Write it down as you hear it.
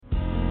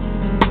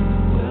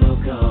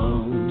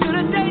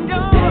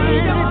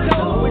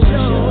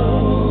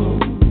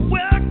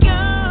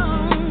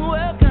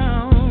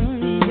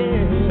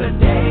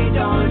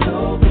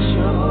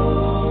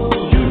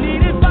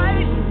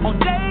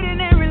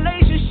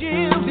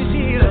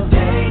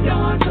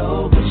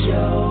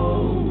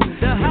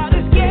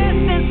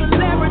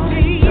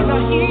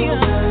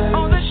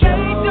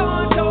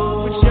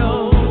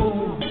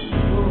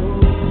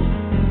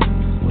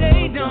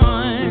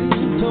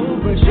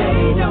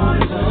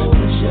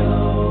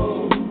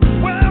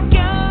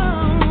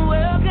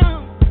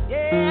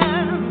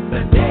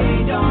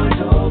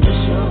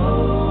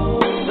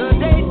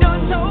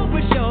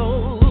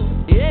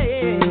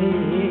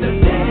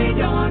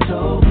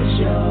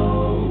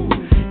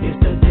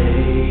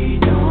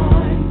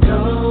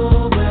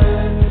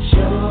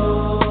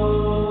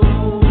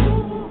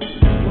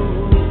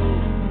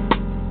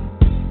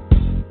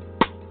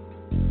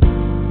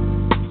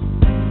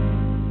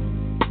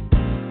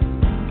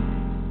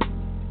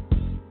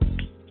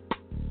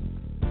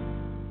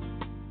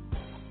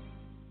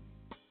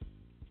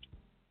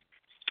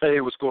Hey,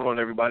 what's going on,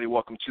 everybody?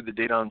 Welcome to the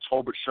Dedan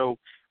Tolbert Show.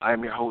 I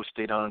am your host,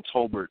 Dedan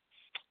Tolbert.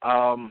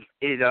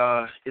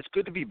 It's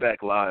good to be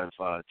back live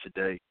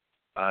today.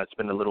 It's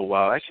been a little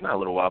while, actually not a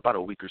little while, about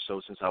a week or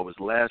so since I was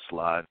last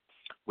live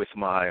with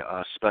my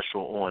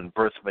special on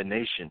Birth of a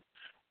Nation,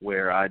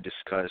 where I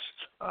discussed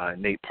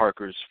Nate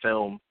Parker's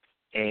film,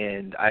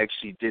 and I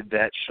actually did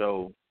that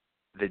show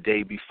the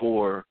day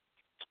before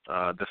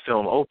the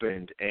film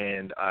opened,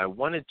 and I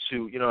wanted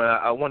to,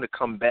 I want to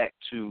come back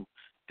to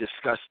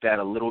discuss that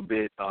a little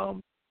bit.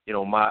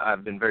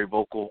 I've been very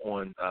vocal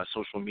on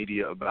social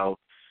media about,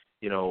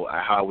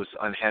 how I was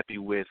unhappy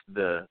with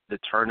the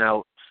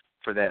turnout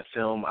for that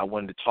film. I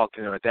wanted to talk,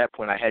 at that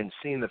point I hadn't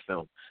seen the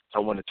film, so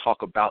I wanted to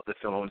talk about the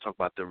film. I want to talk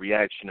about the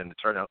reaction and the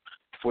turnout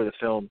for the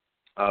film,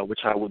 which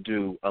I will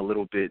do a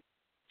little bit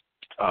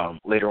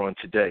later on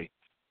today.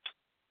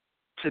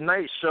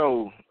 Tonight's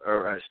show,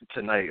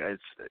 tonight,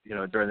 it's,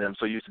 during them, I'm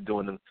so used to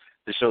doing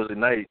the shows at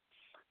night.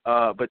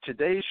 But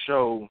today's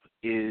show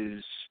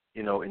is,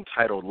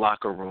 entitled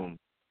Locker Room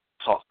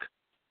Talk.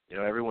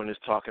 Everyone is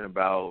talking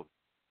about,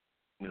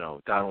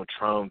 Donald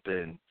Trump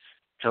and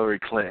Hillary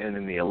Clinton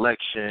and the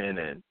election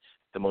and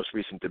the most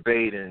recent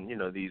debate and,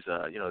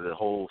 the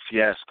whole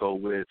fiasco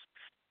with,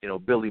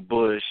 Billy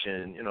Bush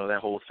and, that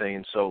whole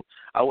thing. So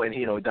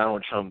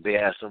Donald Trump, they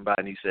asked him about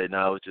it and he said,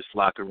 no, it's just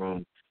locker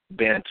room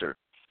banter.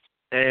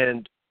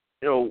 And,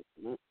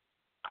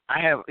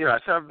 I've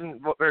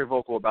been very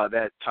vocal about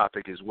that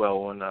topic as well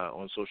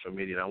on social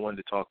media. And I wanted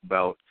to talk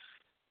about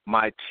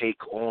my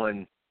take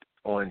on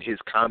his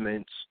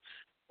comments,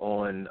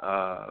 on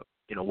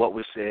what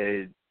was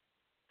said,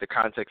 the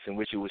context in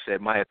which it was said,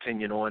 my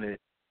opinion on it.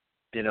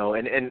 And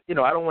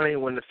I don't want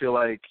anyone to feel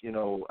like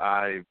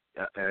I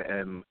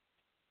am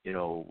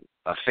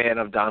a fan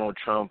of Donald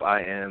Trump.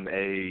 I am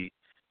a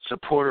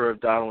supporter of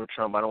Donald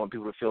Trump. I don't want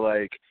people to feel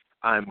like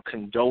I'm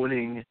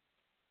condoning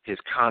his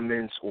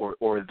comments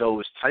or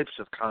those types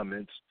of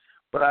comments.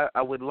 But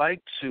I would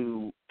like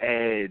to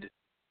add,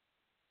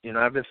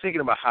 I've been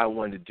thinking about how I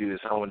wanted to do this,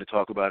 how I wanted to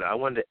talk about it. I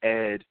wanted to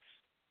add,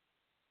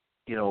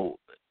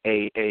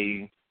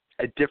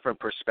 a different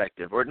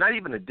perspective, or not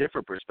even a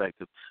different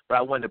perspective, but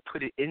I wanted to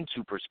put it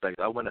into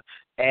perspective. I want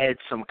to add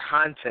some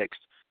context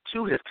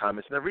to his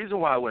comments. And the reason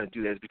why I want to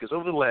do that is because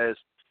over the last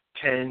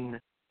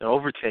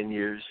over 10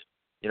 years,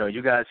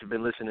 you guys have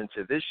been listening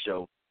to this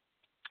show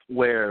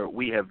where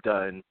we have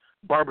done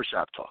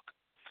barbershop talk.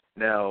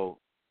 Now,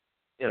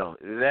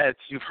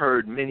 you've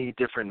heard many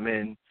different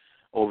men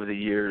over the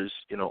years,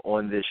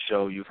 on this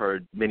show. You've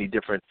heard many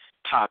different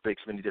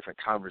topics, many different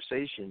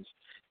conversations,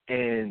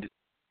 and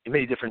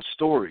many different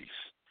stories.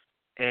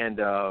 And,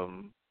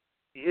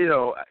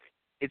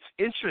 it's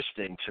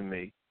interesting to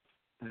me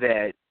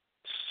that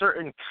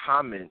certain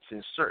comments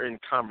and certain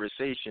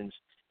conversations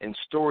and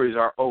stories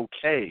are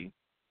okay,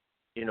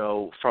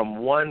 from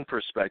one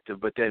perspective,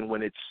 but then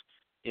when it's,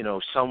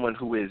 someone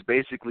who is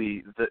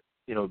basically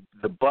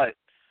the butt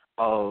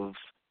of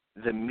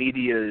the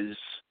media's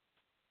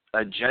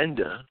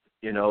agenda,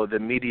 the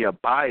media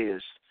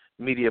bias,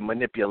 media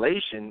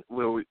manipulation,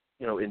 where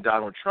in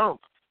Donald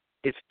Trump,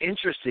 it's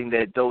interesting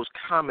that those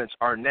comments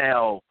are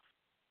now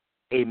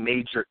a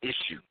major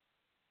issue.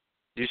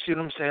 Do you see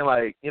what I'm saying?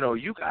 Like,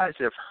 you guys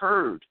have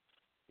heard,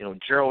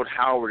 Gerald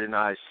Howard and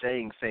I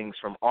saying things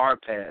from our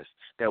past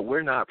that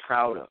we're not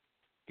proud of.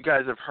 You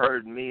guys have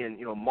heard me and,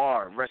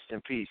 Marv, rest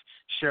in peace,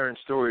 sharing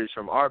stories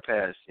from our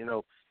past,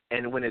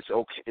 and when it's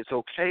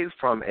okay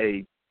from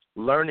a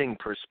learning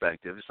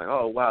perspective. It's like,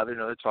 oh, wow,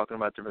 they're talking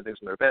about different things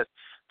from their past.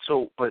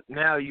 So, but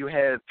now you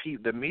have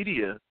the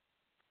media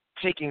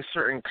taking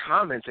certain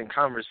comments and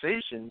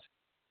conversations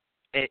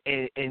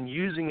and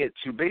using it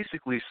to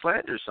basically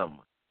slander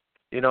someone,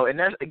 and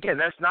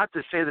that's not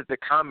to say that the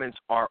comments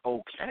are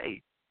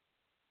okay.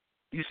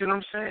 You see what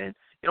I'm saying?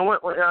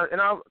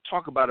 And I'll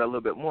talk about it a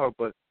little bit more,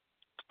 but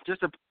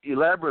just to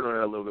elaborate on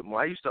it a little bit more,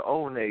 I used to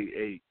own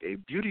a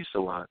beauty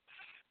salon,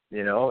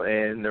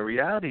 and the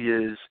reality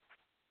is,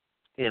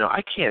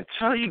 I can't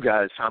tell you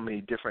guys how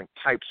many different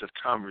types of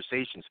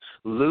conversations,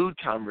 lewd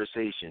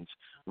conversations,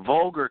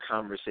 vulgar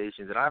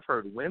conversations that I've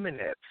heard women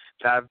have.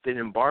 That I've been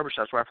in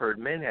barbershops where I've heard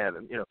men have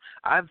them.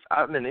 I'm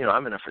in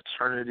a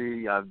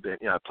fraternity. I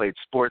played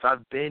sports.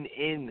 I've been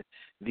in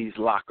these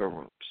locker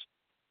rooms.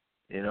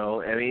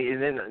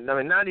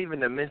 Not even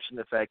to mention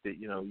the fact that,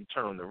 you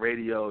turn on the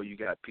radio, you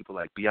got people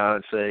like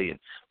Beyonce and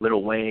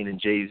Lil Wayne and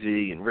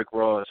Jay-Z and Rick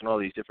Ross and all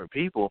these different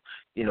people,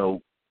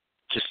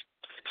 just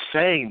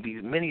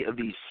saying many of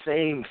these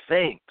same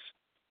things,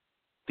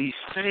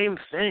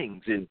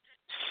 and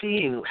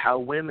seeing how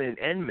women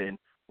and men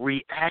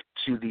react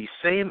to these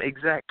same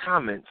exact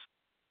comments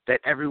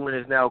that everyone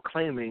is now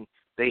claiming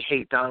they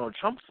hate Donald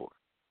Trump for.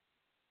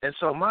 And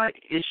so my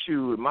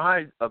issue,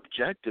 my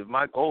objective,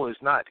 my goal is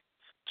not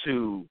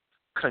to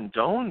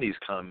condone these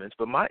comments,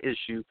 but my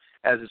issue,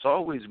 as it's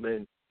always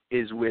been,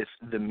 is with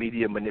the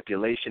media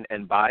manipulation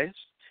and bias,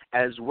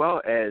 as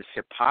well as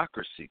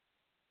hypocrisy,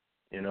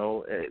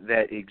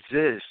 that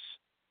exists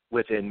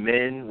within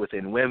men,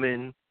 within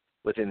women,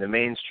 within the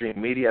mainstream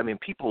media.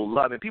 People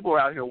are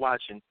out here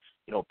watching,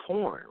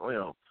 porn,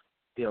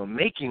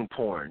 making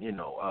porn,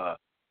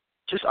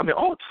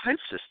 all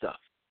types of stuff.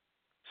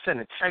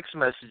 Sending text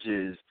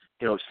messages,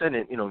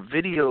 sending,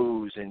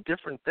 videos and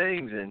different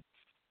things. And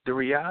the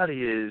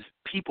reality is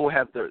people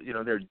have they're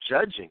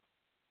judging.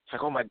 It's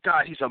like, oh my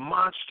God, he's a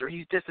monster.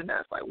 He's this and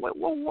that. It's like, wait,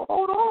 whoa,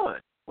 hold on.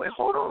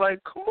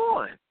 Like, come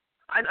on.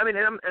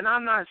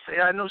 I'm not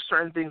saying, I know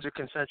certain things are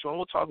consensual, and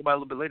we'll talk about it a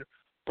little bit later.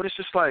 But it's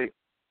just like,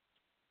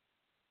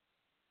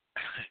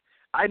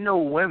 I know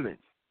women,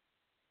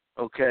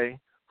 okay,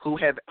 who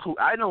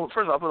I know,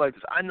 first of all, I'll put it like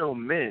this. I know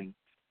men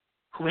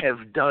who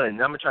have done, I'm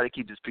going to try to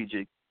keep this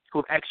PG, who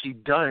have actually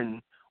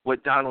done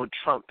what Donald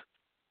Trump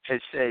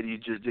has said. You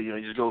just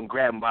go and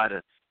grab him by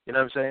the, you know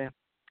what I'm saying?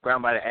 Grab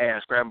him by the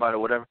ass, grab him by the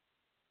whatever.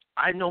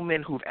 I know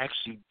men who've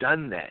actually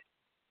done that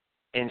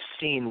and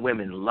seen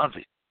women love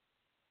it.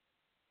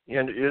 You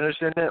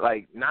understand that?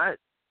 Like, not,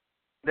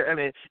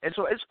 and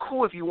so it's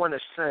cool if you want to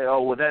say,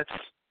 oh, well,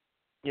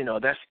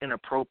 that's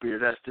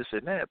inappropriate, that's this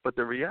and that. But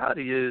the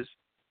reality is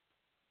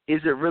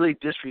it really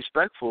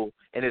disrespectful?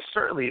 And it's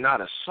certainly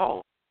not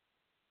assault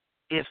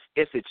if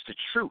it's the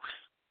truth.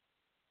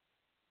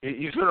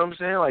 You feel what I'm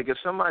saying? Like, if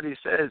somebody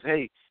says,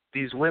 hey,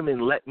 these women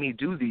let me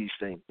do these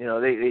things,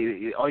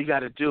 they all you got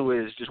to do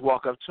is just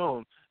walk up to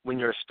them. When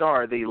you're a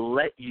star, they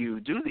let you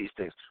do these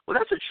things. Well,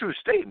 that's a true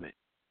statement.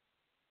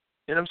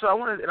 So I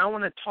want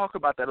to talk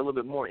about that a little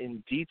bit more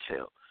in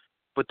detail.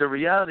 But the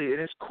reality,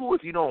 and it's cool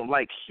if you don't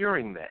like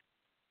hearing that.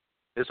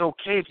 It's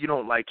okay if you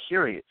don't like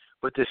hearing it.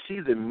 But to see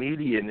the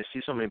media and to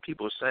see so many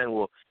people saying,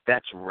 well,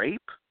 that's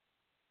rape?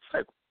 It's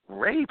like,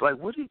 rape? Like,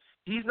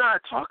 he's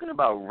not talking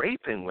about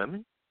raping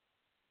women.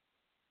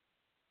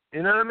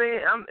 You know what I mean?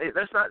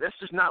 That's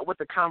just not what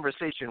the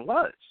conversation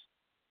was.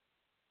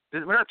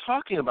 We're not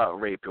talking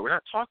about rape here. We're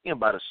not talking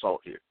about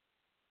assault here.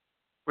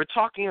 We're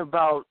talking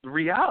about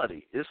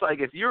reality. It's like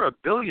if you're a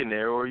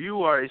billionaire or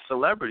you are a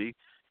celebrity,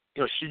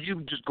 should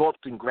you just go up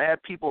and grab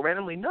people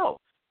randomly? No.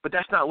 But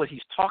that's not what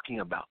he's talking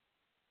about.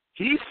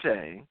 He's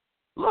saying,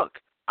 look,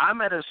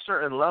 I'm at a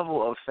certain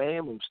level of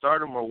fame and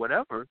stardom or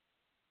whatever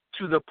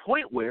to the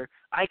point where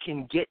I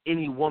can get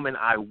any woman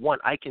I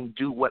want. I can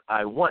do what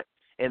I want.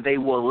 And they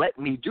will let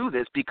me do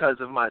this because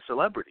of my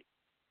celebrity,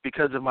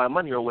 because of my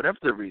money or whatever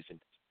the reason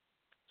is.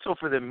 So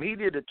for the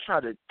media to try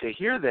to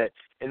hear that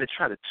and to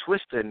try to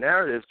twist the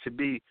narrative to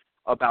be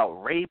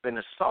about rape and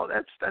assault,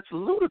 that's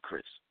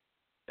ludicrous.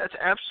 That's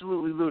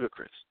absolutely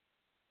ludicrous.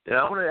 And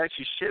I want to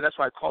actually share. That's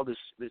why I call this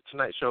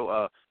tonight's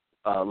show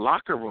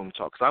Locker Room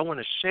Talk, because I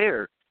want to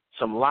share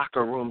some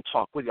locker room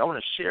talk with you. I want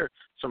to share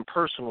some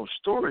personal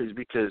stories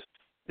because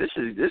this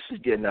is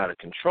getting out of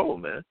control,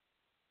 man.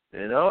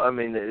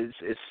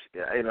 It's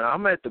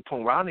I'm at the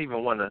point where I don't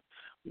even want to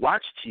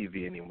watch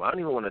TV anymore. I don't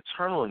even want to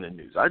turn on the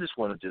news. I just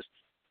want to just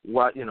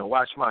watch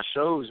my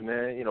shows,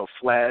 man.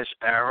 Flash,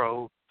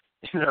 Arrow,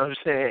 you know what I'm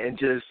saying, and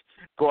just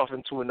go off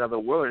into another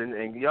world.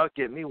 And y'all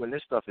get me when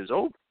this stuff is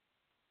over,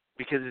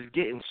 because it's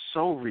getting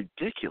so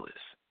ridiculous.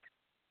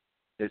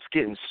 It's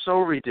getting so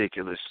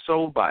ridiculous,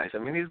 so biased.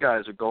 These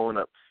guys are going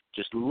up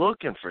just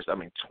looking for,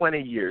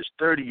 20 years,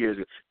 30 years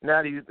ago.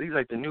 Now he's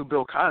like the new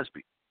Bill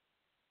Cosby.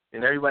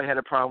 And everybody had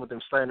a problem with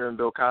them slandering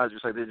Bill Cosby.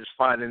 It's like they're just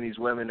finding these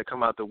women to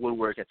come out the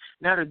woodwork. And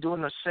now they're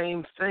doing the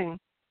same thing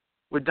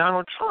with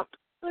Donald Trump.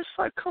 It's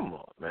like, come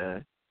on,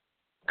 man.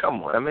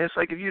 Come on. It's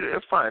like,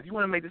 fine. If you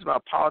want to make this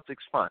about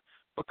politics, fine.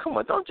 But come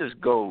on, don't just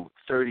go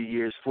 30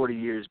 years, 40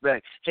 years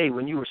back. Hey,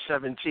 when you were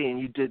 17,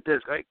 you did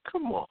this. Like,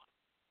 come on.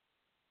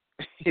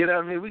 You know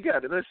what I mean? We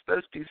got to,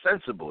 let's be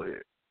sensible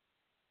here.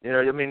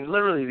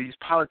 Literally, these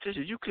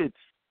politicians,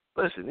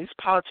 these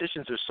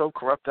politicians are so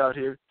corrupt out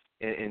here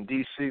in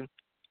D.C.,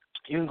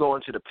 you can go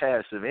into the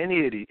past of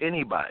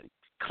anybody,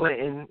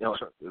 Clinton,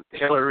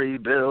 Hillary,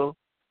 Bill.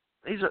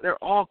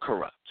 They're all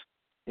corrupt.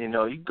 You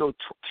can go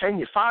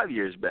 5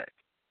 years back.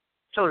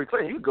 Hillary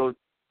Clinton, you can go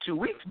 2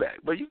 weeks back.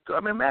 But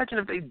imagine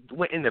if they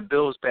went into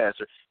Bill's past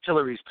or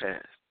Hillary's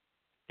past,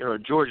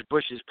 George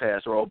Bush's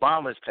past or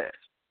Obama's past.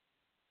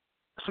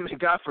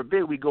 God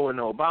forbid we go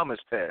into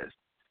Obama's past,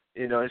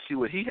 and see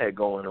what he had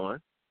going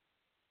on.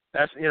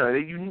 That's you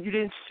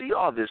didn't see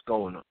all this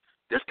going on.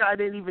 This guy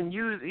didn't even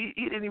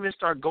he didn't even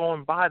start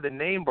going by the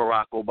name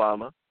Barack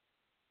Obama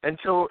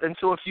until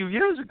a few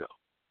years ago.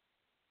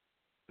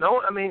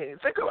 No,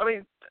 think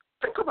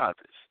about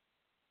this.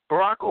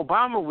 Barack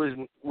Obama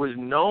was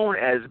known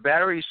as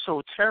Barry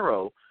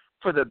Soetoro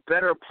for the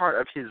better part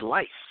of his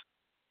life.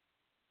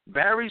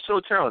 Barry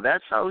Soetoro,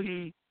 that's how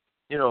he,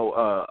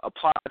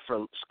 applied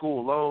for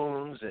school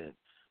loans and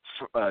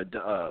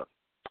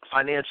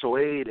financial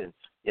aid and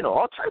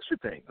all types of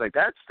things. Like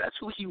that's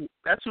who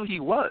he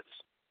was.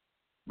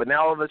 But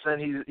now all of a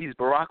sudden he's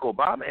Barack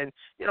Obama, and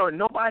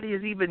nobody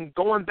is even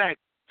going back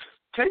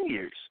 10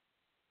 years,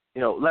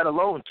 let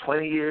alone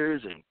 20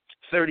 years and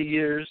 30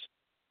 years,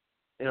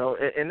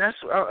 and that's,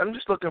 I'm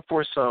just looking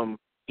for some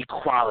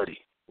equality.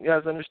 You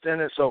guys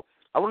understand that? So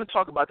I want to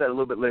talk about that a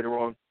little bit later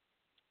on.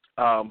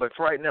 But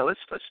for right now, let's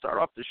start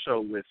off the show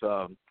with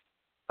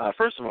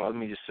first of all, let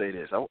me just say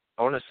this. I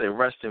want to say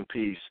rest in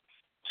peace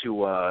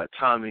to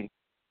Tommy,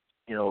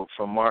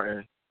 from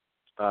Martin.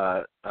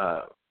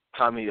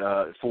 Tommy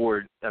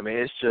Ford. I mean,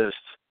 it's just,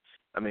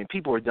 I mean,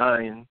 people are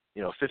dying.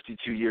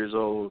 52 years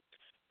old.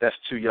 That's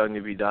too young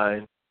to be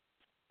dying.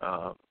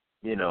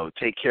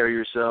 Take care of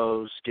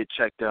yourselves. Get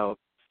checked out.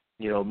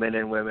 Men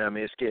and women. I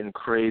mean, it's getting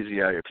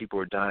crazy out here. People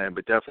are dying,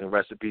 but definitely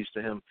rest in peace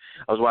to him.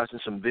 I was watching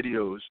some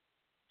videos,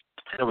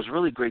 and it was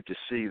really great to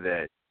see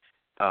that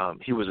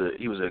he was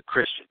a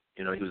Christian.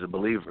 He was a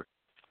believer.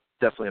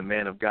 Definitely a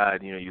man of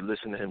God. You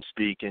listen to him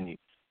speak, and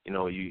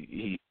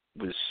he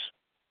was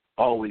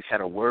always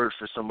had a word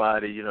for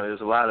somebody.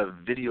 There's a lot of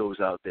videos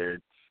out there.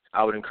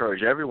 I would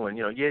encourage everyone.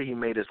 He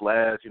made us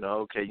laugh.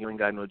 Okay, you ain't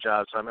got no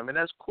job, so I mean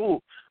that's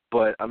cool.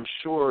 But I'm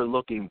sure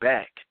looking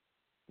back,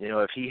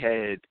 if he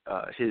had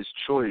his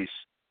choice,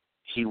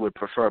 he would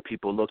prefer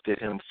people looked at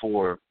him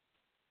for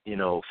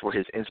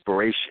his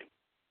inspiration.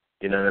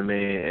 You know what I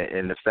mean?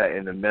 And the fact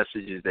and the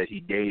messages that he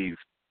gave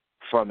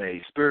from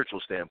a spiritual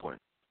standpoint.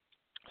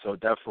 So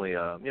definitely,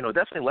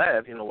 definitely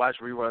laugh. Watch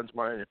reruns,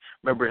 Martin.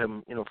 Remember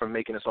him, from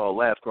making us all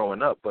laugh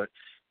growing up. But at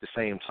the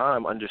same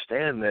time,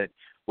 understand that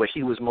what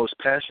he was most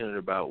passionate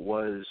about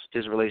was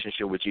his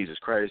relationship with Jesus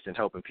Christ and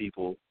helping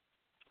people,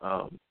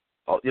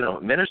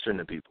 ministering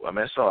to people. I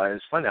mean,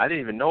 it's funny. I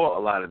didn't even know a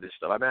lot of this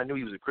stuff. I mean, I knew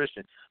he was a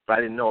Christian, but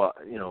I didn't know,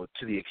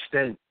 to the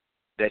extent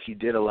that he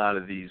did a lot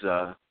of these,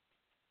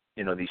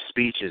 these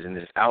speeches and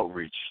this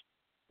outreach.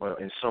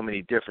 In so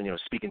many different,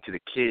 speaking to the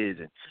kids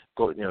and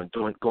going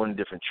to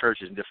different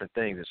churches and different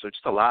things, and so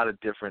just a lot of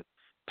different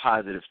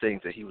positive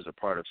things that he was a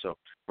part of. So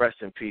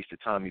rest in peace to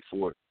Tommy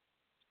Ford.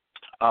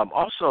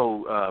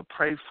 Also,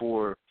 pray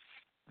for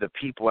the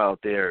people out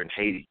there in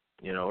Haiti,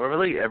 or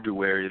really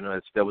everywhere,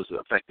 that was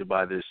affected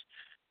by this,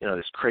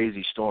 this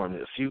crazy storm.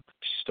 A few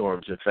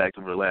storms, in fact,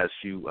 over the last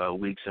few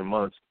weeks and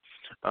months.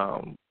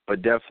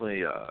 But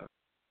definitely,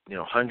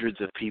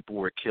 hundreds of people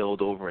were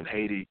killed over in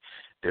Haiti.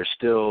 They're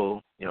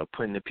still,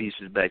 putting the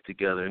pieces back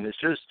together. And it's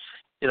just,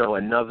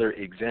 another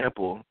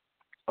example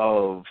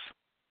of,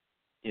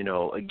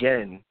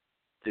 again,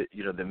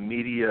 the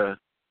media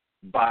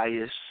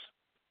bias,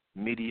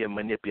 media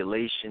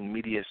manipulation,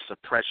 media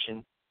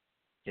suppression,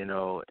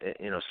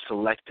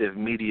 selective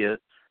media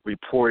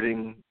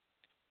reporting.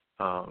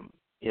 I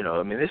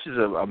mean, this is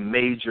a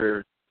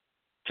major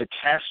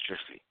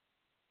catastrophe.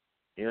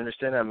 You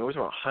understand that? I mean, we're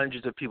talking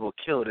hundreds of people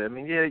killed. I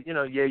mean,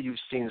 you've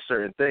seen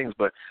certain things,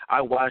 but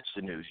I watch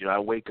the news. I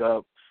wake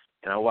up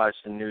and I watch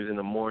the news in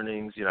the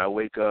mornings. I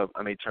wake up,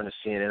 I may turn to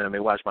CNN, I may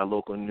watch my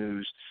local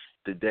news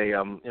the day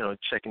I'm,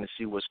 checking to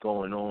see what's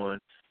going on.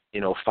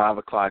 5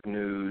 o'clock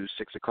news,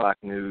 6 o'clock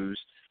news.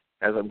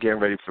 As I'm getting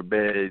ready for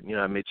bed,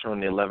 I may turn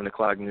on the 11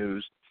 o'clock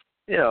news.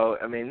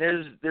 I mean,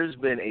 there's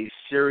been a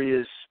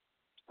serious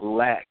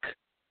lack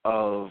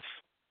of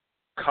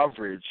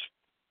coverage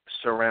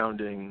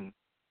surrounding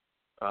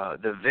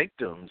the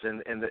victims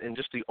and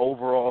just the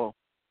overall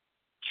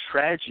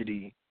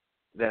tragedy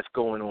that's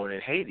going on in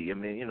Haiti. I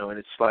mean, and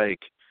it's like,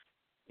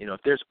 if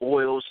there's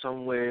oil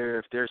somewhere,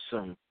 if there's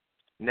some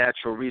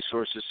natural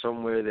resources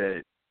somewhere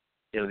that,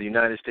 the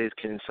United States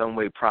can in some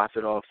way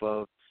profit off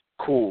of,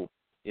 cool.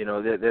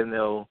 Then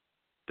they'll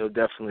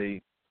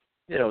definitely,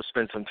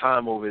 spend some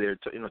time over there,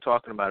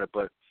 talking about it.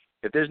 But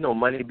if there's no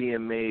money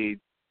being made,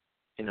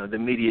 the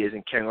media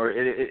isn't caring,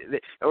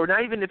 or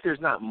not even if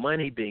there's not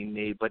money being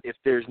made, but if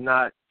there's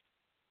not,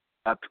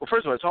 well,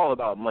 first of all, it's all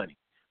about money.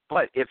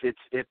 But if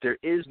there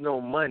is no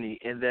money,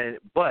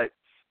 but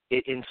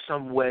it in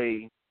some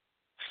way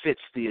fits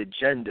the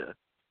agenda,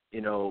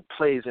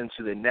 plays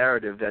into the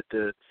narrative that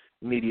the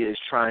media is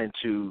trying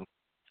to,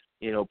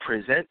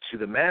 present to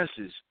the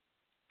masses,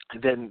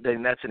 then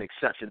that's an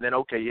exception. Then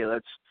okay, yeah,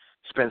 let's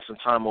spend some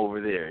time over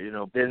there.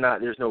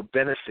 There's no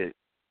benefit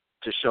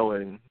to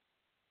showing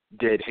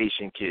dead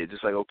Haitian kids.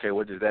 It's like, okay,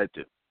 what does that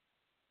do?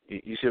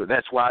 You see,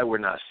 that's why we're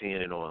not seeing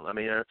it on. I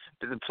mean,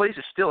 the place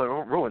is still in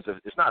ruins.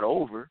 It's not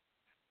over.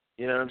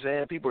 You know what I'm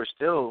saying? People are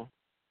still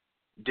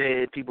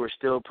dead. People are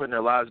still putting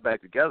their lives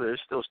back together.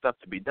 There's still stuff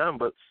to be done.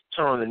 But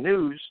turn on the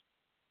news,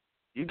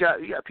 you got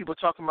people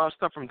talking about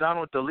stuff from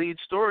Donald. The lead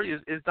story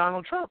is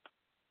Donald Trump.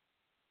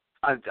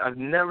 I've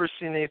never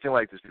seen anything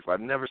like this before.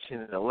 I've never seen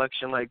an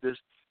election like this.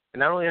 And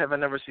not only have I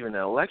never seen an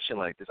election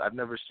like this, I've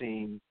never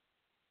seen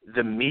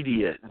the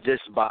media this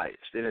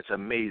biased, and it's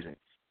amazing.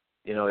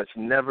 It's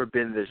never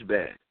been this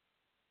bad.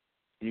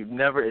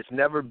 It's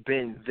never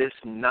been this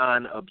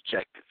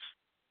non-objective.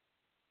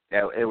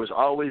 It was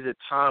always a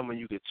time when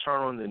you could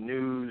turn on the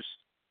news,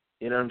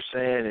 you know what I'm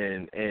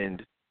saying,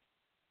 and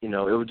it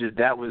was just,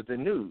 that was the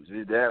news.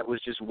 That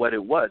was just what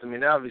it was. I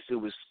mean, obviously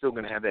it was still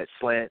going to have that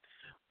slant,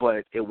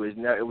 but it was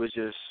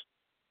just,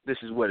 this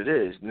is what it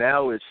is.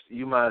 Now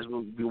you might as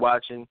well be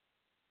watching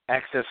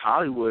Access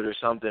Hollywood or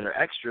something, or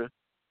Extra,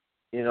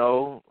 during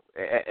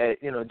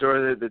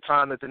the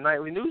time that the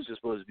nightly news is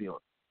supposed to be on.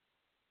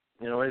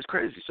 And it's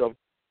crazy. So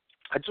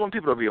I just want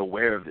people to be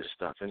aware of this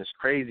stuff. And it's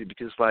crazy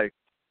because, like,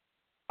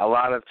 a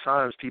lot of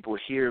times people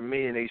hear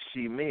me and they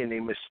see me and they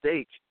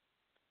mistake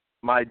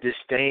my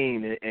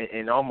disdain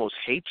and almost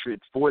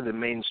hatred for the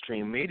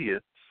mainstream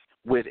media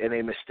and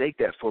they mistake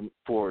that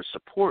for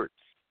support,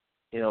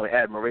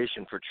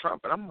 admiration for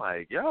Trump. And I'm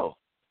like, yo,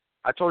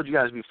 I told you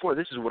guys before,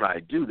 this is what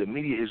I do. The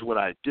media is what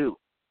I do.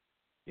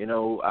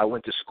 I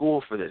went to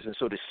school for this. And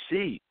so to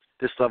see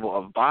this level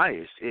of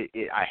bias,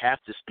 I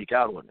have to speak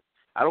out on it.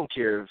 I don't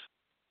care if,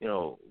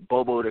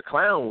 Bobo the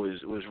Clown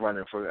was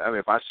running for,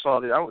 if I saw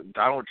that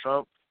Donald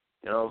Trump,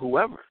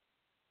 whoever,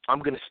 I'm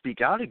going to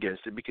speak out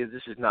against it because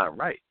this is not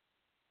right.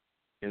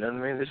 You know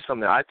what I mean? This is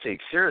something that I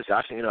take seriously.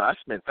 I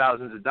spent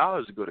thousands of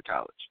dollars to go to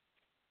college.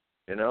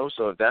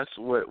 So if that's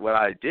what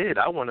I did,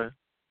 I want to,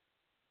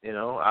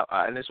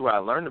 and this is what I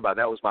learned about.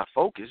 That was my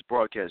focus,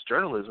 broadcast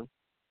journalism.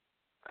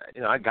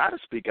 I got to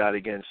speak out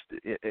against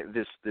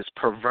this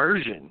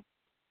perversion,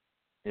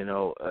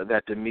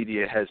 that the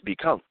media has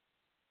become.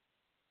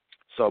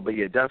 So, but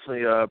yeah,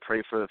 definitely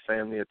pray for the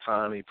family of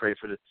Tommy. Pray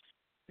for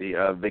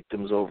the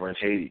victims over in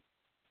Haiti.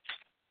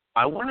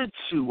 I wanted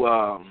to,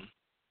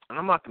 and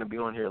I'm not going to be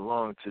on here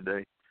long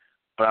today,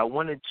 but I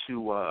wanted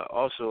to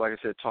also, like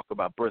I said, talk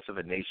about Birth of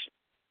a Nation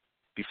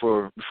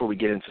before we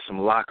get into some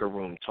locker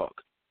room talk.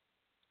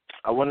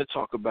 I want to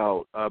talk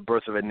about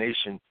Birth of a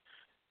Nation,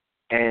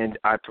 and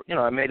I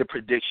made a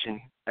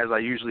prediction, as I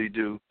usually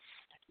do,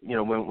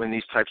 when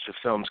these types of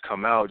films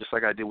come out, just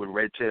like I did with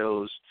Red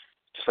Tails,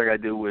 just like I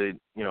did with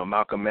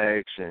Malcolm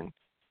X and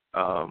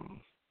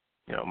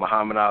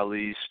Muhammad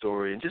Ali's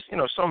story, and just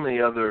so many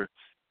other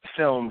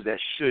films that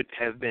should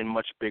have been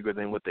much bigger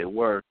than what they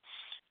were.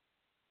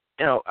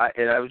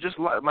 I was just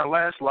my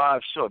last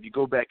live show. If you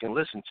go back and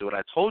listen to it,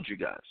 I told you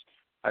guys.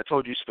 I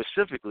told you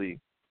specifically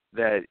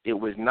that it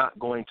was not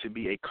going to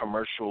be a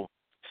commercial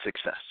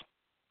success.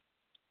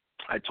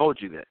 I told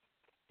you that,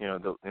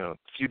 a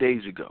few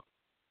days ago.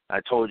 I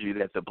told you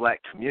that the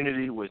black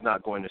community was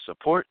not going to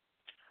support.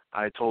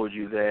 I told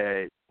you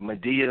that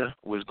Medea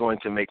was going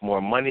to make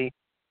more money,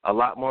 a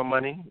lot more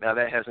money. Now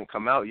that hasn't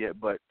come out yet,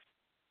 but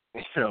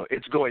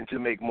it's going to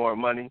make more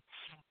money.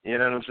 You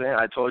know what I'm saying?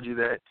 I told you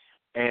that,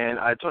 and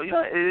I told you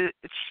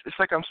it's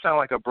like I'm sounding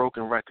like a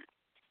broken record,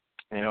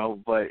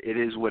 but it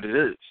is what it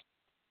is.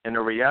 And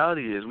the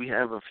reality is we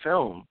have a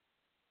film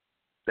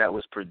that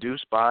was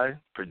produced,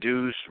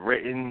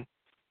 written,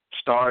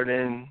 starred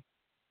in,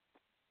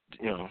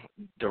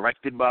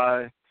 directed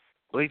by, I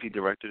believe he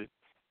directed it,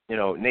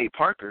 Nate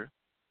Parker,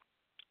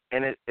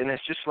 and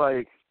it's just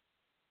like,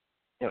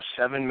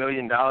 $7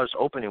 million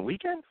opening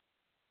weekend.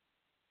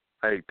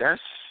 Like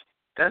that's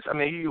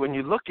when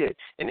you look at,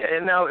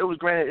 and now it was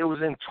granted it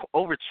was in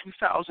over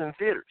 2,000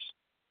 theaters.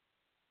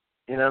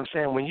 You know what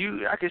I'm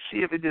saying? I could see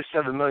if it did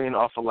 $7 million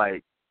off of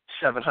like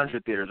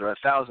 700 theaters or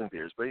 1,000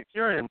 theaters, but if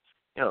you're in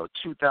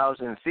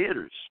 2,000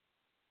 theaters,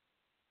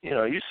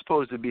 you're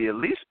supposed to be at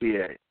least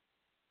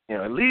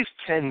at least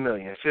 10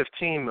 million,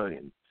 15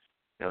 million,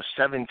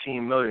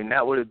 17 million.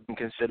 That would have been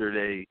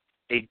considered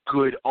a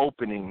good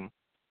opening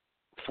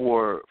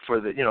for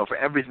the for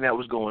everything that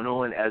was going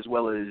on, as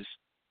well as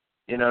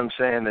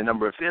the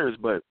number of theaters.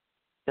 But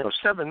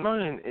 7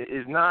 million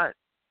is not.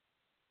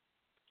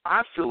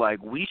 I feel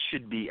like we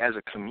should be, as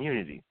a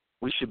community,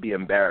 we should be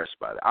embarrassed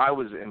by that. I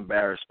was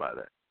embarrassed by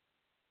that.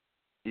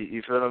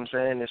 You feel what I'm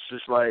saying? It's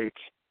just like,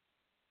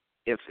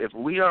 if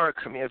we are a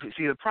community,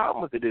 see, the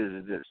problem with it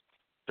is this.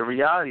 The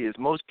reality is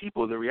most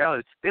people, they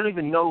don't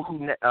even know who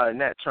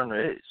Nat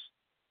Turner is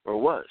or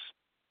was.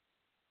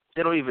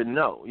 They don't even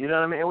know. You know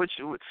what I mean? Which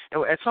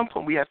at some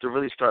point we have to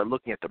really start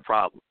looking at the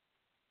problem.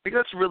 Because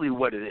that's really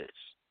what it is.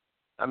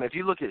 I mean, if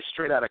you look at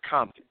Straight Outta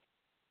Compton,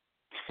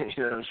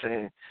 you know what I'm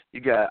saying?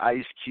 You got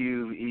Ice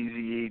Cube,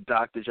 Eazy-E,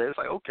 Dr. J. It's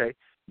like, okay,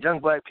 young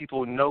black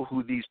people know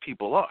who these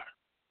people are.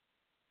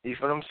 You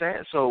feel what I'm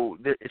saying? So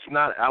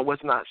I was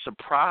not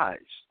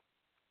surprised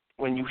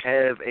when you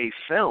have a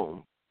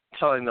film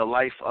telling the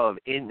life of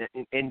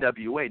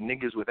NWA,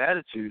 niggas with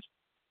attitudes,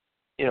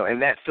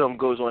 and that film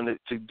goes on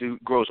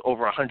grows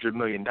over $100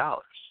 million.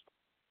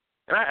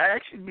 And I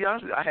actually, to be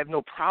honest with you, I have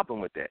no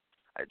problem with that.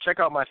 Check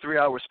out my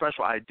 3-hour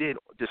special I did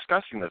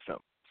discussing the film.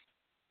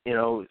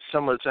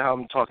 Similar to how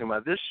I'm talking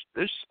about this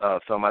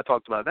film, I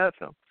talked about that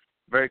film.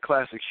 Very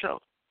classic show.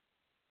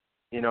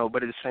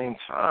 But at the same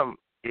time,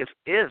 if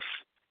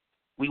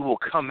we will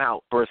come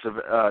out, Straight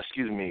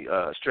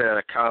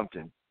Outta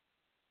Compton,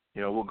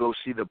 we'll go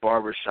see the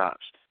barbershops.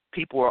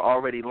 People are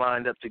already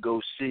lined up to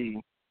go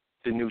see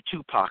the new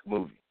Tupac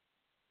movie.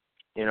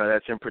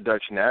 That's in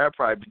production now. I'll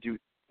probably do,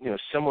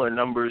 similar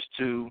numbers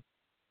to,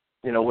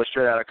 what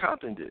Straight Outta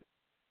Compton did.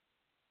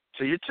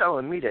 So you're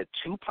telling me that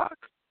Tupac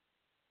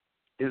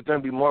is going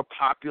to be more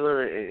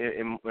popular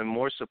and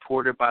more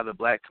supported by the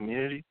black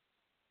community,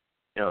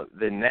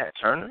 than Nat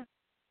Turner?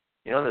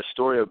 The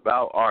story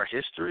about our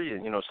history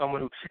and,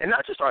 someone who, and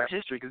not just our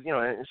history, because,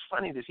 it's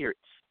funny to hear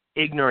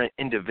ignorant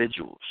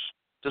individuals,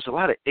 just a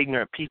lot of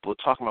ignorant people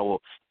talking about,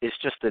 well, it's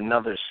just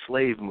another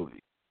slave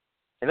movie.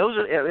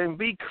 And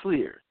be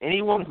clear,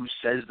 anyone who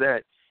says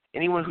that,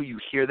 anyone who you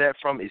hear that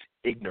from is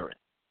ignorant.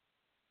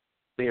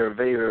 They are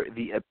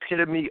the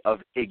epitome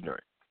of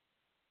ignorant.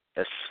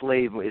 A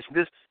slave movie.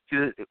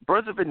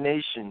 Birth of a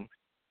Nation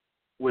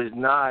was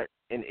not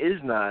and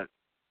is not,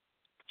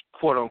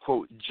 quote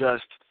unquote,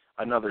 just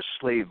another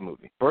slave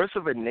movie. Birth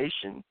of a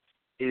Nation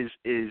is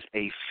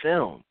a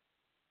film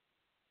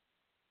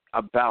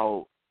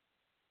about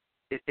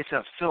it's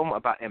a film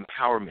about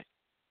empowerment.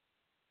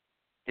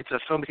 It's a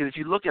film because if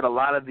you look at a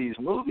lot of these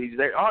movies,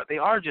 they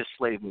are just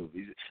slave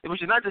movies.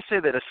 Which is not to say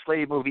that a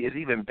slave movie is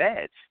even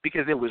bad,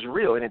 because it was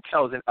real and it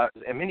tells,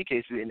 in many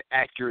cases, an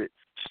accurate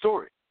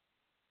story.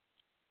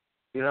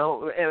 You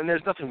know, and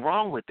there's nothing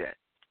wrong with that.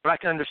 But I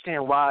can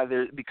understand why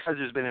because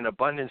there's been an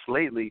abundance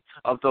lately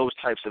of those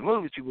types of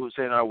movies. People are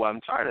saying, "Oh, well,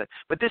 I'm tired of it."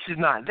 But this is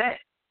not that.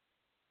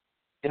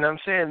 You know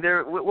what I'm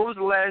saying? What was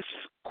the last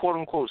quote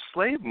unquote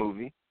slave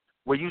movie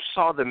where you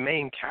saw the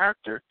main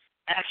character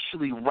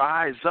actually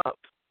rise up?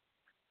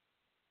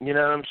 You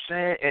know what I'm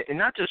saying? And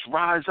not just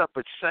rise up,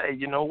 but say,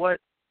 you know what?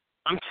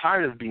 I'm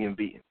tired of being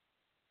beaten.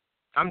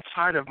 I'm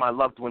tired of my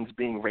loved ones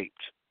being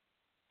raped.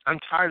 I'm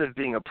tired of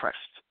being oppressed.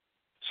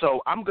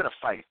 So I'm going to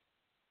fight.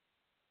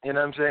 You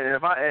know what I'm saying?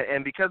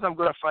 And because I'm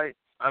going to fight,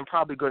 I'm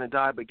probably going to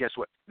die, but guess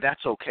what?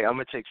 That's okay. I'm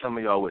going to take some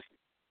of y'all with me.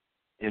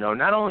 You know,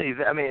 not only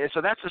that, so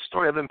that's a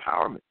story of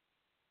empowerment.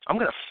 I'm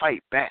going to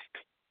fight back.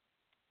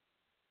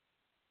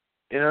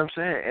 You know what I'm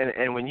saying?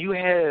 And when you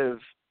have,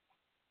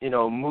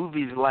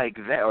 movies like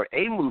that, or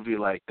a movie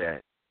like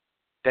that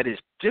is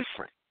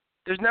different.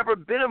 There's never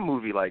been a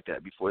movie like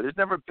that before. There's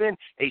never been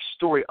a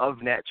story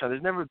of Nat Turner.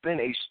 There's never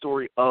been a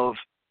story of,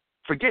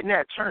 forget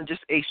Nat Turner,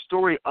 just a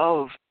story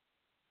of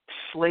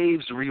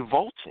slaves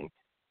revolting.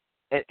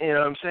 And, you know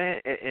what I'm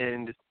saying?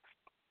 And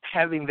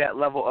having that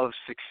level of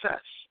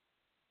success,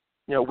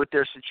 with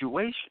their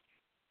situation.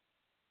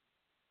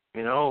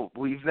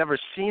 We've never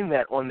seen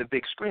that on the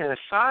big screen. And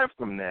aside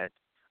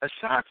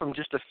from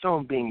just a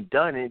film being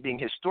done and being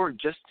historic,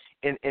 just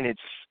in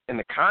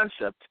the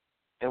concept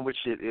in which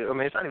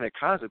it's not even a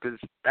concept because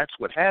that's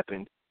what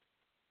happened.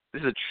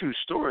 This is a true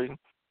story.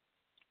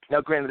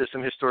 Now, granted, there's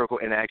some historical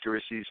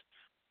inaccuracies,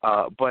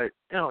 but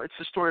it's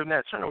the story of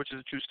Nat Turner, which is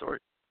a true story.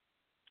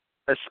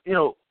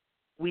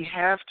 We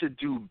have to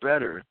do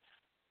better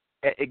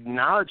at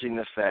acknowledging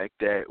the fact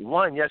that,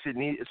 one, yes,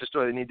 it's a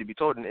story that needs to be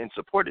told and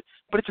supported,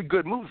 but it's a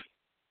good movie.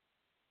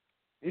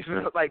 You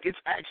feel like it's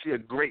actually a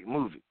great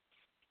movie.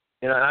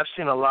 And I've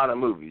seen a lot of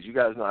movies. You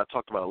guys know I've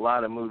talked about a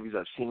lot of movies.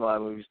 I've seen a lot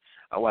of movies.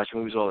 I watch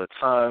movies all the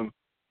time.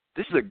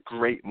 This is a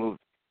great movie.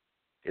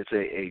 It's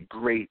a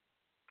great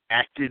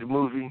acted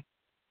movie.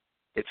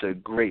 It's a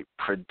great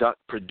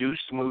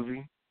produced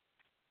movie.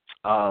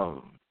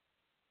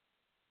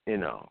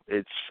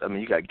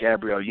 You got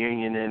Gabrielle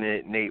Union in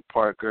it, Nate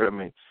Parker.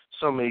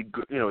 So many.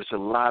 It's a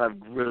lot of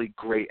really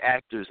great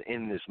actors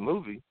in this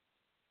movie.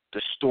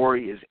 The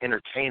story is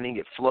entertaining.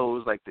 It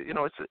flows like it's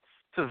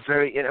a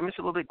very. It's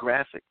a little bit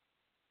graphic,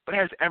 but it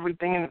has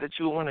everything in it that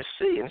you want to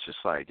see. And it's just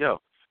like,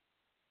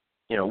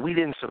 we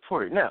didn't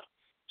support it. Now,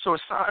 so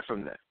aside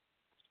from that,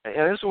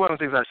 and this is one of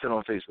the things I said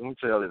on Facebook. Let me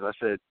tell you this.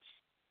 I said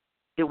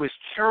it was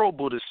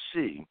terrible to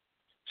see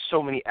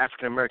so many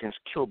African Americans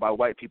killed by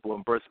white people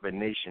in Birth of a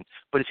Nation,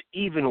 but it's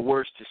even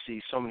worse to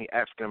see so many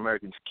African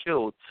Americans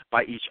killed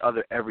by each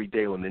other every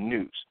day on the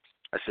news.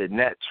 I said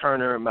Nat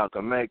Turner,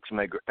 Malcolm X,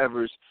 Medgar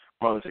Evers,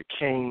 Martin Luther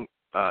King,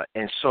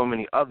 and so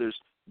many others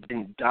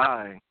didn't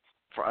die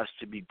for us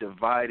to be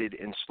divided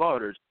and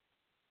slaughtered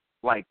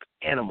like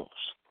animals.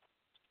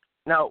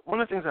 Now,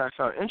 one of the things that I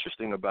found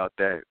interesting about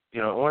that,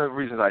 one of the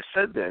reasons I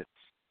said that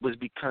was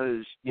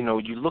because,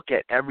 you look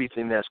at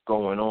everything that's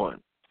going on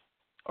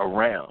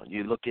around.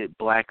 You look at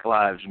Black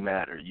Lives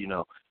Matter, you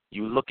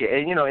look at,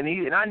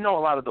 and I know a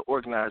lot of the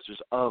organizers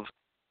of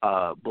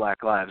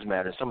Black Lives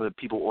Matter, some of the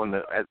people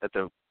at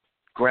the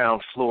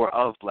ground floor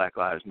of Black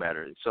Lives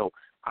Matter. So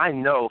I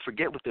know,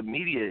 forget what the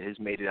media has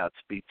made it out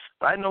to be,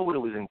 but I know what it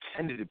was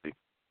intended to be.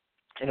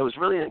 And it was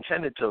really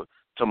intended to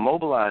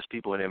mobilize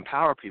people and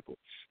empower people,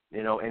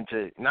 and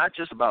to not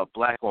just about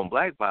black on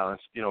black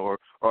violence, or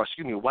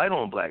white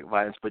on black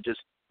violence, but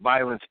just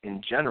violence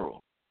in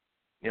general.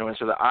 And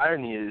so the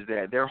irony is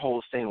that their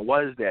whole thing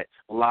was that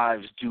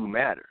lives do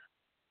matter.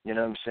 You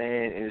know what I'm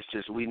saying? And it's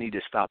just we need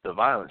to stop the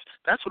violence.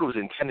 That's what it was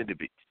intended to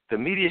be. The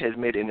media has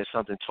made it into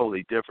something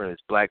totally different.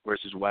 It's black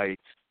versus white,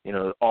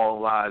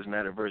 all lives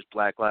matter versus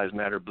Black Lives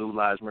Matter, blue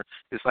lives matter.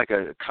 It's like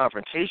a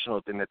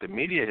confrontational thing that the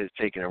media has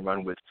taken and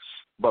run with.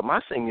 But my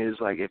thing is,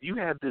 like, if you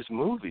have this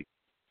movie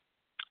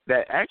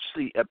that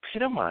actually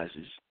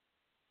epitomizes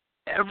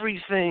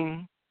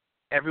everything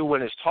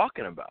everyone is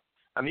talking about.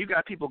 You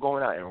got people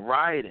going out and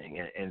rioting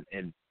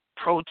and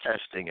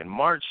protesting and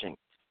marching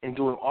and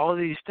doing all of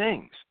these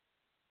things.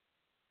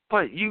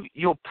 But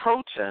you'll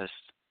protest,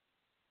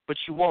 but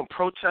you won't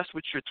protest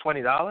with your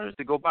 $20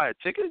 to go buy a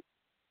ticket?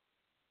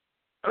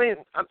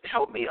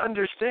 Help me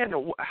understand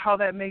how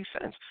that makes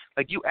sense.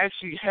 Like, you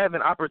actually have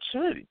an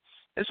opportunity.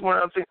 It's one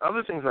of the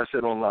other things I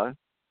said online.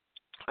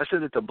 I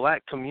said that the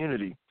black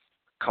community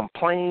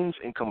complains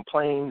and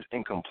complains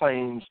and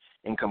complains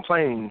and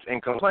complains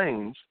and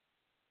complains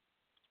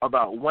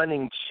about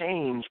wanting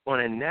change on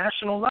a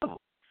national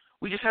level.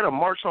 We just had a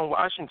march on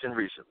Washington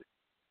recently.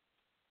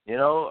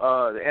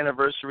 The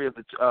anniversary of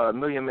the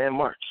Million Man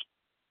March.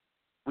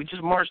 We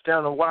just marched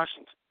down to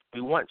Washington. We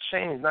want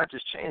change, not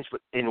just change,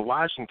 but in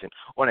Washington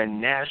on a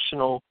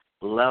national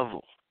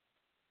level.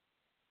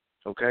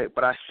 Okay?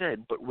 But I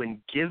said, but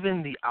when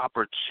given the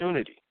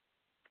opportunity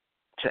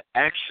to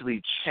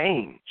actually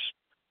change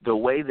the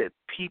way that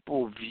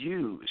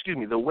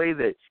the way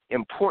that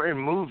important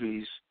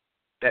movies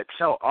that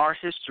tell our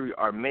history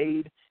are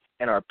made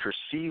and are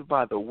perceived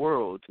by the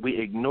world. We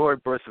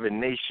ignored Birth of a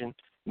Nation,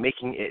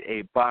 making it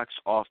a box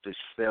office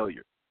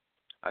failure.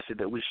 I said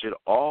that we should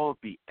all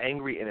be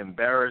angry and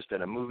embarrassed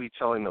that a movie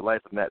telling the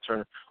life of Nat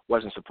Turner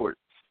wasn't supported.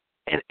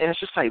 And it's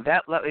just like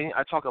that.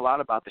 I talk a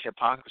lot about the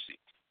hypocrisy.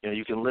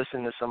 You can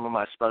listen to some of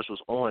my specials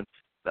on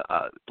the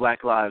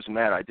Black Lives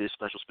Matter. I did a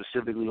special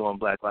specifically on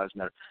Black Lives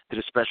Matter. Did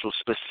a special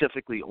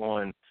specifically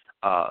on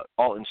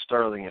Alton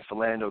Sterling and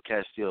Philando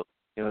Castile.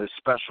 The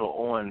special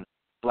on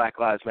Black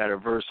Lives Matter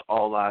versus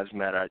All Lives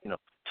Matter.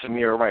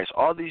 Tamir Rice.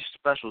 All these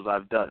specials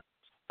I've done.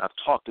 I've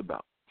talked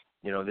about,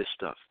 this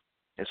stuff.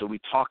 And so we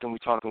talk and we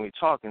talk and we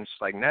talk. And it's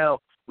like now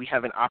we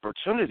have an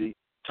opportunity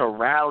to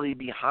rally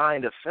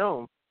behind a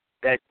film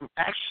that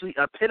actually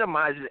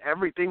epitomizes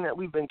everything that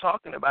we've been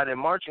talking about and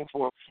marching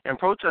for and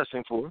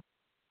protesting for,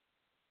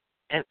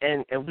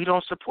 and we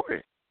don't support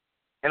it.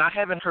 And I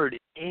haven't heard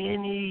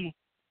any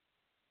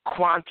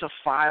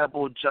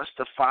quantifiable,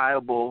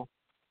 justifiable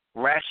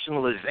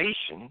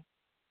rationalization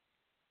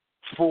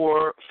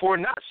for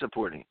not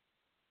supporting it.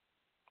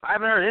 I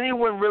haven't heard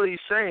anyone really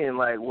saying,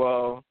 like,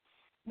 well,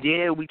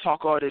 yeah, we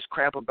talk all this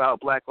crap about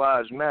Black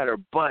Lives Matter,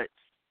 but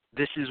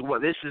this is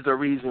the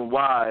reason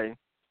why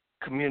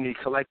community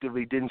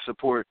collectively didn't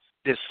support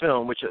this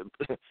film, which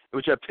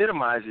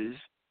epitomizes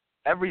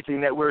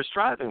everything that we're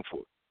striving for.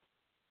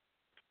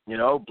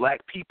 Black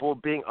people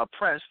being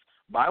oppressed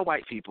by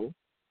white people,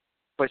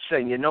 but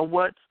saying, you know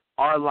what,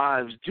 our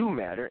lives do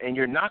matter, and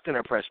you're not going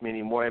to oppress me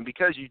anymore, and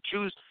because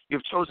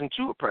you've chosen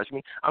to oppress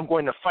me, I'm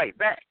going to fight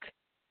back.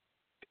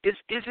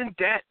 Isn't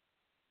that,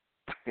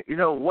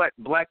 what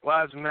Black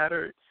Lives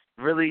Matter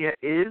really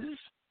is?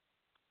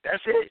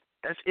 That's it.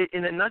 That's it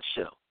in a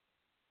nutshell.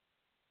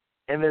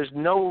 And there's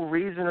no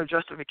reason or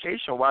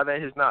justification why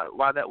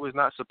that was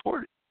not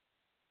supported.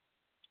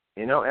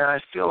 And I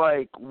feel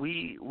like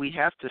we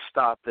have to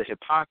stop the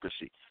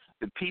hypocrisy.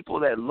 The people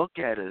that look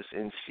at us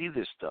and see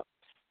this stuff,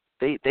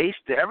 they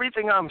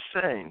everything I'm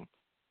saying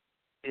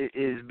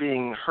is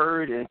being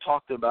heard and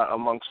talked about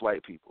amongst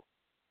white people.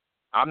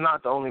 I'm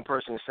not the only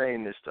person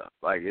saying this stuff.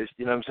 Like, it's,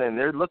 what I'm saying?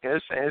 They're looking,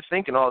 they're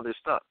thinking all this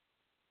stuff.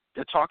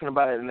 They're talking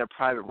about it in their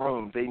private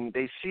rooms.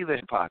 They see the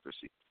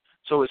hypocrisy.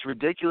 So it's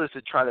ridiculous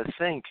to try to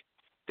think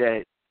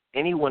that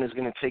anyone is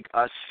going to take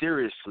us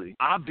seriously,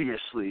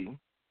 obviously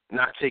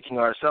not taking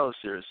ourselves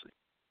seriously.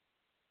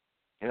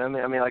 I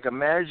mean, like,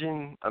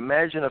 imagine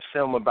a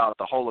film about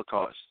the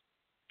Holocaust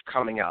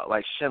coming out,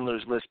 like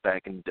Schindler's List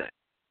back in the day.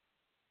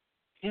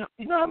 You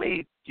know how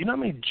many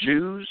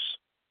Jews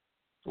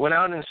went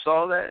out and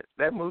saw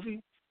that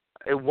movie?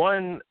 It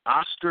won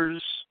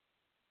Oscars.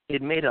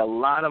 It made a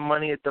lot of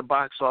money at the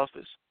box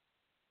office.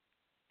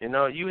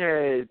 You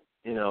had,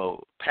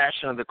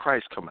 Passion of the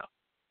Christ come out.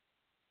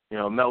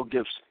 Mel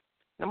Gibson.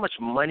 How much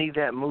money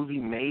that movie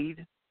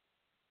made?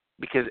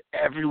 Because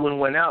everyone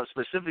went out,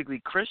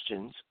 specifically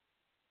Christians,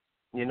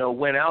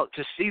 went out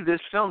to see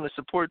this film, to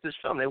support this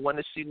film. They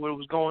wanted to see what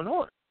was going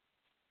on.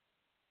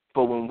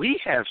 But when we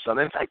have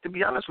something, in fact, to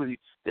be honest with you,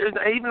 there's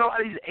even a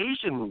lot of these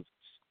Asian movies.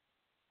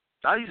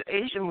 A lot of these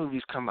Asian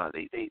movies come out.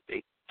 They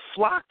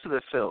flock to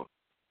the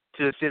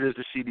theaters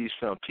to see these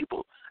films.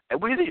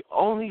 We're the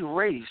only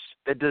race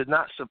that does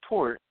not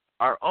support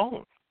our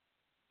own.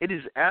 It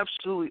is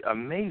absolutely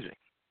amazing.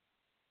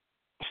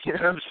 You know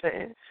what I'm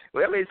saying?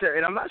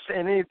 And I'm not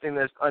saying anything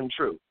that's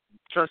untrue.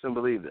 Trust and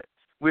believe that.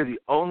 We're the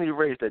only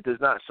race that does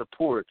not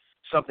support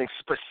something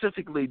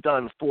specifically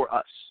done for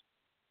us.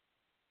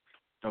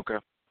 Okay?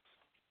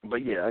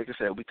 But yeah, like I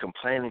said, we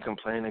complain and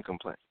complain and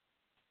complain.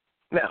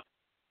 Now,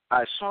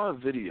 I saw a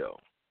video,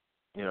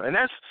 and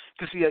that's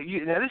because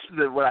this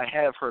is what I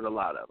have heard a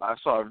lot of. I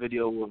saw a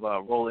video with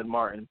Roland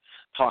Martin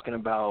talking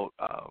about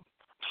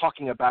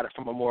it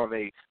from a more of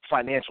a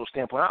financial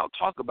standpoint. I'll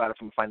talk about it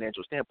from a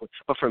financial standpoint,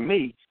 but for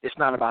me, it's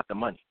not about the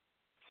money.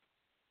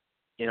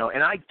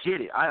 And I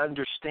get it. I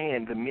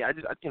understand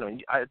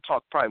I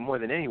talk probably more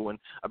than anyone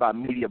about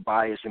media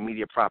bias and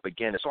media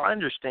propaganda, so I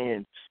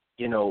understand.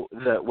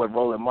 What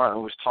Roland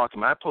Martin was talking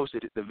about. I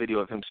posted the video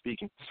of him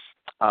speaking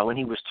when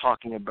he was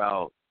talking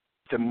about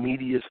the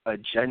media's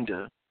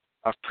agenda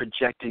of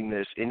projecting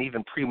this and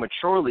even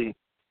prematurely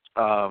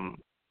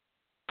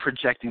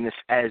projecting this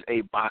as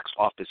a box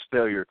office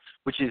failure,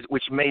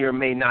 which may or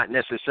may not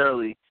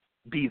necessarily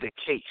be the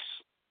case.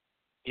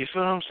 You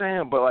feel what I'm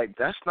saying? But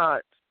that's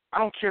not. I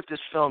don't care if this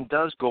film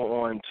does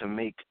go on to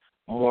make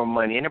more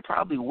money, and it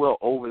probably will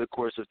over the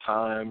course of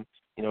time.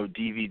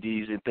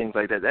 DVDs and things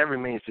like that. That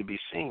remains to be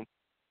seen.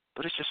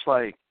 But it's just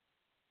like,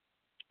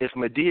 if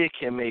Medea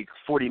can make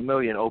 $40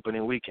 million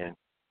opening weekend,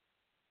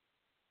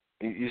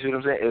 you see what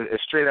I'm saying?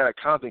 If Straight Outta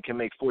Compton can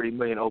make $40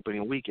 million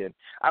opening weekend,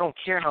 I don't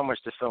care how much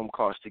the film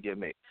costs to get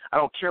made. I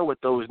don't care what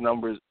those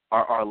numbers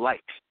are like.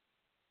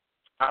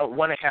 I don't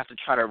want to have to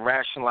try to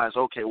rationalize.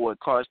 Okay, well, it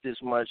cost this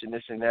much and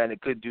this and that, and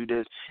it could do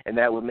this, and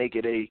that would make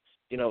it a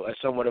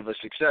somewhat of a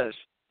success.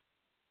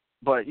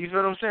 But you feel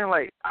what I'm saying?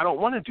 Like, I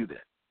don't want to do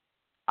that.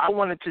 I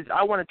want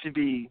it to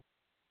be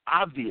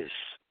obvious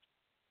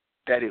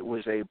that it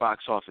was a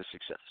box office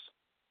success.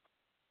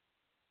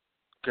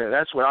 Okay,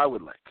 that's what I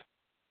would like.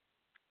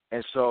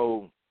 And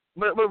so,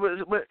 but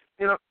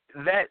you know,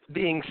 that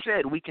being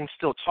said, we can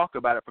still talk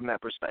about it from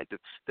that perspective.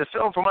 The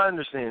film, from what I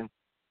understand,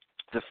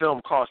 the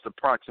film cost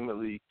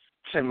approximately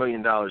 $10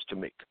 million to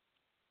make.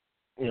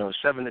 You know,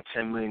 $7 to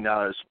 $10 million.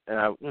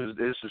 And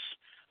this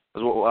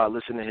was what I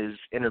listened to his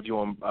interview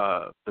on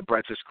the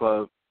Breakfast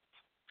Club,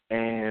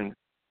 and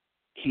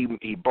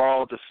he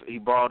borrowed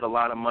a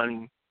lot of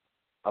money.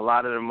 A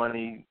lot of the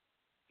money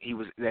he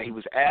was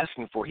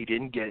asking for, he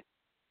didn't get.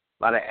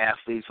 A lot of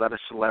athletes, a lot of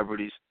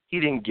celebrities, he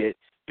didn't get,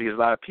 because a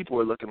lot of people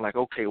were looking like,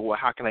 okay, well,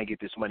 how can I get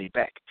this money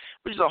back?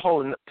 Which is a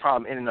whole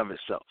problem in and of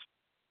itself.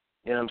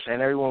 You know what I'm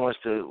saying? Everyone wants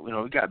to, you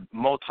know, we got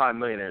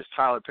multi-millionaires.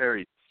 Tyler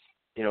Perry,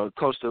 you know,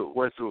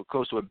 worth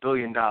close to $1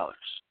 billion.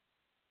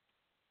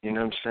 You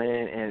know what I'm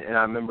saying? And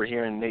I remember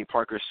hearing Nate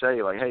Parker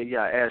say, like, hey,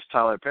 yeah, I asked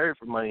Tyler Perry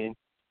for money,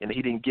 and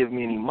he didn't give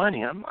me any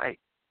money. I'm like,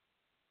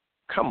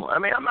 come on. I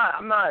mean,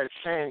 I'm not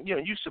saying, you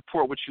know, you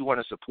support what you want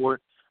to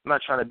support. I'm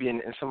not trying to be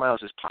in somebody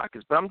else's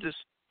pockets, but I'm just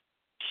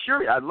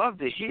curious. I'd love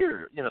to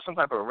hear, you know, some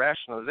type of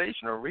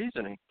rationalization or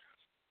reasoning.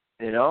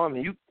 You know, I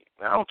mean,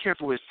 I don't care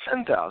if it was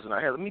 $10,000.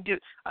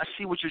 I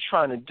see what you're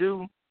trying to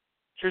do.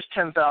 Here's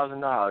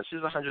 $10,000.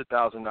 Here's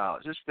 $100,000.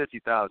 Here's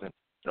 $50,000. You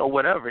know,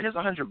 whatever. Here's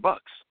 $100.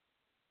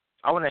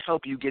 I want to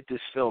help you get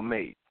this film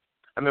made.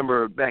 I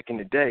remember back in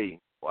the day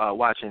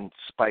watching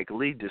Spike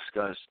Lee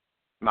discuss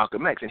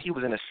Malcolm X, and he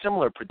was in a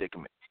similar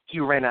predicament.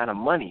 He ran out of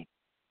money,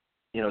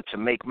 you know, to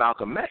make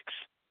Malcolm X.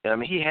 I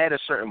mean, he had a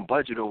certain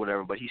budget or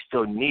whatever, but he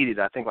still needed,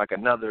 I think, like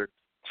another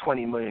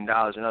 $20 million,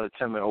 another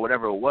 $10 million, or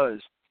whatever it was,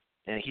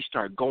 and he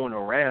started going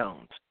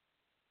around.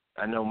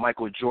 I know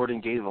Michael Jordan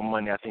gave him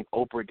money. I think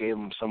Oprah gave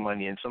him some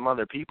money, and some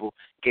other people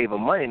gave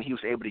him money, and he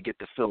was able to get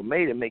the film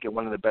made and make it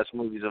one of the best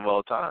movies of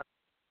all time.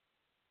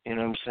 You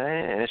know what I'm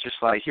saying? And it's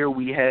just like, here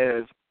we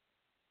have,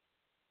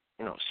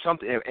 you know,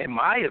 something, in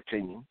my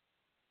opinion,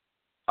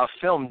 a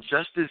film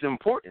just as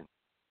important.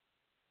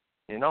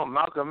 You know,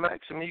 Malcolm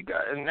X, I mean, you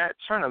got in that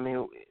turn, I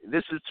mean,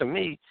 this is, to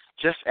me,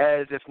 just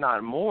as, if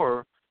not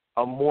more,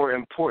 a more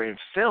important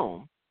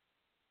film,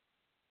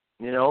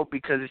 you know,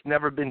 because it's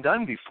never been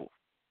done before,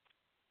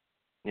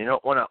 you know,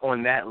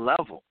 on that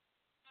level.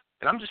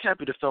 And I'm just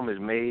happy the film is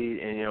made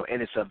and, you know,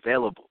 and it's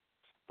available.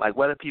 Like,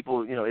 whether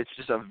people, you know, it's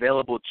just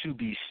available to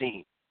be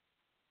seen.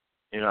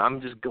 You know,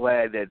 I'm just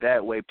glad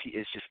that way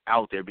it's just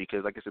out there,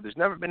 because, like I said, there's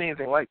never been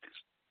anything like this.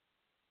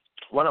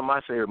 One of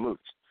my favorite movies.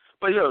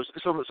 But, you know,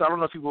 so I don't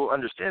know if people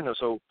understand, though.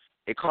 So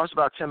it cost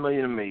about $10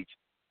 million to make.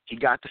 He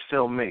got the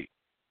film made,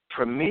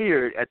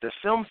 premiered at the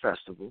film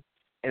festival,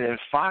 and then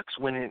Fox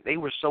went in. They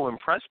were so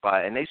impressed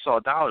by it, and they saw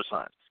dollar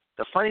signs.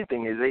 The funny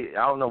thing is,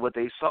 I don't know what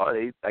they saw.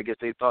 I guess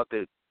they thought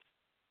that,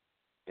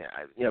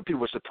 you know,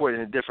 people were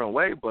supporting in a different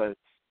way, but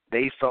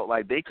they felt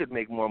like they could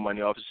make more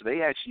money off it. So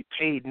they actually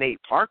paid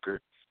Nate Parker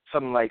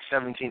something like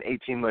 $17,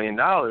 $18 million,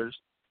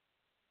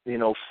 you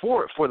know,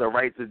 for the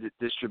rights, the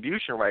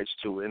distribution rights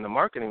to it and the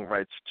marketing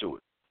rights to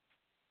it,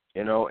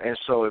 you know. And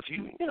so if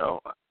you know,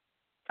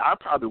 I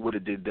probably would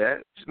have did that.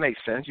 It makes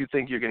sense. You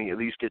think you're going to at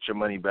least get your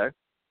money back.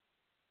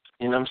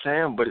 You know what I'm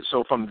saying? But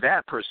so from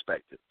that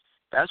perspective,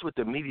 that's what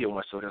the media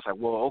wants. So it's like,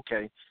 well,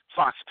 okay,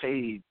 Fox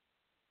paid,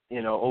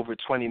 you know, over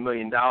 $20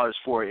 million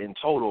for it in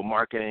total,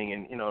 marketing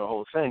and, you know, the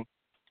whole thing,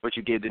 but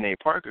you gave to Nate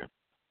Parker.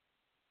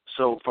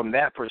 So from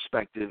that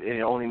perspective,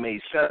 it only made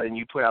 $7, and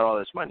you put out all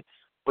this money.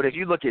 But if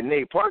you look at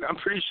Nate Parker, I'm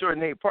pretty sure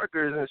Nate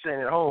Parker isn't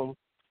sitting at home,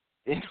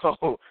 you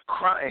know,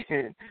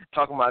 crying,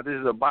 talking about this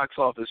is a box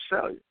office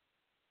failure,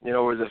 you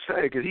know, or is a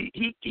failure, because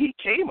he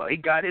came up, he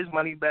got his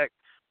money back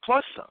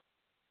plus some,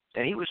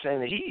 and he was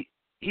saying that he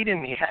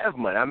didn't have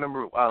money. I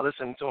remember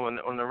listening to him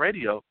on the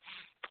radio.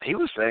 He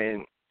was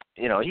saying,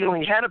 you know, he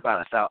only had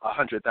about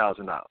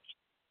 $100,000.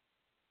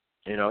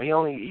 You know,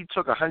 he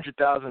took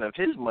 $100,000 of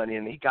his money,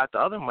 and he got the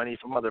other money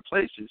from other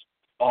places,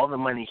 all the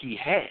money he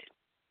had.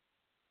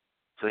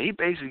 So he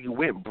basically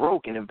went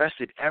broke and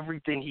invested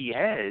everything he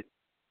had,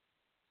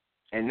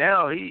 and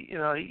now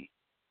he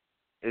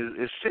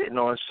is sitting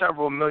on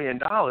several $1 million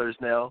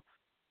now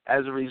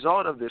as a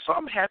result of this. So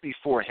I'm happy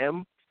for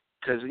him,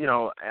 because, you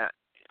know,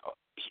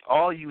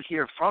 all you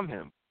hear from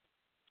him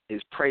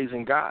is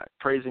praising God,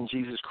 praising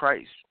Jesus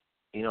Christ.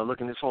 You know,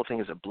 looking at this whole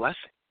thing as a blessing.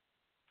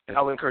 And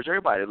I would encourage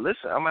everybody to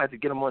listen. I might have to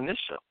get him on this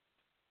show.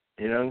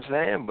 You know what I'm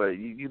saying? But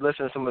you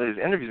listen to some of his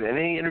interviews, and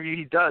any interview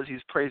he does,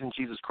 he's praising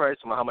Jesus Christ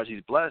and how much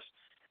he's blessed.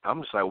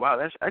 I'm just like, wow,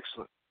 that's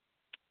excellent.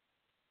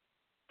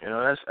 You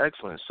know, that's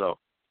excellent. So,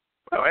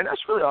 well, and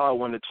that's really all I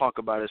wanted to talk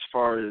about as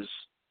far as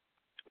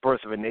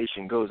Birth of a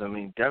Nation goes. I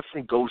mean,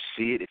 definitely go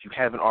see it if you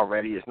haven't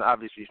already. It's not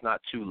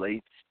too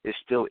late. It's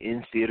still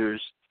in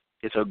theaters.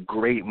 It's a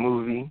great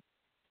movie.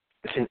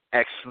 It's an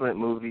excellent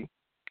movie.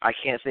 I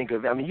can't think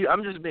of. I mean,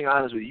 I'm just being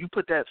honest with you. You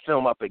put that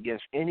film up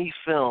against any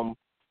film,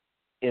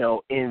 you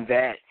know, in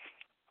that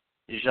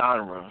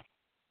genre,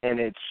 and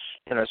it's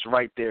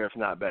right there, if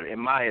not better, in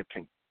my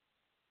opinion.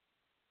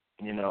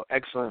 You know,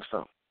 excellent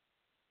film.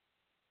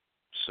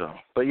 So,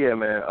 but yeah,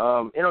 man.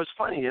 It's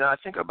funny. I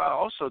think about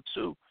also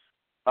too.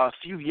 A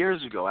few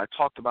years ago, I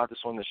talked about this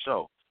on the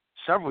show.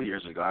 Several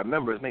years ago, I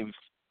remember it was maybe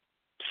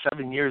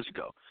 7 years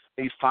ago,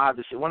 maybe 5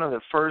 to 6. One of the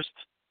first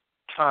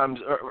times,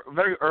 or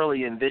very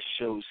early in this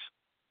show's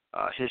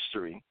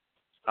history.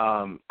 I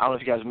don't know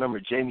if you guys remember.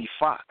 Jamie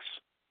Foxx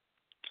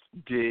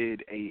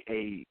did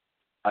a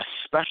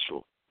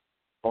special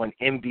on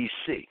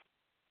NBC,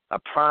 a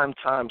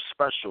primetime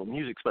special,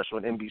 music special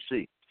on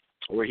NBC,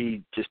 where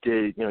he just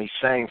did, he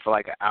sang for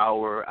like an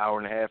hour, hour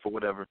and a half or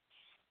whatever.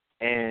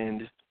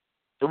 And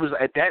it was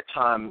at that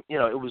time,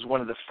 it was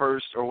one of the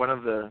first or one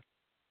of the,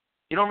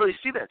 you don't really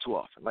see that too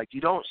often. Like,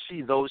 you don't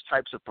see those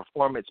types of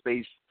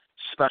performance-based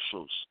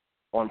specials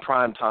on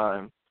prime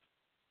time,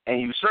 and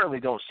you certainly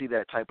don't see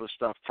that type of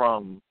stuff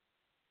from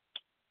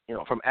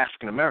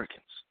African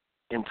Americans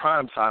in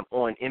prime time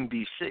on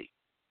NBC.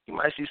 You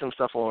might see some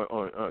stuff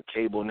on a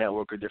cable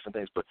network or different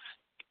things, but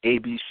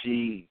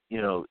ABC,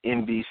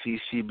 NBC,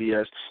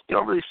 CBS, you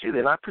don't really see that.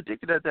 And I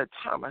predicted at that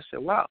time, I said,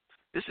 wow,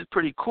 this is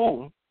pretty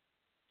cool.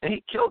 And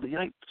he killed it. He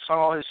sung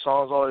all his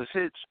songs, all his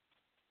hits.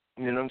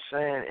 You know what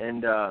I'm saying?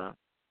 And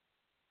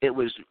it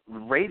was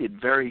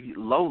rated very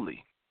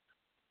lowly.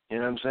 You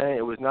know what I'm saying?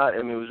 It was not.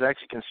 It was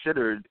actually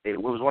considered.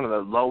 It was one of the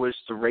lowest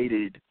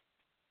rated,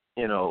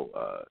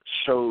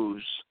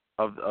 shows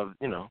of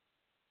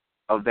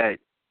that,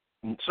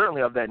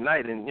 certainly of that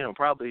night, and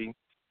probably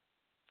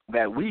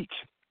that week.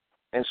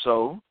 And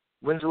so,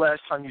 when's the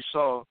last time you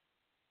saw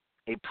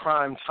a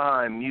prime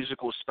time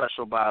musical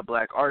special by a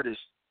black artist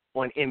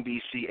on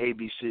NBC,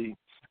 ABC,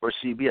 or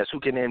CBS? Who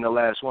can name the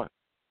last one?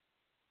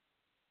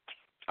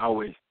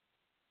 Always.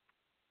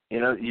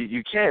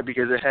 You can't,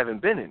 because there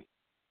haven't been any.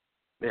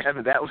 There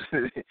haven't. That was,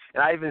 and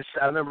I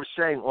remember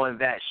saying on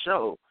that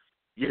show,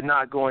 you're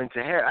not going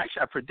to have.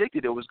 Actually, I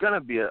predicted it was going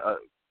to be a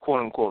quote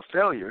unquote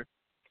failure,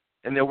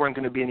 and there weren't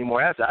going to be any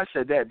more after. I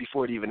said that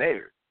before it even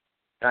aired.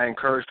 I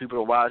encouraged people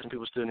to watch, and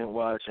people still didn't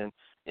watch, and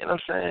you know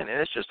what I'm saying. And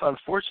it's just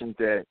unfortunate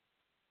that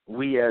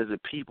we as a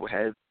people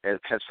have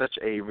such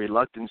a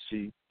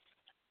reluctancy,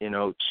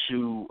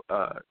 to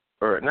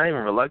or not even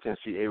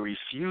reluctancy, a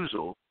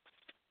refusal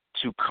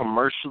to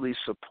commercially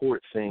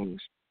support things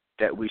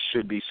that we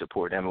should be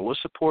supporting. I mean, we'll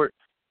support,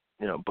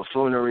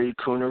 buffoonery,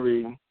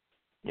 coonery.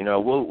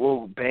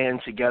 We'll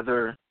band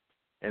together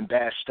and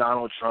bash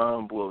Donald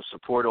Trump. We'll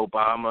support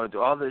Obama,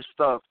 do all this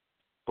stuff.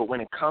 But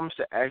when it comes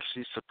to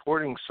actually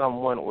supporting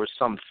someone or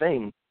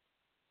something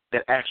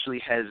that actually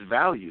has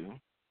value,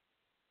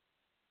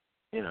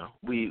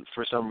 we,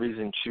 for some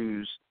reason,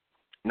 choose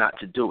not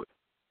to do it.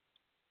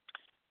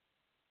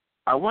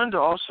 I wanted to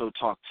also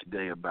talk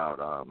today about,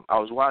 I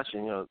was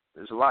watching,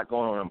 there's a lot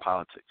going on in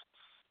politics,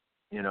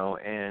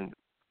 and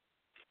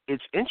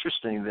it's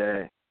interesting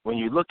that when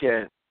you look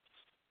at,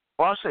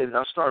 I'll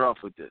start off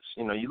with this.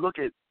 You look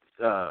at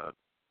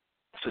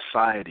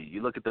society,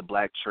 you look at the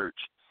black church,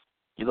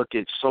 you look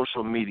at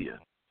social media,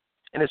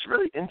 and it's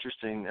really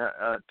interesting.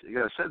 I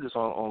said this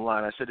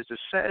online. I said it's a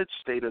sad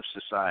state of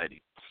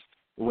society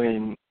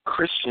when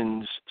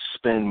Christians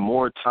spend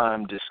more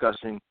time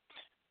discussing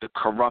the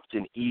corrupt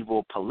and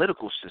evil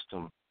political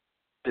system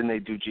than they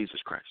do Jesus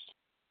Christ.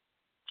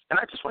 And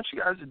I just want you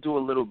guys to do a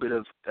little bit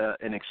of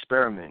an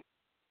experiment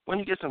when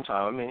you get some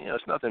time. I mean,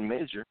 it's nothing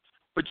major,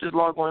 but just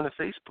log on to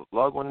Facebook,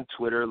 log on to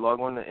Twitter, log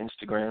on to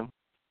Instagram,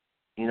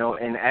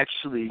 and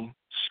actually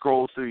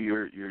scroll through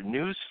your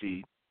news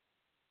feed.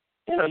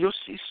 You'll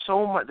see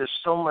so much. There's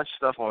so much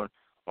stuff on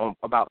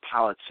about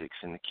politics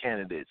and the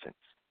candidates and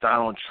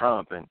Donald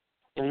Trump, and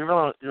you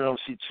really don't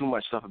see too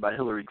much stuff about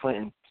Hillary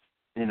Clinton.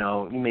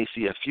 You may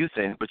see a few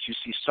things, but you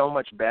see so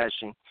much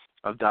bashing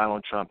of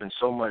Donald Trump and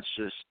so much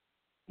just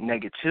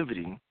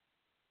negativity.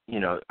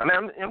 I'm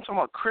talking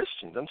about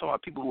Christians. I'm talking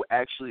about people who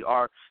actually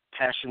are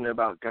passionate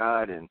about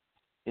God and,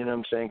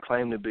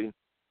 claim to be.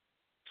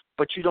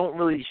 But you don't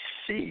really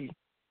see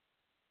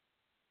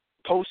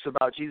posts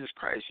about Jesus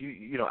Christ.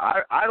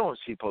 I don't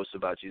see posts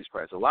about Jesus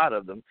Christ. A lot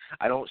of them.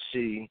 I don't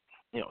see,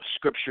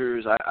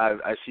 scriptures.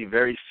 I see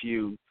very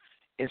few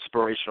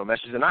inspirational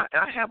messages. And I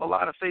have a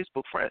lot of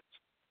Facebook friends.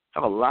 I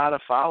have a lot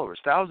of followers,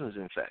 thousands,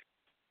 in fact.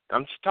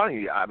 I'm just telling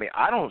you.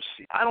 I don't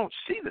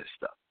see this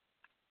stuff.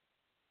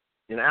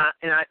 And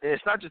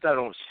it's not just that I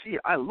don't see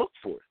it. I look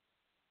for it.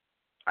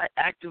 I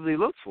actively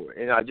look for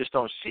it, and I just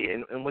don't see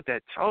it. And what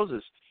that tells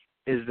us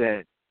is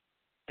that,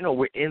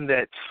 we're in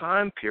that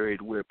time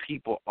period where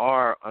people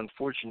are,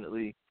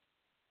 unfortunately,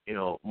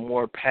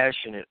 more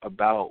passionate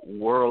about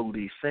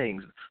worldly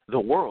things, the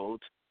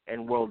world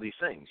and worldly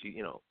things.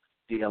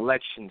 The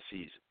election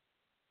season.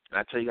 And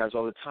I tell you guys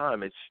all the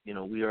time, it's,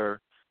 we are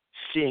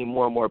seeing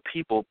more and more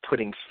people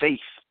putting faith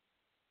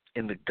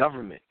in the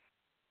government.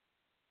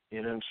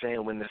 You know what I'm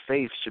saying? When the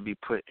faith should be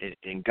put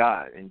in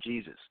God and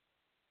Jesus.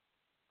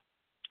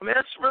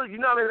 That's really,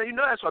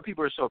 that's why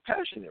people are so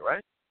passionate,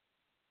 right?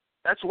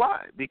 That's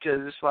why, because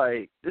it's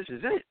like, this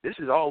is it. This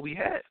is all we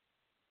have.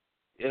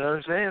 You know what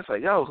I'm saying? It's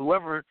like,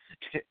 whoever,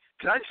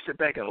 can I just sit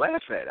back and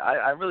laugh at it?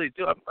 I really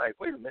do. I'm like,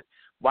 wait a minute.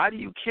 Why do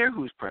you care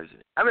who's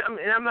president?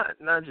 I'm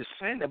not just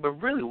saying that, but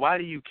really, why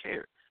do you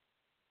care?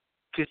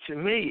 Because to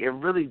me, it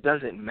really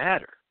doesn't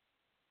matter.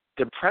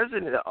 The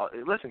president,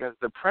 listen, guys,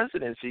 the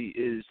presidency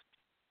is,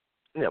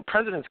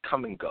 presidents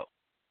come and go.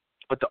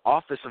 But the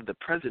office of the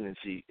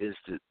presidency is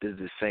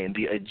the same.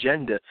 The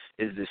agenda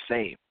is the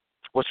same.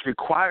 What's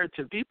required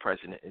to be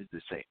president is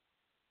the same.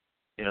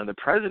 The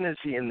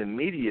presidency and the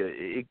media,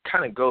 it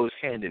kind of goes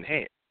hand in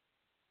hand.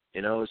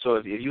 So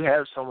if you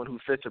have someone who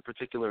fits a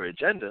particular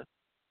agenda,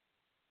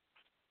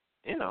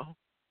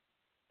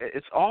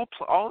 it's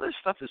all this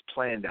stuff is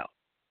planned out.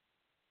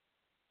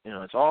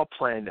 It's all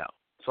planned out.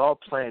 It's all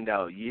planned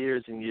out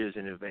years and years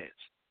in advance.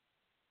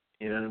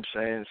 You know what I'm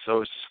saying?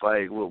 So it's just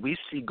like what we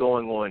see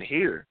going on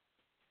here,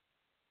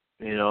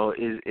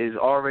 is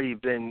already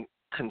been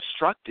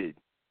constructed,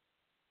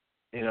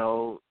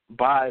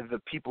 by the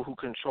people who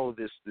control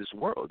this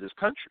world, this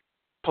country.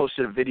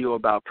 Posted a video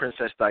about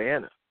Princess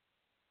Diana.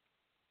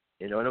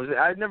 And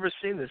I'd never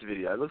seen this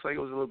video. It looks like it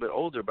was a little bit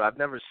older, but I've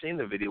never seen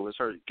the video. It was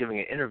her giving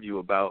an interview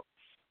about,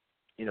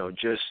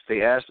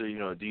 they asked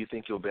her, do you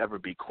think you'll ever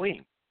be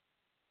queen?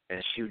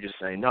 And she was just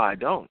saying, no, I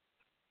don't.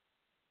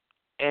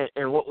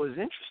 And what was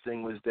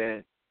interesting was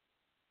that,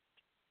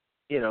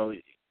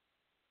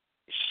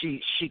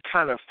 she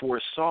kind of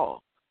foresaw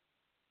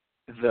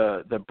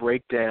the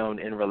breakdown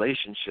in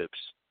relationships.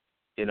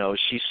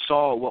 She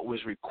saw what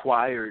was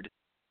required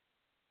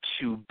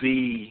to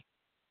be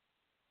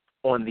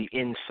on the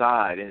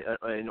inside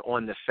and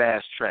on the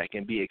fast track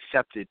and be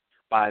accepted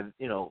by,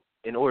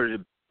 in order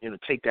to,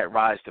 take that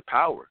rise to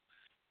power.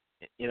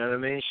 You know what I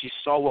mean? She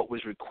saw what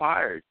was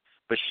required,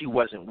 but she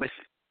wasn't with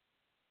it.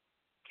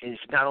 And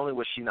not only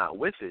was she not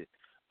with it,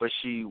 but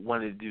she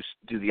wanted to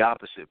do the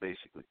opposite,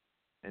 basically.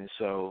 And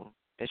so,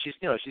 and she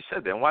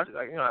said that. And watch,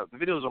 the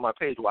video's on my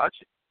page. Watch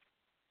it.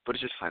 But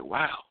it's just like,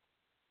 wow.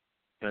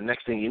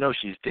 Next thing you know,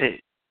 she's dead.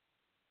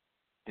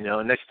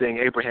 Next thing,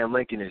 Abraham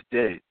Lincoln is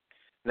dead.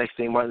 Next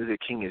thing, Martin Luther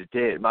King is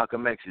dead.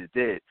 Malcolm X is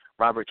dead.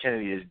 Robert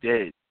Kennedy is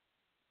dead.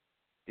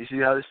 You see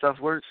how this stuff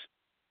works?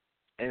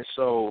 And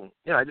so,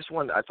 I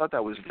thought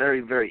that was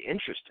very, very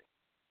interesting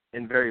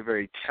and very,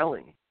 very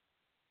telling,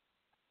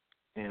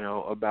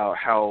 about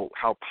how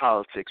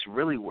politics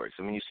really works.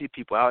 I mean, you see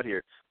people out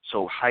here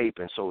so hype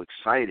and so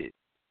excited.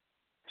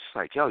 It's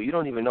like, yo, you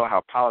don't even know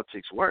how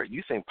politics work.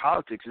 You think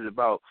politics is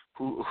about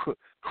who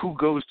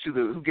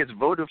gets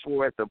voted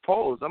for at the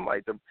polls. I'm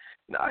like,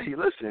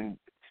 listen,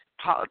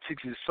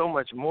 politics is so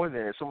much more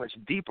than it, so much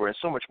deeper and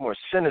so much more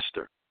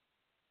sinister,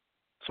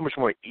 so much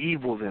more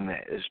evil than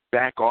that. It's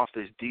back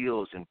office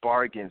deals and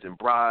bargains and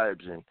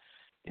bribes and,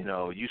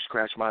 you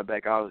scratch my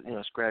back, I'll,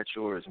 scratch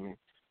yours. I mean,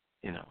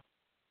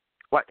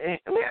 Let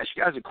me ask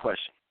you guys a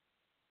question.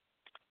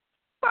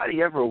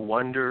 Anybody ever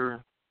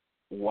wonder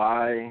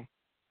why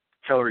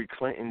Hillary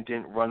Clinton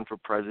didn't run for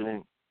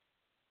president,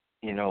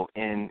 in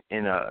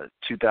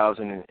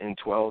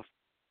 2012?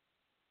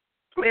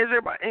 I mean,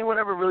 anyone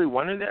ever really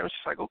wondered that? It's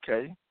just like,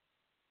 okay,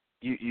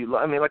 I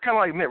mean, like kind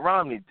of like Mitt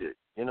Romney did.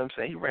 You know what I'm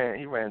saying?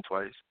 He ran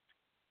twice.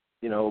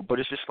 But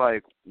it's just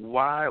like,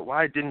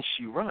 why didn't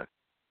she run?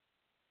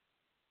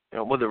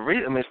 Well, the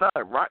reason, I mean,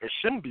 it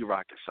shouldn't be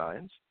rocket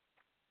science,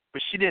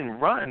 but she didn't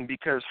run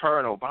because her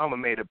and Obama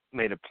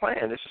made a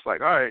plan. It's just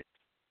like, all right,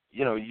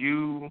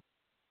 you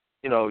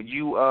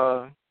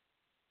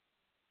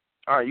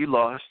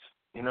lost.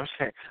 You know what I'm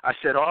saying? I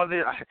said all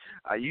this.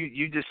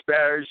 You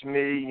disparaged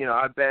me.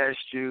 I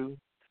bashed you.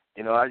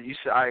 You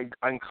said I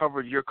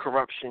uncovered your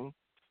corruption.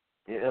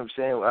 You know what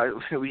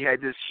I'm saying? We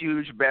had this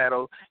huge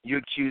battle. You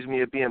accused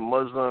me of being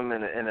Muslim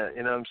and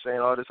you know what I'm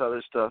saying, all this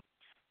other stuff.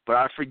 But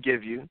I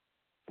forgive you.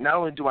 Not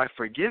only do I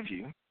forgive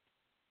you,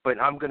 but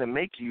I'm going to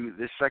make you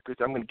this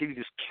secretary. I'm going to give you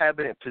this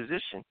cabinet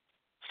position,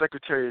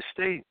 Secretary of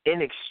State,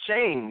 in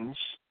exchange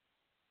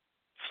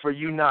for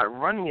you not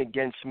running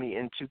against me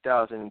in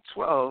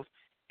 2012,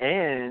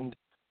 and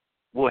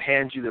we'll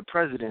hand you the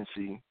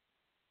presidency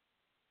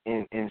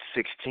in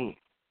 16.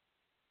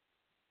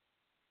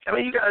 I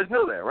mean, you guys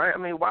know that, right? I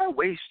mean, why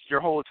waste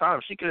your whole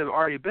time? She could have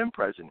already been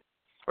president,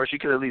 or she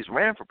could have at least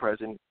ran for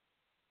president.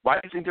 Why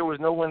do you think there was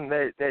no one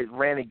that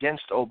ran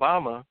against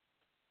Obama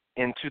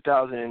in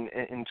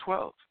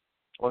 2012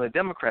 on the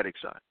Democratic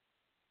side?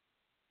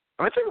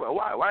 I mean, think about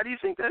why. Why do you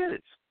think that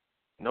is?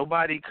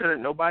 Nobody could have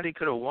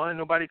won.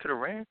 Nobody could have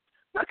ran.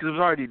 Not because it was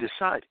already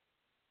decided.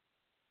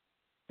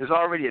 There's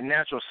already a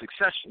natural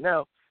succession.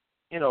 Now,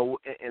 in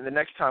the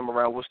next time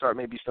around, we'll start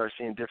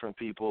seeing different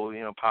people,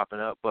 popping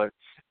up. But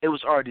it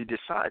was already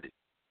decided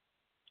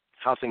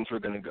how things were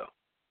going to go.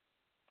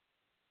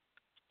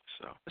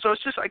 So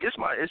it's just, I guess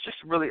it's just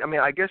really, I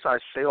mean, I guess I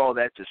say all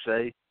that to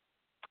say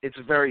it's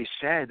very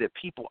sad that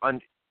people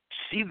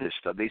see this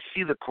stuff. They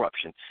see the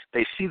corruption.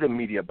 They see the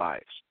media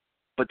bias.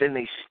 But then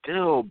they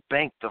still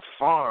bank the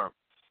farm,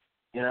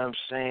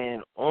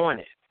 on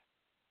it.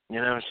 You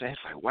know what I'm saying?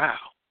 It's like, wow.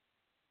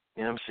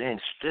 You know what I'm saying?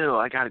 Still,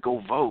 I got to go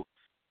vote.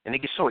 And they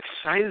get so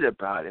excited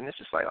about it. And it's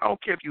just like, I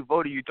don't care if you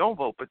vote or you don't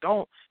vote, but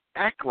don't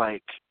act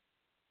like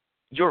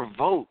your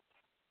vote,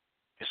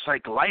 it's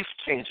like life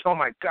change. Oh,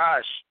 my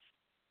gosh.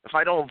 If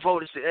I don't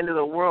vote, it's the end of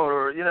the world.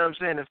 Or, you know what I'm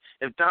saying?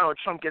 If Donald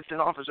Trump gets in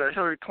office or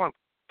Hillary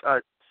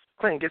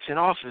Clinton gets in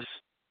office,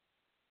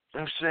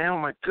 I'm saying, oh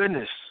my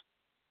goodness.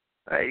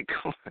 Like,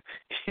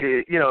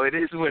 it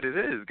is what it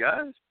is,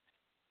 guys.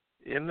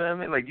 You know what I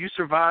mean? Like, you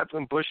survived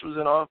when Bush was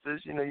in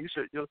office.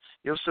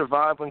 You'll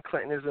survive when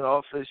Clinton is in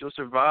office. You'll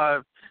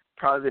survive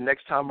probably the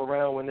next time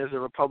around when there's a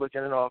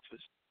Republican in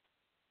office.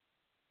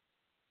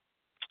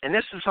 And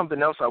this is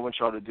something else I want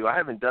y'all to do. I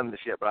haven't done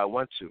this yet, but I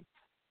want to.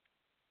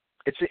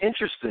 It's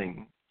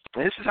interesting,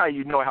 and this is how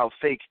you know how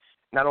fake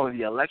not only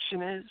the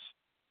election is,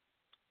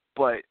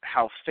 but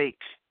how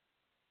fake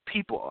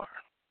people are,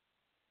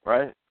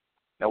 right?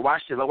 Now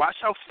watch it. Watch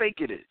how fake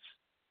it is.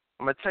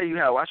 I'm going to tell you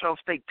how. Watch how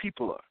fake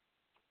people are.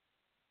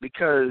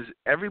 Because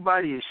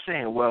everybody is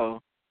saying,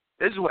 well,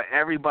 this is what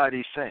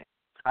everybody's saying.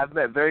 I've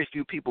met very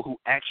few people who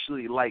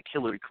actually like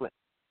Hillary Clinton.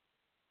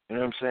 You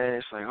know what I'm saying?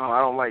 It's like, oh, I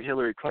don't like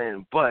Hillary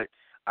Clinton, but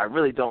I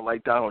really don't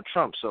like Donald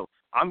Trump, so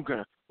I'm going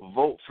to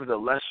vote for the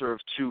lesser of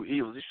two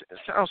evils. It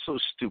sounds so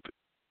stupid.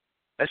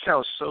 That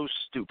sounds so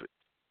stupid.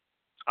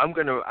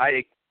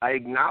 I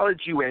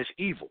acknowledge you as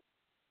evil.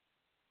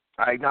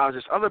 I acknowledge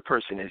this other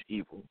person as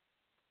evil,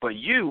 but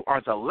you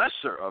are the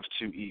lesser of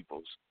two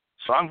evils,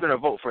 so I'm going to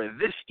vote for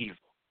this evil.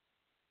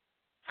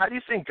 How do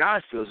you think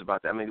God feels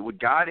about that? I mean, would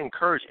God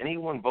encourage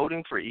anyone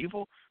voting for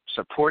evil,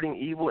 supporting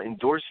evil,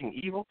 endorsing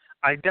evil?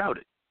 I doubt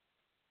it.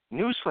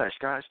 Newsflash,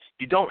 guys,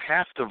 you don't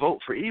have to vote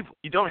for evil.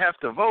 You don't have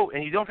to vote,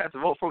 and you don't have to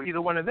vote for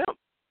either one of them.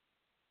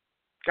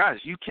 Guys,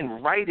 you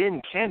can write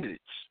in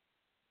candidates.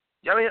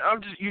 I mean,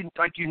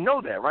 you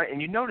know that, right?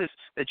 And you notice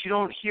that you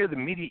don't hear the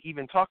media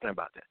even talking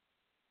about that.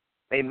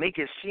 They make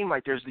it seem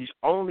like there's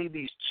only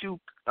these two.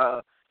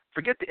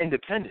 Forget the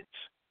independents.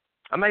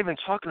 I'm not even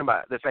talking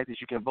about the fact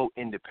that you can vote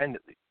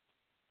independently.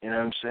 You know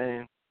what I'm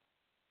saying?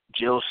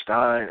 Jill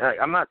Stein.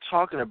 I'm not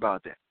talking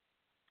about that.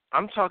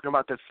 I'm talking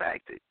about the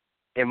fact that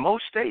in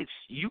most states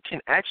you can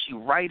actually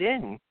write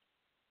in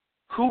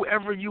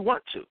whoever you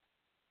want to.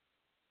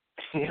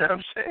 You know what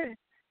I'm saying?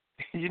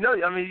 You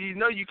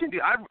can do.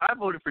 I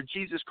voted for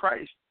Jesus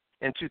Christ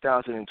in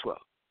 2012.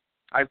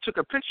 I took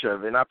a picture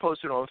of it and I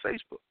posted it on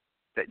Facebook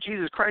that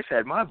Jesus Christ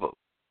had my vote.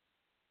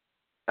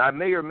 I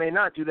may or may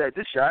not do that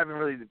this year. I haven't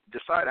really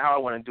decided how I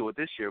want to do it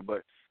this year,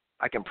 but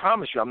I can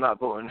promise you I'm not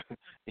voting,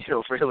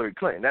 for Hillary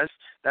Clinton.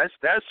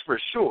 That's for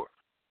sure.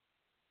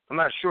 I'm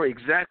not sure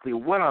exactly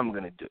what I'm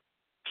going to do.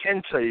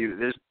 Can tell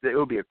you it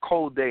will be a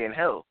cold day in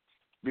hell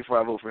before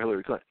I vote for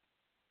Hillary Clinton.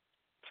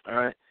 All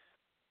right,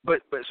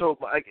 but so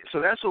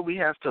that's what we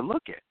have to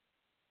look at.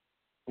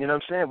 You know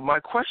what I'm saying? My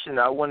question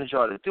I wanted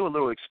y'all to do a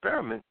little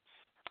experiment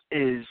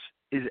is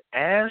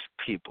ask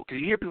people, because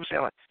you hear people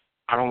saying like,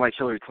 I don't like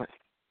Hillary Clinton.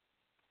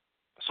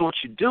 So what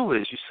you do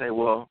is you say,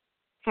 well,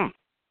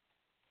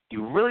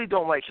 you really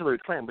don't like Hillary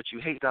Clinton, but you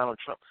hate Donald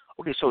Trump.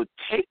 Okay, so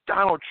take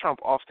Donald Trump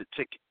off the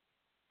ticket.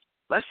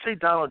 Let's say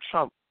Donald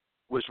Trump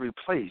was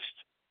replaced.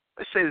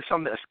 Let's say there's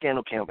a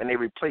scandal came up and they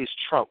replaced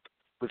Trump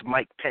with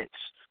Mike Pence,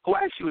 who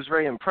I actually was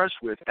very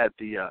impressed with at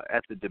the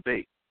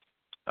debate,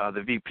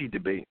 the VP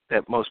debate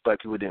that most black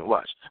people didn't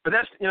watch. But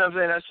that's, what I'm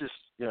saying, that's just,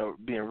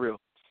 being real.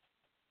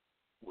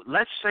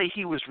 Let's say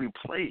he was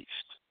replaced.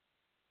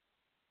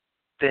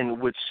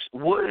 Then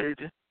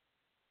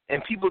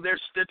and people, they're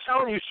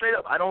telling you straight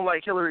up, I don't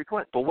like Hillary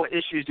Clinton. But what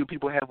issues do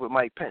people have with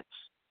Mike Pence?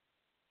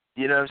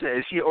 You know what I'm saying?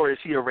 Is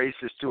he a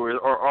racist too, or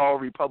are all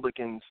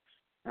Republicans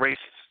racist?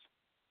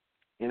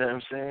 You know what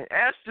I'm saying?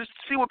 Just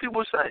see what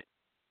people say.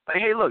 Like,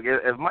 hey, look,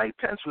 if Mike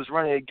Pence was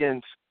running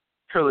against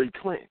Hillary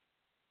Clinton,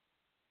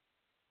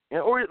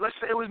 or let's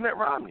say it was Mitt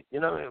Romney,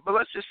 but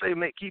let's just say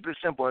keep it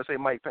simple and say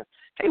Mike Pence.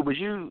 Hey, would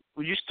you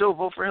still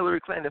vote for Hillary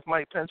Clinton if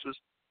Mike Pence was?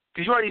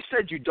 Because you already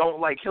said you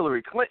don't like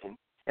Hillary Clinton,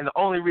 and the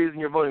only reason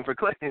you're voting for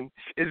Clinton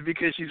is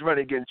because she's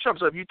running against Trump.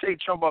 So if you take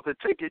Trump off the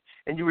ticket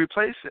and you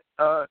replace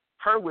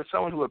her with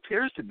someone who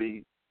appears to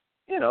be,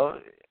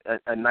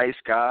 a nice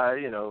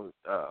guy,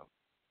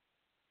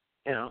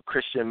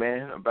 Christian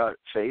man about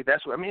faith.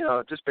 That's what I mean.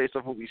 Just based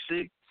off what we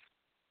see,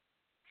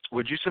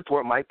 would you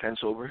support Mike Pence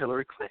over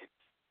Hillary Clinton?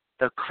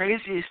 The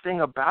craziest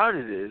thing about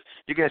it is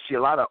you're going to see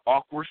a lot of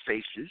awkward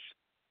faces.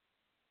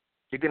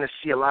 You're going to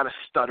see a lot of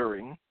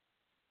stuttering.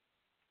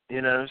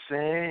 You know what I'm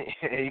saying?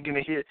 And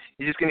you're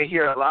just going to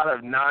hear a lot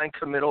of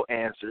non-committal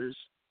answers,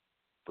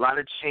 a lot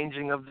of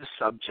changing of the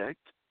subject,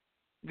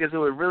 because it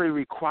would really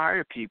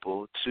require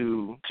people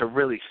to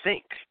really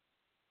think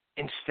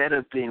instead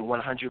of being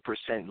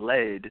 100%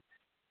 led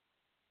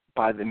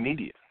by the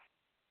media.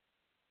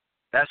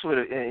 That's what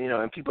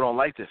and people don't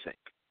like to think.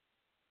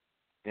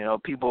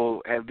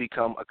 People have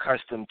become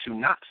accustomed to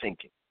not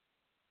thinking.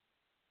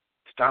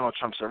 Donald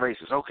Trump's a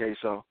racist. Okay,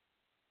 so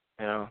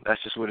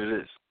that's just what it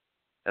is.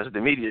 That's what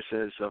the media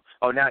says. So,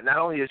 now not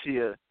only is he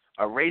a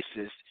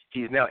racist,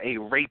 he's now a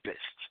rapist.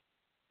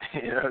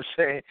 You know what I'm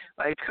saying?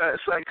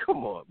 It's like,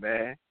 come on,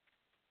 man.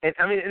 And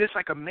I mean, it's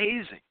like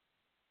amazing.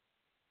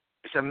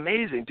 It's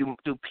amazing.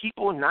 Do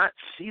people not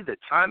see the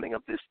timing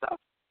of this stuff?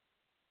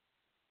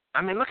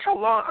 I mean, look how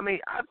long. I mean,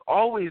 I've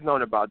always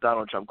known about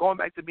Donald Trump. Going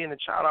back to being a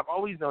child, I've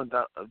always known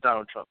of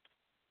Donald Trump.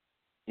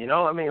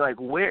 I mean,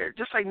 where?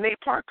 Just like Nate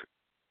Parker.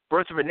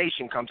 Birth of a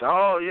Nation comes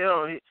out.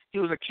 Oh, he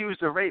was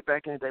accused of rape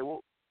back in the day.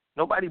 Well,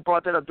 Nobody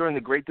brought that up during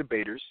the Great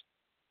Debaters.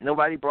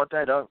 Nobody brought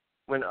that up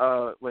when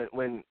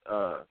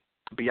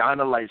Beyond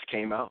the Lights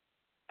came out.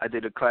 I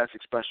did a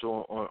classic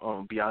special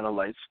on Beyond the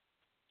Lights.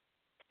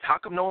 How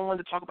come no one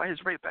wanted to talk about his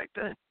rape back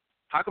then?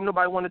 How come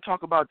nobody wanted to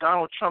talk about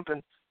Donald Trump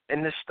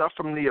and this stuff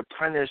from The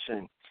Apprentice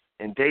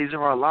and Days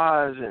of Our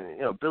Lives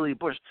and Billy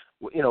Bush?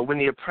 When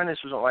The Apprentice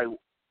was on, like,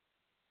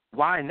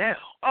 why now?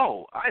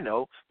 Oh, I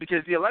know,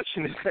 because the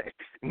election is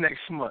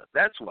next month.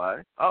 That's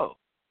why. Oh,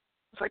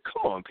 it's like,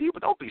 come on, people,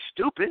 don't be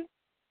stupid.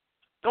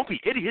 Don't be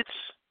idiots.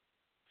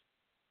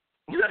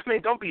 You know what I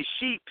mean? Don't be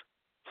sheep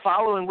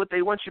following what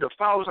they want you to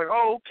follow. It's like,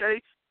 oh, okay,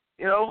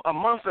 a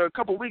month or a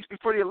couple weeks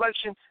before the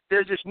election,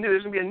 there's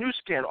going to be a new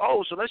scandal.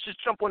 Oh, so let's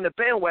just jump on the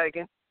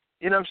bandwagon.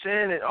 You know what I'm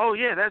saying? And, oh,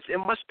 yeah,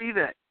 it must be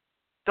that.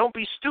 Don't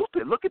be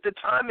stupid. Look at the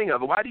timing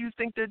of it. Why do you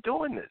think they're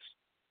doing this?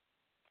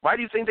 Why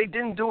do you think they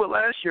didn't do it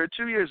last year or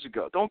 2 years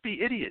ago? Don't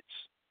be idiots.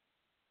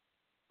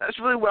 That's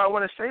really what I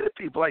want to say to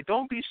people. Like,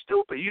 don't be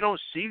stupid. You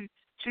don't see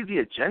the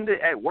agenda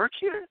at work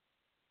here?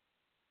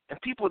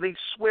 And people, they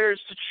swear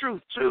it's the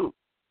truth, too.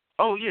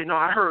 Oh, yeah, no,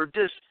 I heard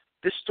this.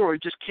 This story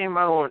just came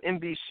out on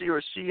NBC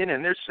or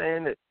CNN. They're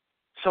saying that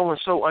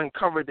so-and-so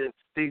uncovered that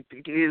they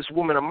gave this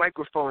woman a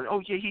microphone.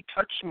 Oh, yeah, he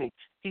touched me.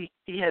 He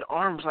had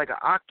arms like an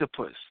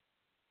octopus.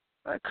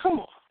 Like, come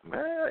on,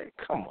 man. Like,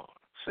 come on.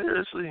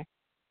 Seriously?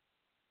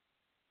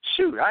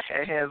 Shoot, I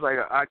had hands like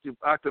an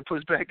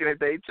octopus back in the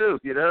day, too.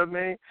 You know what I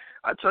mean?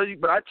 I tell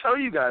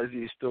you guys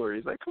these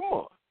stories. Like, come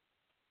on.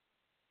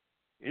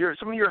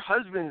 Some of your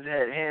husbands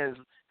had hands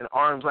and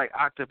arms like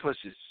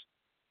octopuses.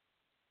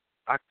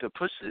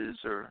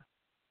 Octopuses or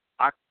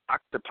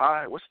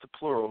octopi? What's the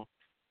plural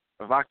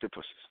of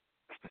octopuses?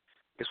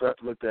 Guess we'll have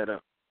to look that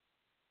up.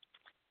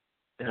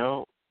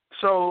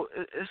 So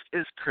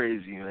it's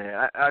crazy,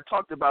 man. I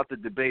talked about the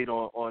debate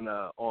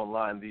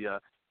online,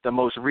 the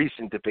most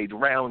recent debate,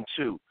 round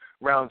 2.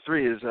 Round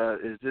 3 is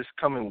this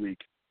coming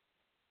week.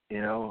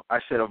 I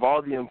said of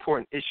all the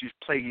important issues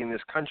plaguing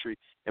this country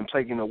and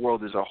plaguing the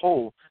world as a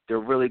whole, they're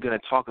really going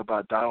to talk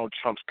about Donald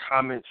Trump's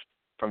comments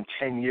from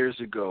 10 years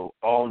ago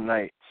all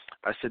night.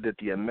 I said that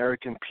the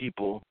American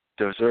people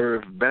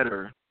deserve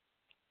better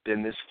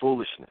than this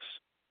foolishness,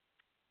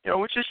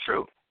 which is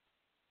true.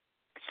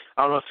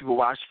 I don't know if people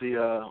watch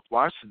the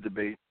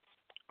debate,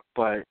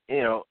 but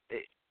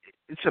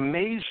it's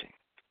amazing.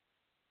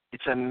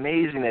 It's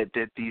amazing that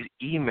these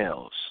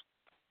emails,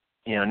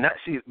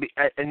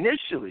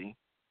 initially,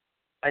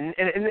 and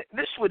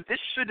this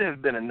should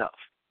have been enough.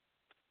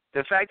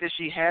 The fact that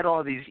she had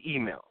all these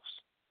emails,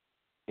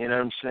 you know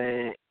what I'm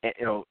saying,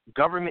 and,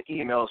 government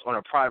emails on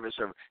a private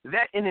server,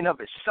 that in and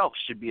of itself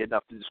should be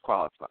enough to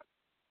disqualify.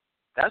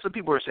 That's what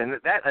people are saying.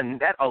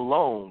 That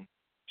alone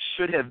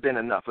should have been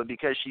enough, but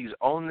because she's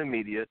owned the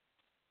media,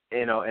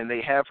 and they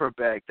have her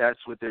back,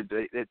 that's what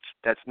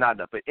that's not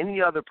enough. But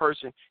any other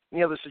person,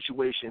 any other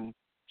situation,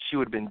 she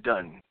would have been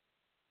done.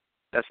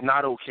 That's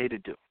not okay to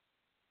do.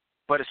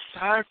 But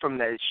aside from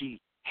that, she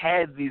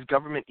had these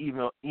government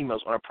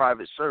emails on a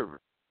private server.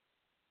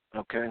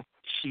 Okay?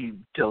 She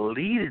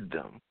deleted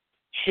them,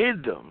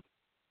 hid them,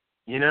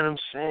 you know what I'm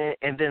saying,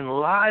 and then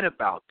lied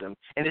about them,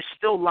 and is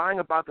still lying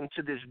about them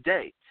to this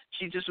day.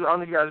 I don't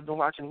know if you guys have been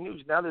watching the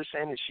news. Now they're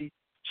saying that she's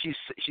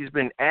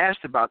been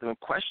asked about them and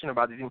questioned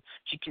about them.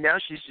 Now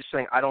she's just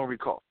saying, I don't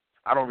recall.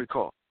 Like,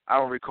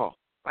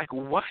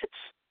 what?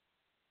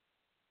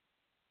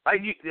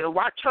 Like,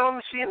 turn on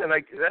the CNN.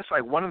 Like, that's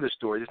like one of the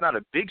stories. It's not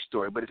a big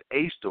story, but it's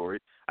a story.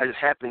 I just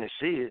happened to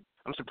see it.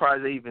 I'm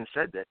surprised they even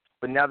said that.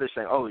 But now they're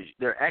saying, oh,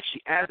 they're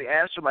actually they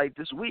asked her like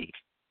this week.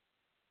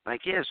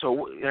 Like, yeah,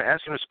 so they're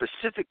asking her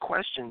specific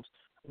questions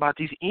about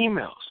these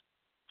emails.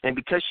 And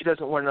because she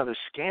doesn't want another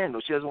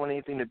scandal, she doesn't want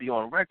anything to be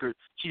on record,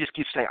 she just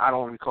keeps saying, I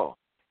don't recall.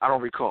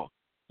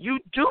 You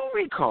do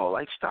recall.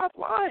 Like, stop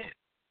lying.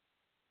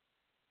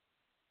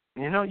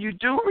 You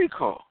do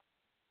recall.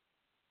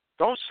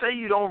 Don't say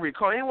you don't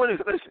recall.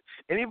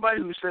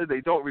 Anybody who says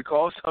they don't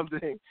recall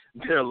something,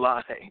 they're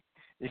lying.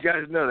 You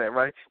guys know that,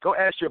 right? Go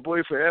ask your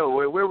boyfriend,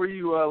 oh, where were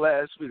you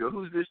last week? Or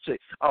who's this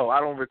chick? Oh, I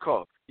don't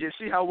recall. You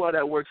see how well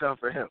that works out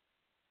for him.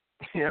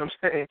 You know what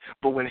I'm saying?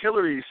 But when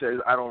Hillary says,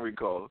 I don't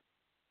recall,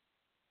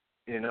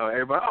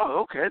 everybody, oh,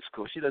 okay, that's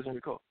cool. She doesn't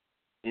recall.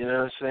 You know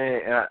what I'm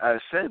saying? And I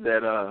said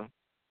that,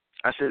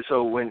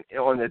 so when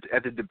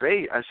at the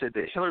debate, I said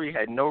that Hillary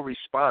had no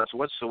response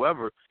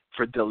whatsoever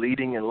for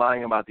deleting and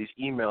lying about these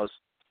emails.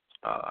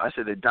 I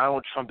said that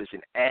Donald Trump is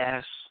an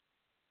ass.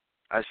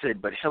 I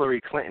said, but Hillary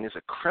Clinton is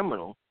a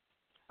criminal.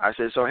 I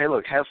said, so, hey,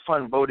 look, have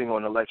fun voting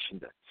on Election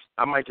Day.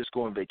 I might just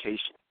go on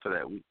vacation for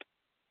that week.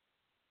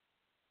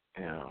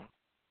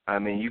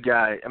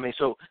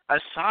 So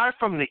aside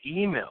from the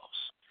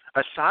emails,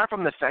 aside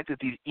from the fact that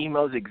these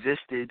emails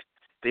existed,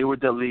 they were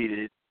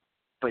deleted,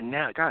 but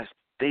now, guys,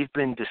 they've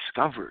been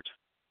discovered.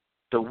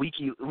 The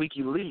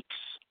WikiLeaks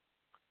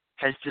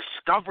has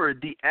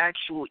discovered the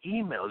actual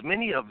emails,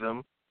 many of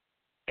them,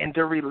 and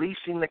they're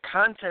releasing the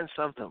contents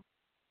of them.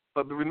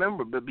 But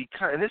remember, these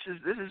are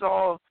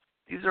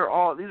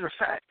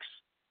facts.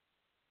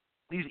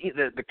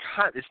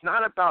 It's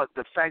not about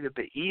the fact that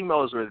the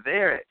emails were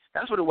there.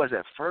 That's what it was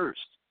at first.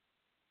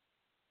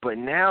 But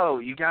now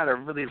you got to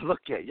really look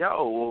at,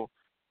 well,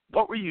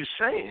 what were you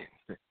saying?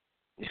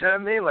 You know what I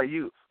mean? Like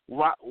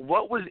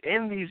what was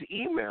in these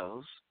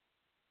emails,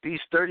 these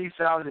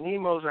 30,000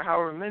 emails or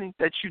however many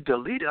that you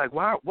deleted? Like,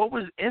 what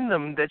was in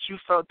them that you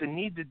felt the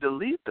need to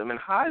delete them and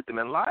hide them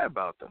and lie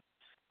about them?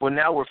 Well,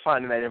 now we're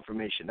finding that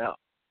information out.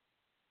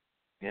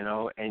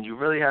 And you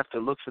really have to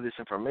look for this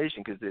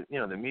information because,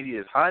 the media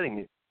is hiding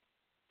it.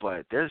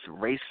 But there's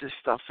racist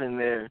stuff in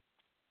there.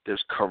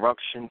 There's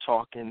corruption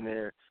talk in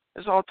there.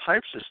 There's all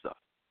types of stuff.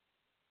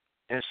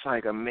 And it's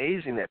like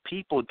amazing that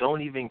people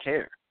don't even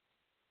care.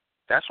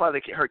 That's why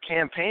her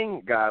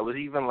campaign guy was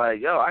even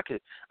like, I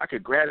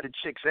could grab the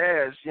chick's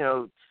ass,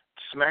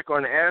 smack her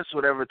on the ass,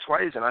 whatever,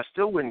 twice, and I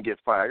still wouldn't get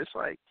fired. It's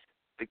like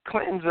the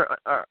Clintons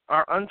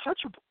are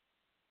untouchable.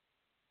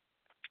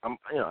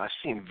 I've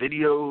seen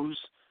videos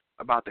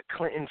about the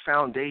Clinton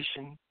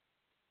Foundation.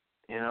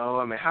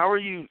 How are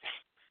you?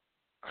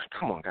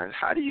 Come on, guys.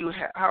 How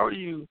are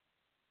you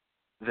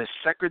the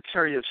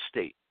Secretary of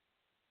State,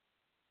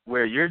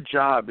 where your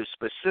job is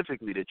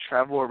specifically to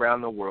travel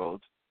around the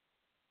world,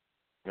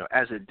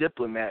 as a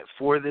diplomat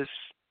for this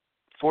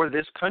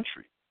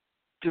country,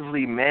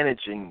 actively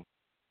managing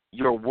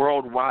your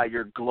worldwide,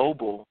 your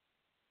global,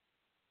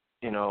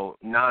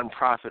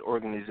 nonprofit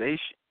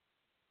organization.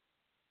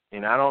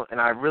 And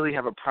I really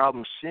have a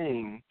problem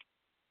seeing,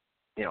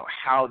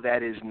 how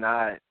that is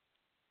not,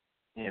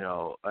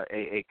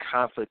 a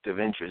conflict of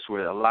interest,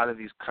 where a lot of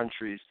these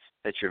countries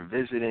that you're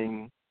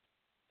visiting,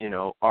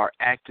 are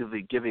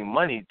actively giving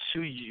money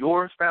to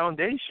your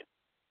foundation.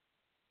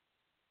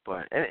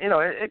 But,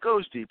 it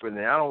goes deeper than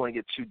that. I don't want to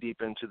get too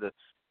deep into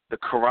the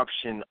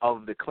corruption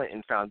of the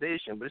Clinton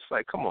Foundation, but it's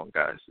like, come on,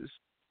 guys.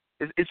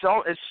 It's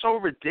so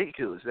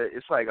ridiculous that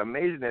it's like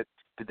amazing that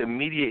the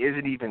media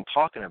isn't even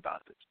talking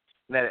about this.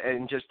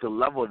 And just the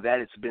level that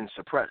it's been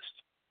suppressed.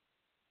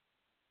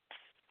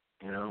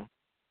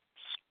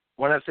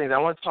 One of the things I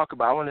want to talk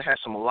about, I want to have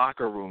some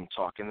locker room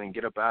talk and then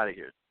get up out of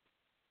here.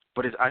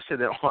 But I said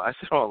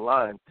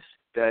online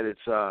that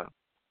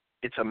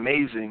it's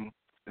amazing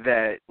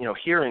that,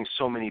 hearing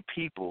so many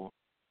people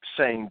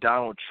saying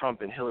Donald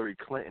Trump and Hillary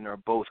Clinton are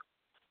both,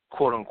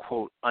 quote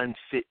unquote,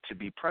 unfit to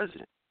be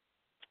president.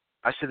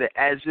 I said that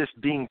as if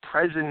being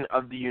president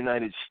of the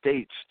United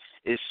States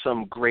is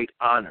some great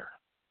honor.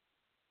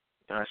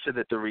 And I said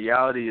that the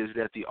reality is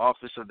that the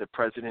office of the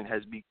president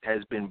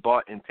has been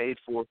bought and paid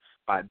for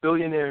by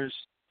billionaires,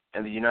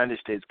 and the United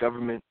States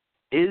government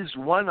is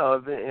one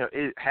of,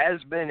 it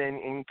has been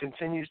and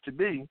continues to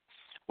be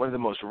one of the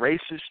most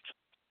racist,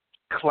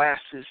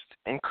 classist,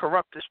 and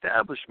corrupt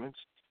establishments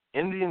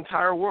in the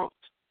entire world.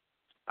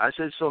 I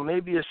said, so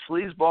maybe a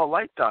sleazeball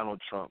like Donald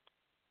Trump,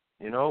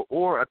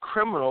 or a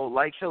criminal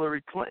like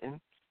Hillary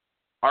Clinton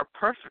are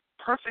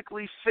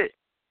perfectly fit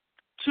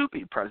to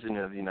be president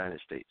of the United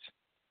States.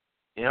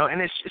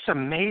 And it's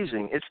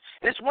amazing.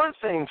 It's one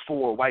thing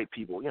for white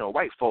people,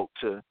 white folk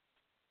to,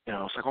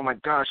 it's like, oh my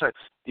gosh,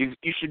 you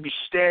should be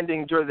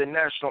standing during the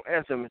national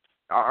anthem.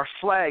 Our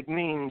flag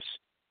means,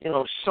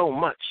 so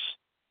much.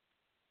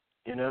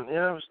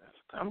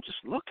 I'm just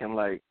looking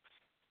like,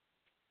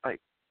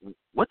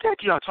 what the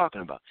heck are y'all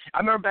talking about? I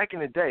remember back in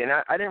the day, and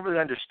I didn't really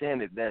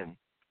understand it then,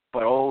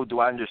 but do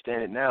I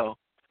understand it now?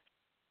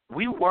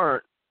 We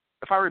weren't,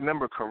 if I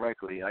remember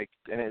correctly,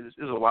 and it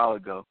was a while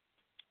ago,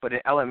 but in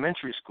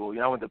elementary school,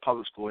 I went to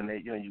public school, and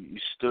they, you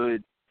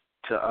stood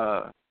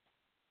to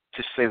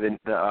say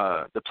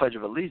the Pledge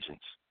of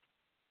Allegiance.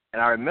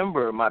 And I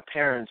remember my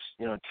parents,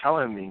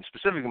 telling me,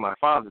 specifically my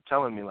father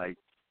telling me,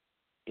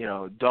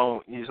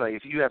 don't. He's like,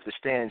 if you have to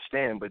stand,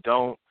 stand, but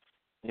don't,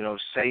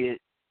 say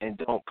it, and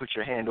don't put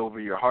your hand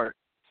over your heart.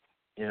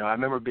 I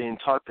remember being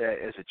taught that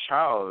as a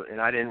child, and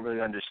I didn't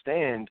really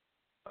understand,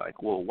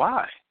 well,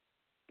 why?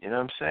 You know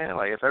what I'm saying?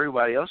 Like, if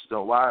everybody else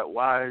don't,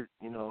 why,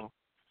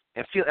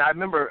 And I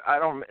remember,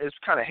 it's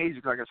kind of hazy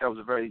because, like I said, I was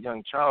a very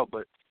young child,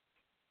 but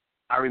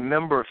I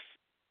remember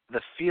the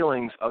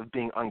feelings of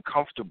being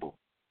uncomfortable.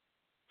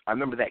 I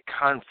remember that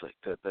conflict,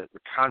 the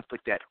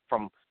conflict that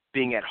from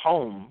being at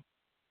home,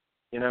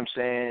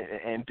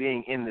 and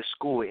being in the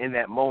school in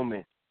that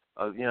moment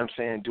of,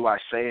 do I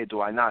say it,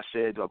 do I not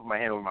say it, do I put my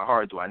hand over my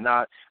heart, do I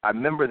not? I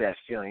remember that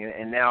feeling,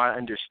 and now I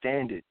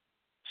understand it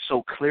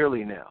so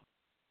clearly now.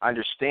 I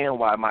understand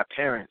why my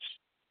parents,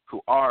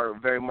 who are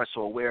very much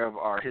so aware of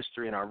our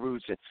history and our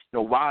roots, and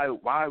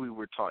why we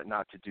were taught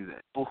not to do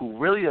that. But who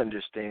really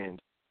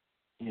understand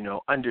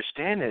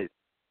that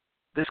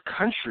this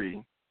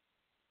country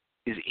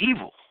is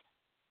evil.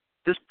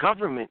 This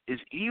government is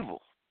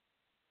evil.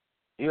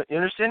 You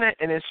understand that?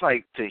 And it's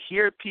like to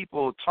hear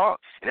people talk,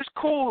 and it's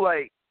cool,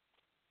 fine,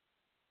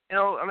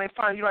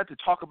 you don't have to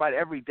talk about it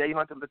every day. You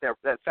don't have to let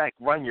that fact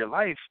run your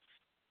life.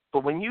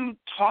 But when you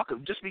talk,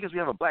 just because we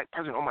have a black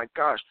president, oh my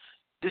gosh,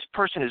 this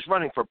person is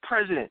running for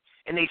president,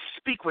 and they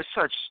speak with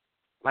such,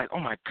 oh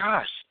my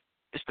gosh,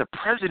 it's the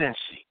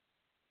presidency.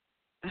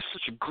 This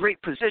is such a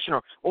great position.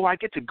 Or I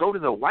get to go to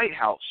the White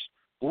House.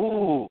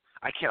 Ooh,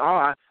 I can't.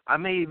 Oh, I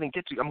may even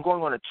get to. I'm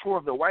going on a tour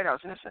of the White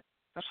House, and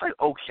that's like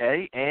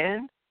okay,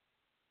 and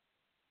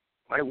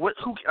like what?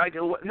 Who? Like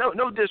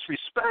no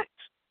disrespect,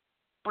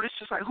 but it's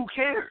just like who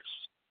cares?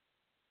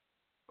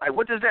 Like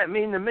what does that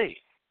mean to me?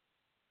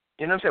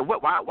 You know what I'm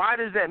saying? Why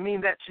does that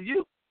mean that to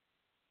you?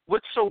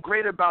 What's so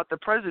great about the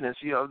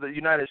presidency of the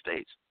United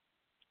States?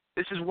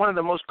 This is one of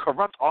the most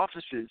corrupt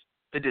offices.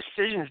 The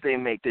decisions they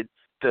make, the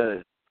you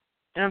know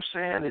what I'm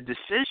saying, the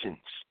decisions,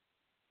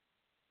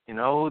 you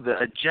know, the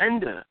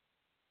agenda.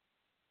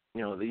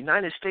 You know, the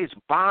United States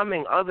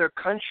bombing other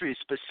countries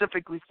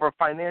specifically for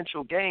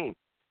financial gain,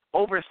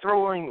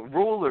 overthrowing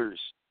rulers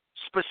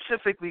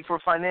specifically for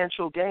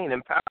financial gain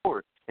and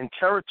power and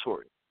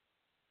territory.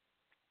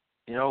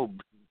 You know,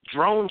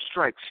 drone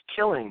strikes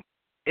killing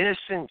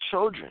innocent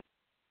children.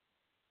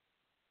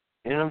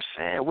 You know what I'm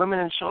saying? Women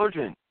and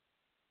children.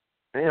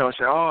 You know,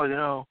 say, oh, you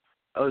know,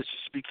 it's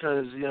just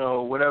because, you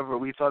know, whatever,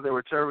 we thought there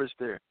were terrorists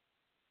there.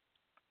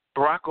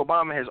 Barack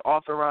Obama has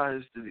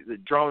authorized the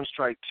drone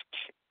strike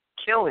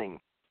killing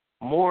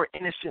more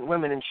innocent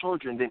women and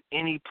children than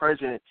any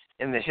president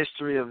in the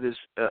history of this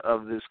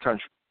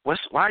country.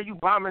 Why are you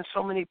bombing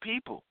so many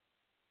people?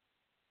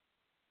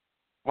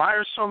 Why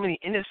are so many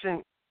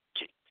innocent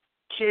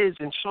kids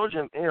and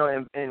children, you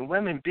know, and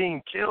women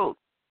being killed?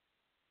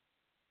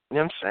 You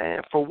know what I'm saying?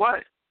 For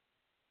what?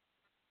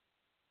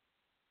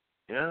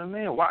 You know what I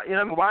mean? Why? You know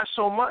what I mean? Why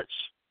so much?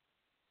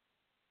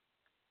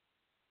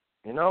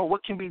 You know,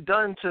 what can be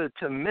done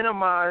to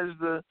minimize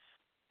the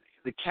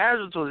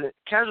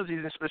casualties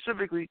and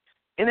specifically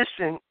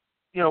innocent,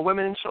 you know,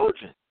 women and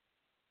children?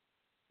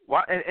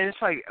 Why? And it's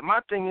like my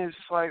thing is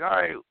like, all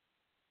right,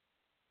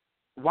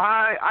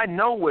 why? I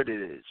know what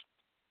it is,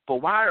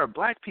 but why are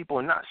black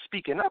people not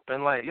speaking up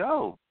and like,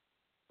 yo,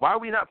 why are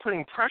we not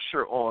putting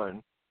pressure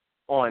on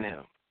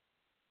him?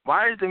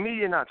 Why is the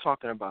media not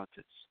talking about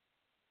this?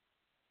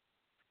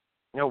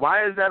 You know,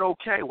 why is that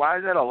okay? Why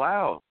is that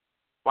allowed?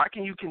 Why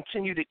can you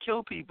continue to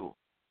kill people?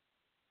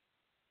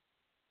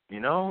 You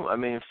know, I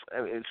mean,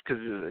 it's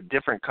because it's a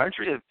different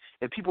country.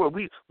 If people,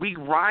 we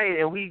riot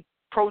and we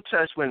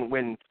protest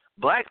when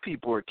black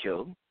people are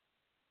killed,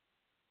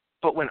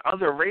 but when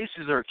other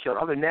races are killed,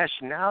 other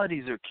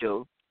nationalities are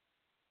killed,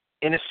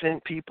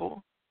 innocent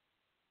people,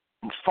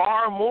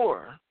 far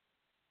more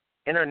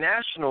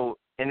international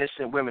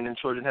innocent women and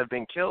children have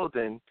been killed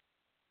than,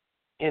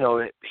 you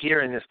know,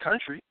 here in this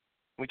country.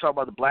 We talk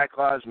about the Black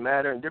Lives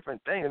Matter and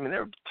different things. I mean,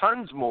 there are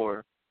tons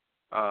more,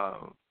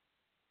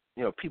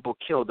 you know, people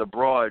killed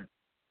abroad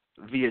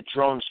via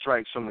drone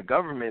strikes from the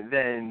government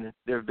than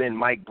there have been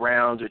Mike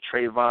Browns or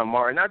Trayvon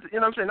Martin. Not, you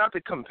know what I'm saying? Not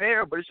to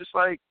compare, but it's just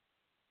like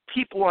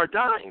people are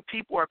dying.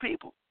 People are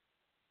people.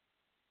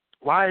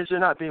 Why is there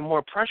not being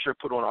more pressure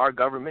put on our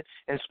government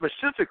and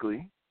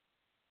specifically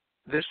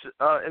this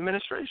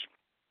administration?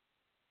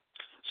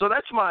 So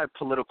that's my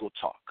political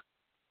talk,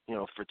 you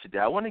know, for today.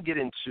 I want to get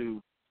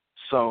into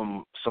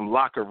some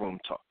locker room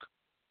talk.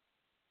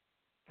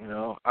 You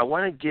know, I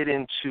want to get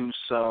into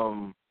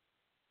some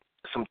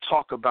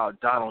talk about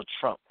Donald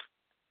Trump.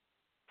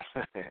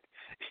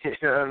 You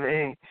know what I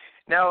mean?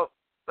 Now,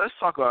 let's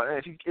talk about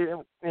if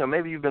you know,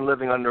 maybe you've been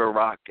living under a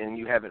rock and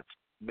you haven't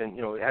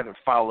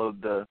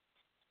followed the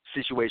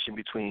situation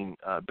between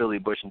Billy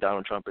Bush and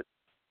Donald Trump. But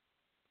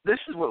this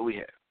is what we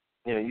have.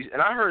 You know,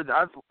 and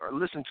I've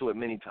listened to it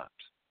many times.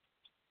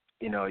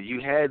 You know, you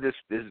had this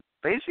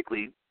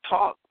basically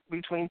talk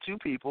between two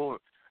people,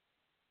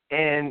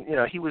 and you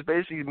know he was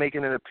basically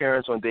making an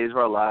appearance on Days of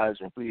Our Lives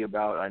and tweeting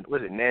about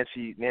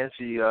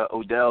Nancy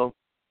O'Dell,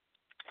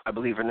 I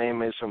believe her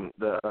name is, from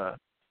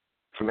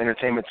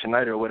Entertainment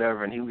Tonight or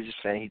whatever, and he was just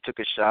saying he took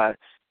a shot,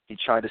 he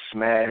tried to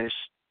smash,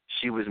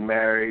 she was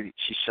married,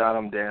 she shot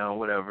him down,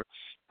 whatever.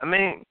 I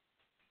mean,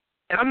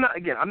 and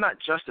I'm not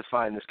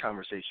justifying this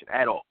conversation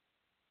at all.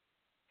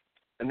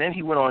 And then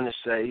he went on to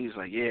say, he's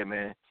like, yeah,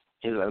 man.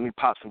 He's like, let me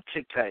pop some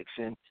Tic Tacs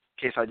in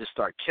case I just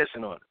start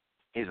kissing on him.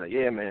 He's like,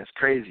 yeah, man, it's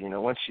crazy. You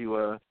know, once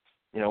you're a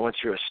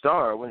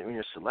star, when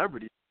you're a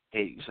celebrity,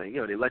 hey, he's like,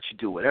 they let you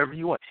do whatever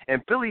you want.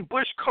 And Billy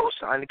Bush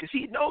co-signed it because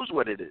he knows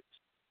what it is.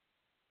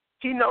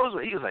 He knows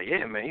what he was like.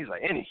 Yeah, man. He's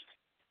like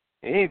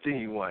anything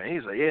you want.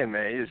 He's like, yeah,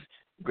 man. Just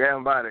grab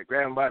him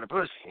by the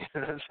pussy. You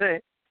know what I'm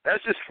saying?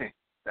 That's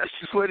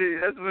just what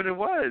it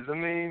was. I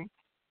mean,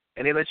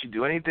 and they let you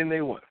do anything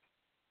they want.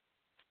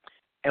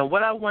 And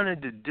what I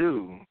wanted to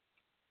do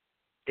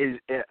is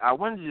I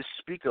wanted to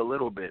speak a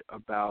little bit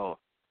about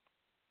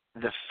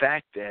the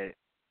fact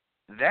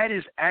that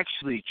is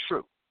actually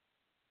true.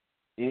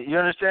 You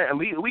understand? And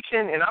we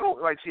can, and I don't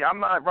I'm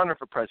not running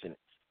for president.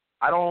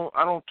 I don't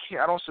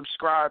care. I don't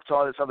subscribe to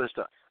all this other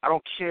stuff. I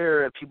don't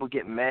care if people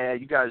get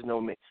mad. You guys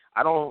know me.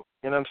 I don't,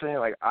 you know what I'm saying?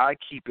 Like, I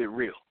keep it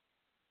real.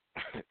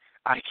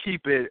 I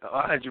keep it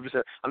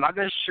 100%. I'm not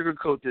going to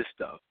sugarcoat this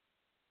stuff.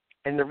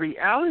 And the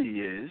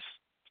reality is,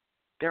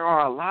 there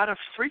are a lot of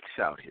freaks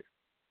out here.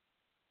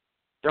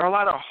 There are a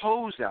lot of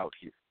hoes out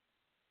here.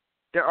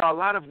 There are a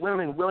lot of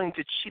women willing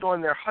to cheat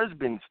on their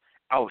husbands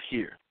out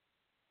here.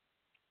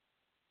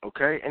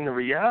 Okay? And the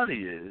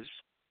reality is,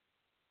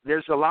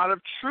 there's a lot of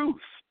truth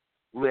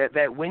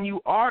that when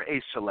you are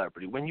a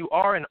celebrity, when you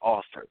are an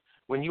author,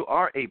 when you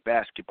are a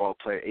basketball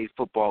player, a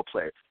football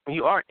player, when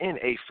you are in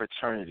a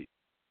fraternity,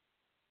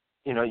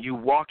 you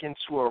walk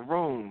into a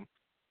room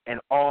and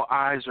all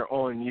eyes are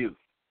on you.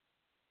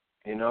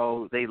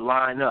 They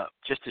line up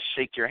just to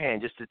shake your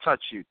hand, just to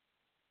touch you,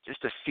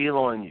 just to feel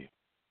on you,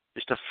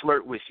 just to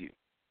flirt with you.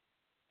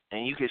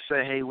 And you can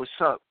say, hey, what's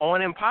up?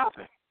 On and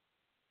popping.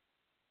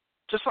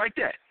 Just like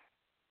that.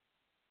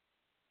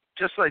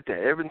 Just like that.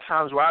 There have been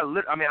times where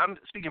I'm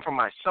speaking for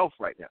myself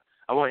right now.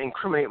 I won't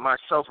incriminate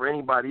myself or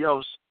anybody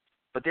else,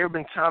 but there have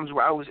been times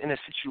where I was in a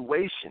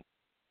situation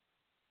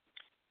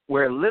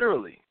where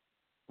literally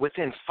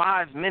within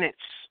 5 minutes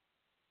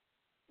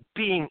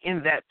being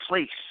in that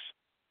place,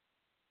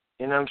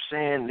 you know what I'm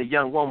saying, the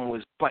young woman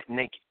was butt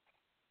naked.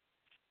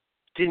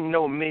 Didn't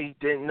know me,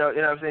 didn't know,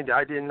 you know what I'm saying,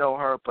 I didn't know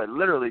her, but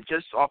literally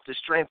just off the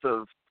strength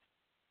of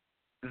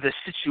the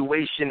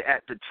situation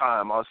at the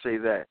time, I'll say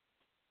that.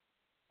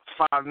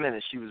 5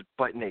 minutes, she was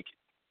butt naked.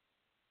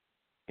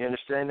 You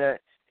understand that?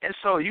 And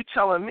so you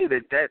telling me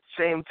that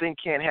same thing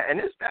can't happen,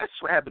 and that's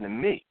what happened to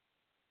me.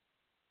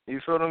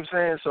 You feel what I'm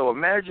saying? So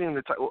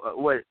imagine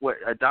what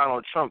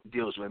Donald Trump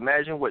deals with.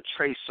 Imagine what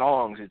Trey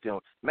Songz is dealing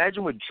with.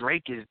 Imagine what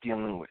Drake is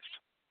dealing with.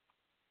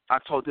 I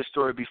told this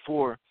story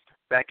before.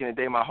 Back in the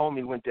day, my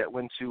homie went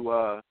to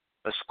a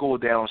school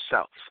down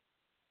south,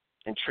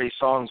 and Trey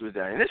Songz was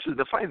there. And this was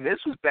the funny thing. This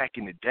was back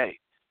in the day.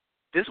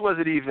 This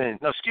wasn't even.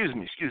 No, excuse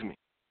me.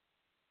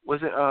 Was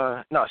it?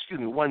 No, excuse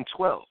me.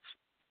 112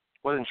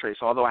 wasn't Trey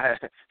Songz. Although I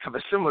have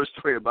a similar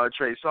story about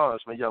Trey Songz,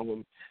 my young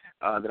woman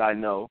that I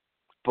know,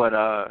 but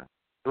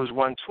it was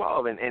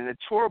 112, and the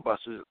tour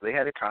buses. They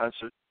had a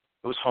concert.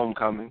 It was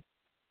homecoming,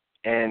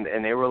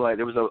 and they were like,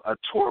 there was a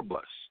tour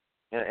bus,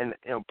 and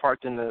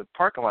parked in the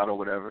parking lot or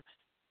whatever.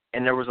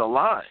 And there was a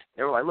line.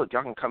 They were like, look,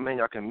 y'all can come in,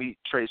 y'all can meet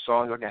Trey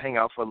Songz, y'all can hang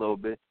out for a little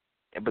bit.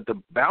 But the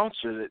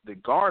bouncer, the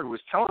guard was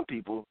telling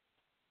people,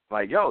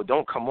 like, yo,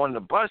 don't come on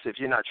the bus if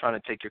you're not trying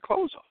to take your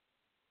clothes off.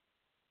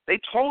 They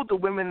told the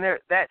women there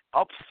that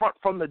up front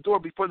from the door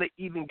before they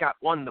even got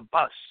on the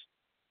bus.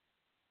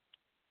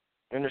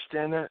 You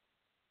understand that?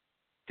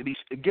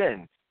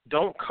 Again,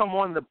 don't come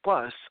on the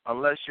bus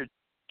unless you're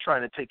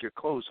trying to take your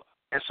clothes off.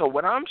 And so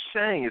what I'm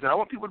saying is, and I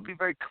want people to be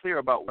very clear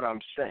about what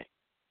I'm saying,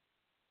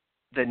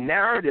 the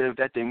narrative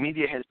that the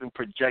media has been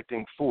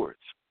projecting forth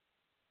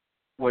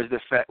was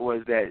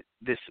that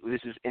this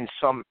is in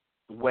some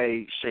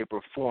way, shape,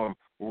 or form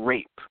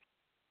rape.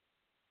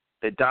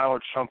 That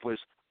Donald Trump was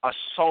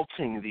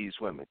assaulting these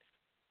women.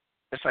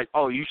 It's like,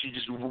 oh, you should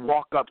just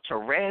walk up to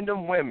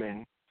random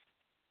women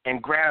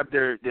and grab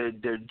their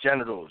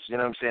genitals, you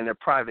know what I'm saying, their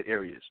private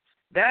areas.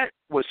 That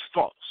was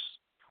false.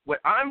 What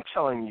I'm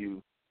telling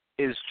you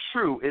is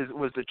true,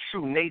 was the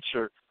true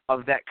nature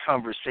of that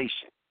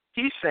conversation.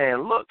 He's saying,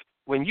 look,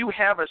 when you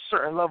have a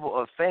certain level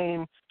of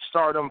fame,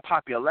 stardom,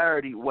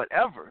 popularity,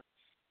 whatever,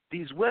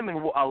 these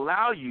women will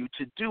allow you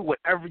to do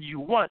whatever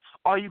you want.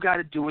 All you got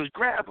to do is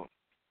grab them.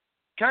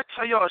 Can I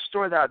tell y'all a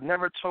story that I've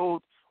never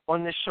told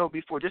on this show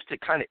before, just to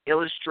kind of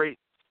illustrate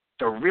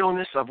the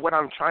realness of what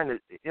I'm trying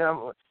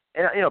to,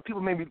 and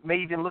people may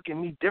even look at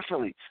me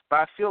differently, but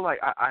I feel like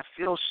I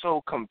feel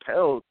so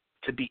compelled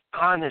to be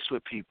honest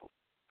with people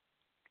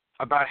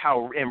about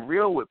and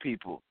real with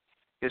people.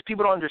 Because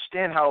people don't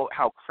understand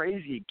how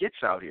crazy it gets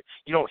out here.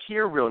 You don't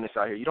hear realness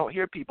out here. You don't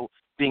hear people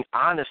being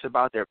honest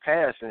about their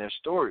past and their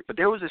story. But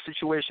there was a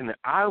situation that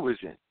I was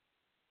in,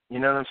 you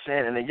know what I'm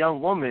saying? And the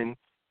young woman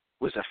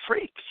was a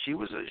freak. She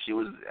was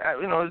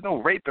there's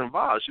no rape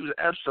involved. She was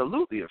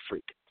absolutely a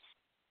freak.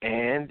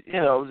 And,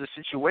 it was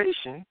a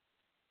situation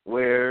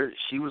where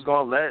she was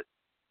going to let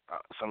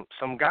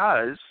some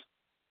guys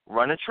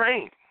run a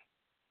train.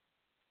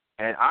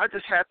 And I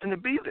just happened to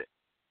be there.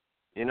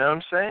 You know what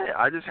I'm saying?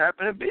 I just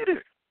happened to be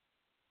there.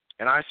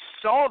 And I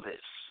saw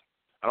this.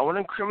 I don't want to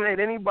incriminate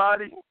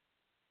anybody.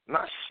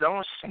 I don't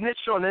want to snitch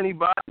on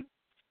anybody.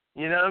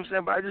 You know what I'm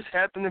saying? But I just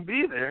happened to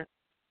be there.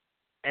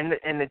 And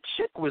the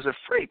chick was a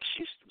freak.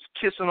 She was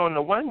kissing on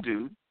the one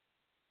dude.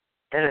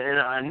 And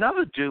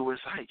another dude was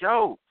like,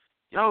 yo,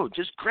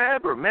 just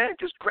grab her, man.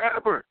 Just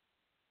grab her.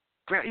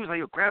 He was like,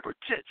 yo, grab her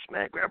tits,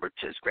 man. Grab her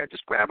tits.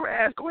 Just grab her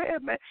ass. Go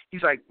ahead, man.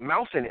 He's like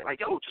mouthing it. Like,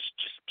 yo,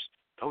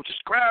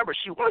 just grab her.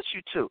 She wants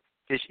you to.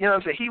 You know what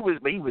I'm saying? He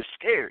was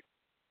scared.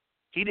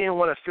 He didn't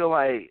want to feel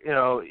like,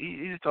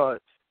 he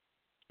thought,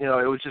 it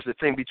was just a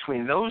thing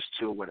between those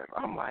two or whatever.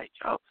 I'm like,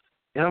 yo,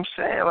 you know what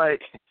I'm saying?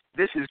 Like,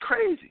 this is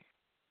crazy.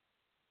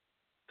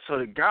 So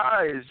the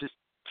guy is just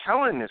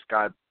telling this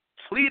guy,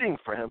 pleading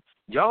for him,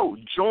 yo,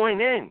 join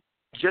in.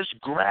 Just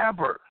grab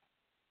her.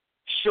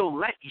 She'll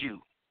let you.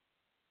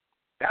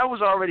 That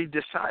was already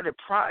decided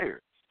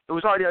prior. It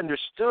was already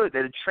understood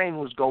that a train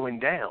was going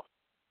down.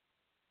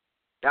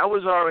 That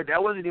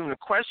wasn't even a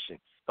question.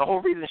 The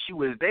whole reason she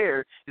was there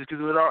is because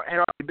it had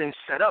already been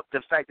set up.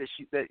 The fact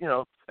that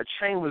a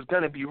train was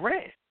gonna be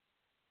ran.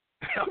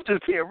 I'm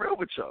just being real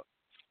with y'all.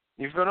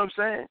 You feel what I'm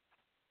saying?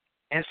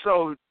 And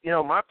so,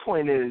 my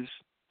point is,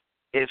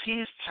 if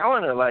he's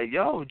telling her like,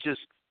 yo,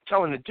 just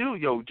telling the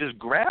dude, yo, just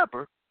grab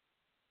her,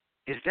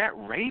 is that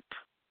rape?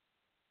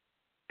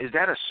 Is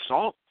that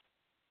assault?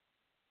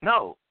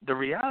 No. The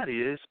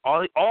reality is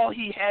all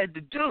he had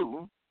to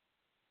do,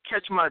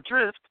 catch my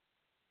drift,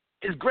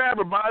 is grab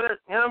her by the,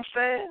 you know what I'm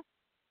saying?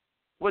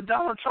 What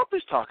Donald Trump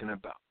is talking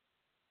about.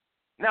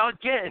 Now,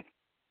 again,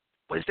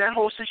 was that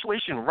whole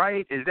situation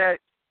right? Is that,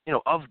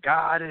 of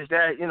God? Is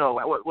that,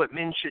 what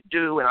men should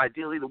do and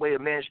ideally the way a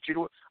man should treat a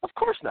woman? Of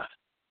course not.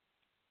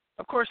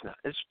 Of course not.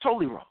 It's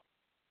totally wrong.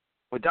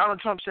 What Donald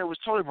Trump said was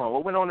totally wrong.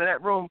 What went on in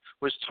that room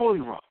was totally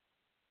wrong.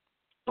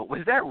 But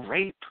was that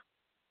rape?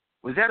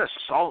 Was that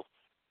assault?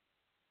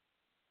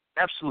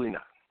 Absolutely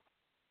not.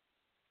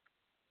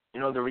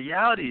 The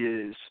reality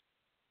is,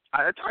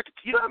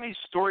 you know how many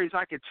stories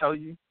I could tell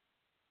you?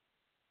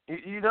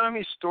 You know how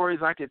many stories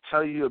I could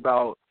tell you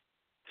about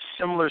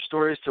similar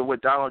stories to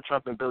what Donald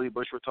Trump and Billy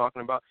Bush were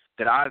talking about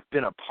that I've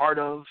been a part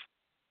of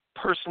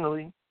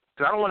personally?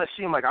 Because I don't want to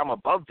seem like I'm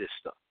above this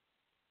stuff.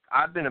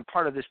 I've been a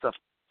part of this stuff.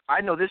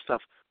 I know this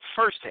stuff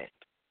firsthand.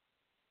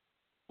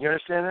 You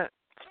understand that?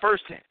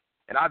 Firsthand.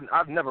 And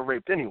I've never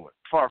raped anyone.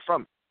 Far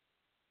from it.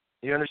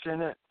 You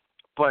understand that?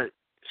 But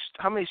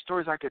how many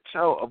stories I could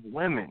tell of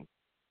women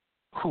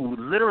who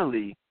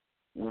literally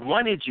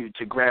wanted you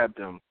to grab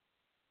them,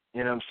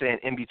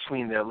 in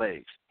between their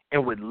legs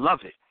and would love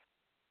it.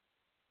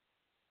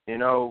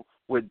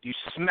 Would you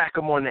smack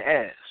them on the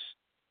ass,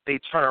 they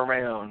turn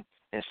around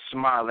and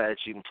smile at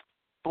you.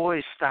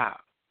 Boy,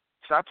 stop.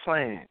 Stop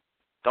playing.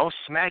 Don't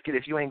smack it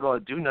if you ain't going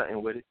to do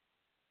nothing with it.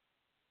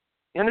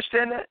 You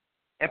understand that?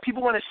 And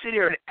people want to sit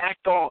here and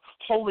act all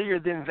holier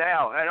than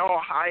thou and all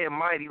high and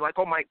mighty, like,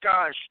 oh, my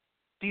gosh,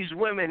 these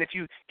women, if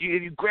you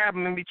grab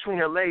them in between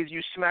their legs,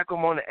 you smack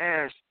them on the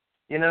ass,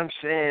 you know what I'm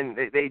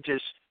saying? They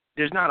just,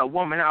 there's not a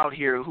woman out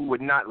here who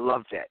would not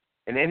love that.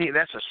 And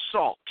that's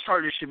assault.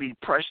 Charges should be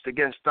pressed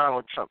against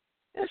Donald Trump.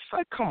 It's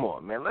like, come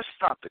on, man, let's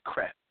stop the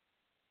crap.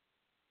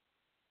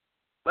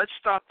 Let's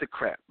stop the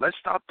crap. Let's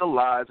stop the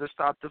lies. Let's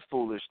stop the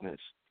foolishness.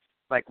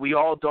 Like, we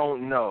all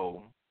don't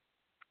know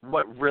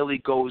what really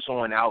goes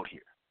on out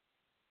here.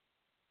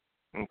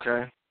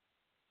 Okay?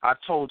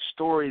 I've told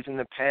stories in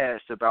the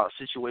past about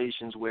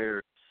situations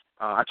where,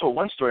 I told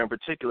one story in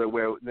particular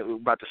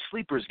about the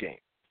Sleepers game.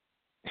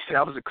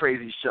 That was a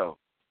crazy show,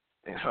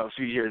 a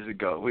few years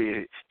ago.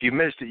 If you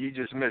missed it, you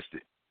just missed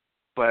it.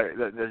 But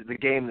the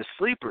game, The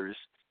Sleepers,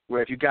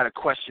 where if you got a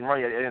question wrong,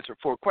 you had to answer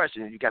 4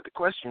 questions. If you got the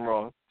question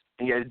wrong,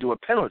 and you had to do a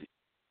penalty.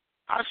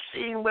 I've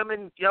seen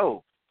women,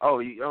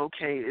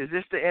 okay, is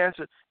this the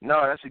answer?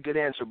 No, that's a good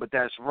answer, but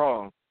that's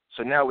wrong.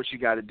 So now what you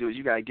got to do is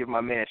you got to give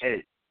my man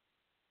head.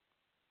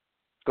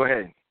 Go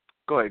ahead.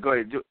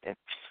 Do it.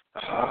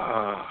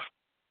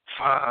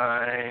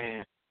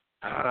 Fine.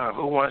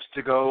 Who wants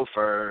to go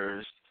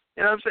first?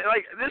 You know what I'm saying?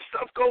 Like, this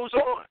stuff goes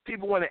on.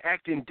 People want to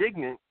act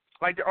indignant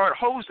like there aren't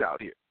hoes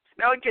out here.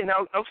 Now, again,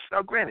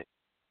 granted,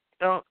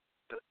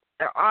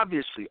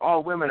 obviously,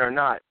 all women are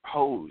not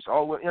hoes. You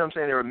know what I'm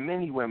saying? There are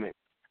many women,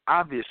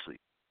 obviously,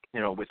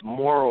 with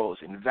morals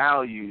and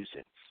values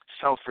and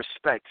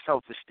self-respect,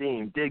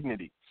 self-esteem,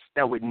 dignity,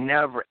 that would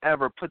never,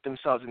 ever put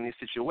themselves in these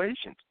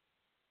situations,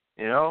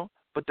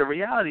 But the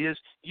reality is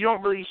you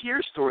don't really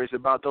hear stories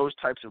about those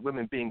types of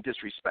women being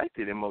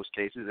disrespected in most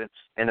cases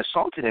and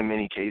assaulted in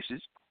many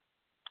cases,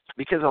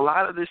 because a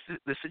lot of the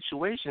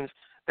situations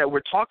that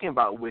we're talking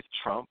about with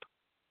Trump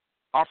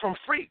are from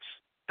freaks.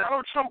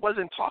 Donald Trump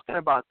wasn't talking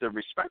about the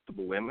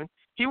respectable women.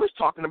 He was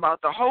talking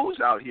about the hoes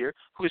out here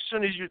who, as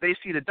soon as they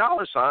see the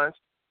dollar signs,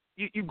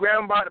 you grab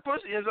them by the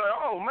pussy and it's like,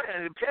 oh,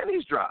 man, the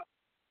panties drop.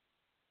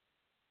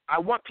 I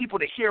want people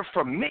to hear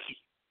from me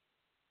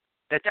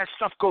that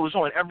stuff goes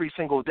on every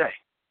single day.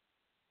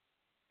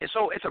 And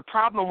so it's a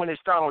problem when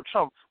it's Donald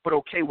Trump, but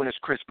okay when it's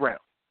Chris Brown.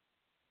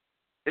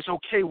 It's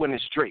okay when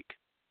it's Drake.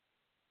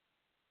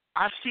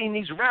 I've seen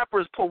these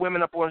rappers pull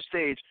women up on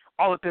stage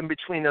all up in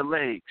between their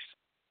legs,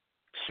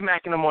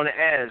 smacking them on the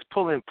ass,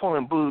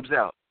 pulling boobs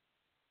out.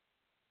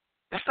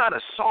 That's not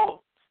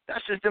assault.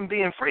 That's just them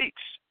being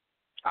freaks.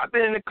 I've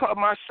been in the club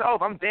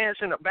myself. I'm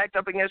dancing backed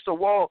up against the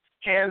wall,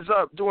 hands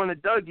up, doing the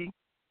Dougie.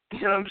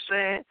 You know what I'm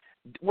saying?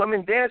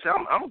 Women dancing.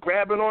 I'm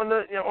grabbing on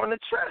the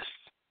chest.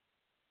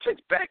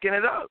 Chicks backing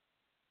it up,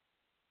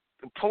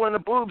 pulling the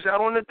boobs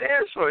out on the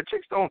dance floor.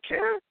 Chicks don't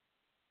care.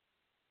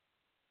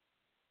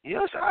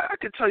 Yes, I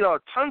could tell y'all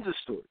tons of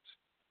stories.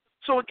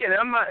 So again,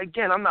 I'm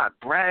not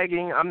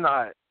bragging. I'm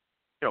not,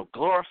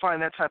 glorifying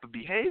that type of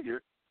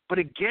behavior. But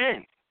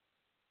again,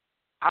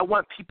 I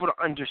want people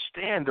to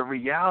understand the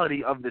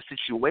reality of the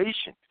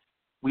situation.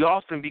 We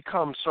often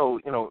become so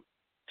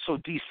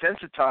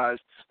desensitized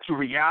to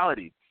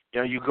reality.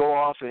 You go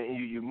off and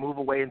you move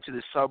away into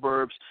the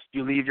suburbs.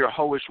 You leave your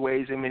hoish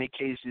ways in many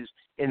cases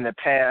in the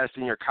past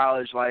in your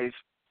college life.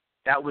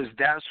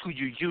 That's who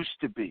you used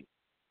to be.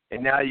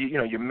 And now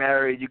you're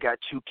married, you got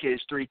 2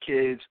 kids, 3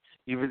 kids.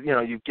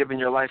 You've given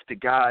your life to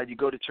God. You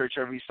go to church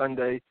every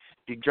Sunday.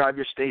 You drive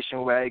your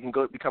station wagon,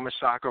 go become a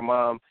soccer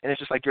mom, and it's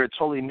just like you're a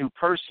totally new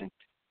person.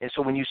 And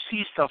so when you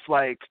see stuff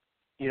like,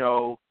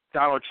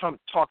 Donald Trump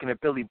talking to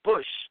Billy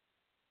Bush,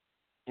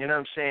 you know what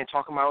I'm saying,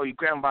 talking about, you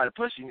grab him by the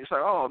pussy, and it's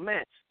like, oh,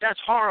 man, that's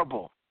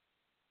horrible.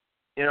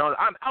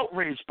 I'm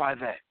outraged by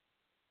that.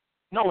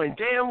 knowing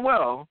damn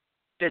well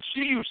that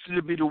you used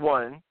to be the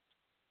one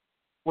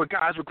where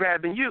guys were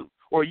grabbing you,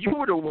 or you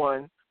were the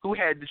one who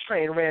had the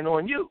train ran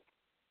on you.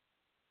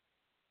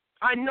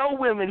 I know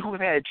women who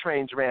have had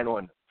trains ran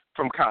on them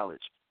from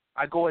college.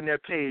 I go on their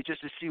page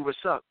just to see what's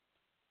up,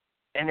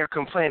 and they're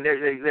complaining,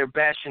 they're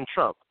bashing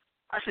Trump.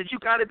 I said, you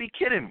got to be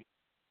kidding me.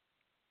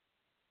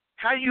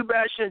 How you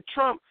bashing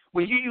Trump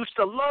when you used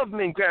to love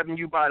men grabbing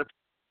you by the,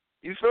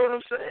 you feel what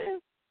I'm saying?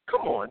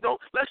 Come on,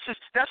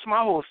 that's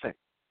my whole thing.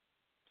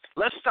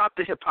 Let's stop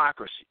the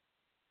hypocrisy.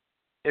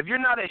 If you're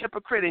not a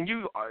hypocrite and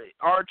you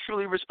are a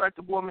truly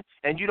respectable woman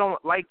and you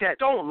don't like that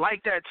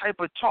type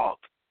of talk.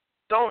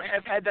 Don't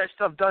have had that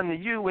stuff done to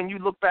you when you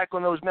look back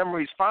on those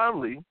memories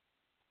fondly,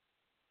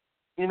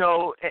 and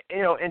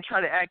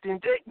try to act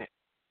indignant.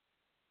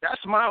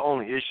 That's my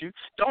only issue.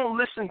 Don't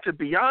listen to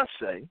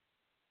Beyonce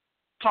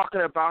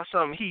talking about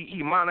something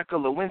he Monica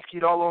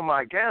Lewinsky'd all on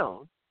my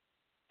gown,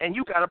 and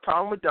you got a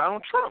problem with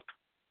Donald Trump.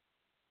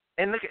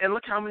 And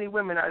look how many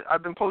women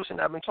I've been posting,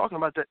 I've been talking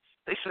about that.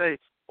 They say,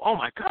 oh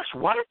my gosh,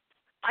 what?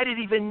 I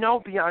didn't even know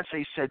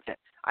Beyonce said that.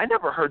 I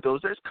never heard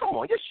those lyrics. Come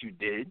on, yes you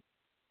did.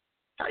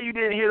 How you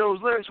didn't hear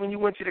those lyrics when you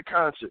went to the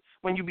concert,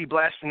 when you be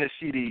blasting the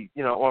CD,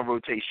 on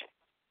rotation?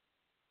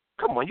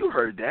 Come on, you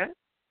heard that.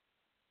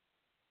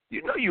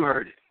 You know you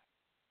heard it.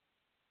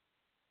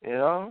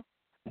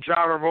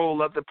 Driver,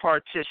 roll up the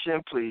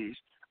partition, please.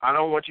 I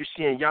don't want you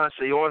seeing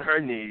Beyonce on her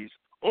knees.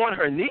 On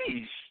her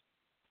knees?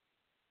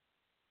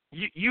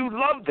 You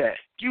love that.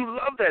 You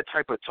love that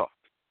type of talk,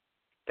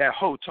 that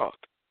hoe talk.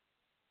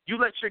 You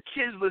let your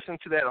kids listen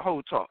to that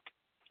hoe talk,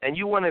 and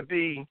you want to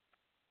be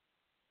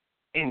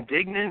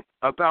indignant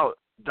about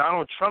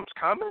Donald Trump's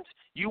comments?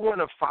 You want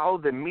to follow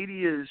the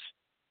media's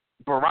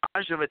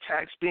barrage of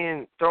attacks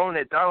being thrown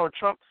at Donald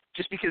Trump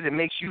just because it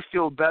makes you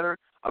feel better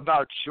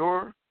about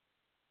your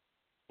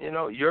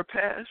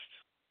past,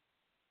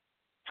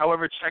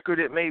 however checkered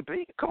it may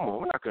be? Come on,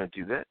 we're not going to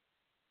do that.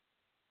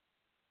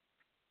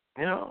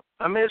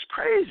 It's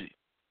crazy.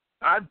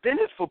 I've been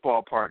at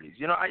football parties.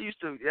 That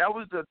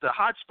was the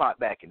hot spot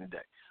back in the day.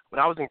 When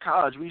I was in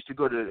college, we used to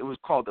go to, it was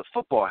called the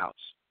football house.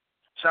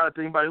 Shout out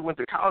to anybody who went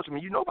to college with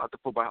me. You know about the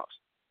football house.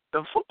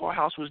 The football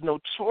house was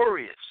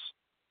notorious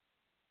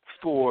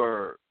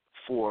for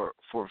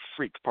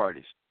freak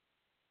parties,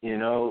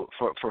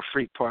 for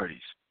freak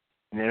parties.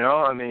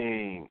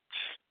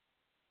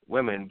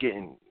 Women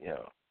getting,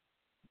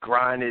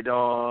 grinded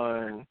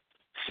on,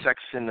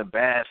 sex in the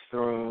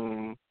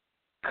bathroom,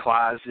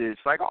 closets,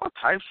 like all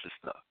types of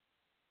stuff.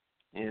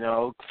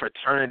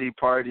 Fraternity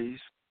parties.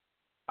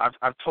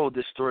 I've told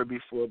this story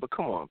before, but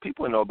come on,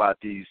 people know about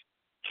these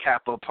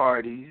Kappa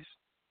parties,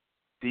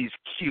 these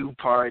Q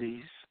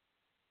parties,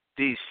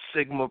 these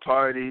Sigma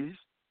parties,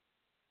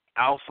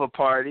 Alpha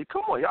party.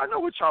 Come on, y'all know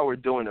what y'all were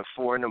doing at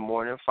 4 in the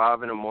morning,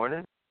 5 in the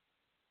morning,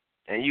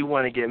 and you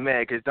want to get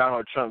mad because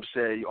Donald Trump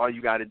said all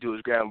you got to do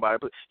is grab him by the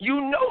butt.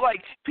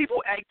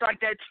 People act like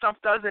that stuff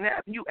doesn't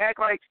happen. You act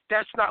like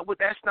that's not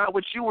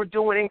what you were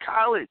doing in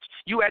college.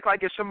 You act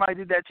like if somebody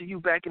did that to you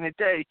back in the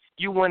day,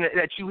 you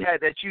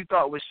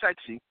thought was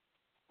sexy,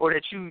 or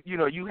that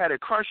you had a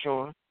crush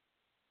on,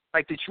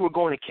 like that you were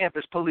going to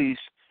campus police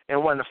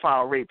and wanted to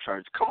file rape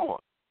charges. Come on.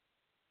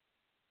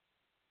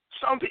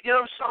 Some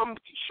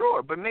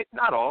sure, but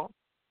not all.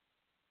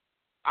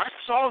 I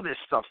saw this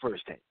stuff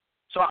firsthand.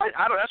 So I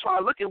don't. That's why I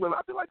look at women.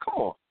 I be like, come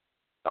on,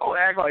 don't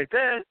act like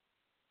that.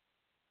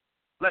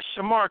 Let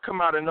Shamar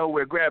come out of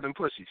nowhere grabbing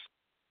pussies.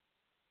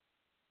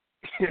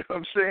 You know what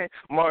I'm saying?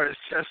 Morris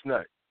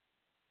Chestnut.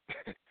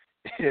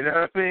 You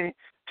know what I mean?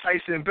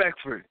 Tyson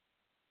Beckford.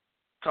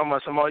 Talking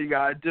about all you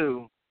gotta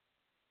do.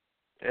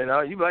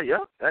 You be like,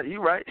 yeah, you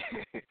right.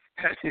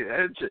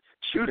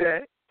 True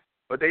that.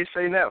 But they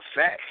say now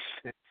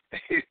facts.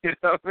 You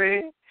know what I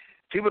mean?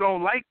 People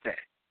don't like that.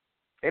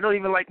 They don't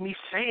even like me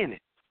saying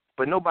it.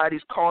 But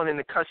nobody's calling in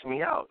to cuss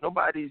me out.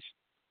 Nobody's,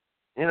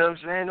 you know what I'm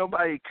saying?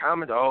 Nobody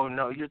commented, oh,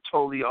 no, you're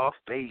totally off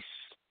base.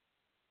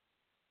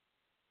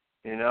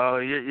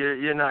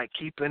 You're not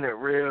keeping it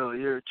real.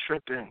 You're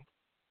tripping.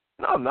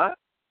 No, I'm not.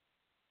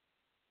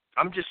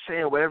 I'm just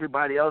saying what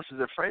everybody else is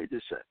afraid to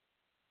say.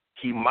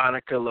 He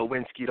Monica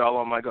Lewinsky'd all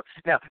on my go.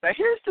 Now,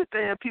 here's the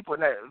thing, people.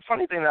 The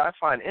funny thing that I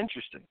find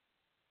interesting.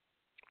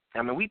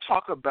 We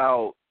talk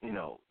about,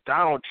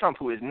 Donald Trump,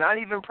 who is not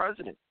even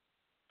president,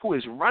 who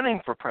is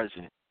running for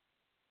president.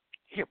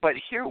 But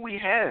here we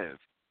have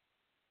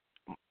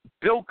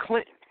Bill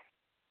Clinton,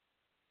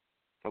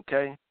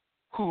 okay,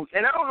 who,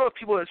 and I don't know if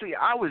people would see,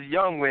 I was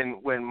young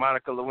when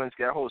Monica Lewinsky,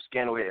 that whole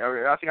scandal hit.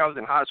 I think I was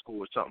in high school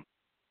or something,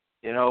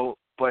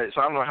 but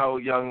so I don't know how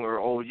young or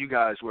old you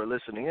guys were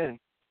listening in.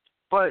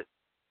 But,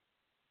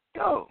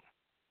 Bill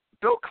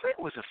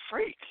Clinton was a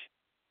freak.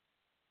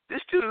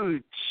 This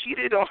dude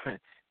cheated on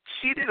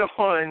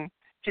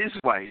his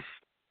wife.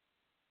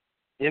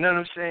 You know what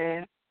I'm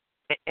saying?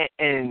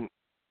 And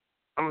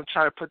I'm going to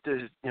try to put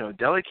this,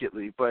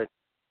 delicately, but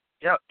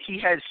he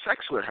had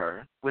sex with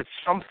her with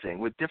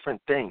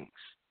different things,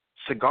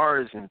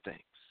 cigars and things.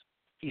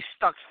 He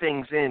stuck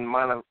things in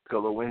Monica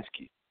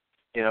Lewinsky.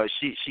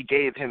 She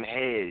gave him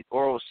head,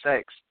 oral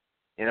sex,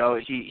 You know,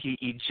 he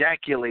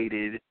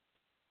ejaculated,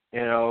 you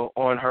know,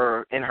 on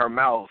her, in her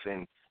mouth,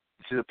 and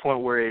to the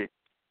point where it,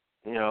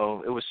 you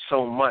know, it was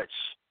so much,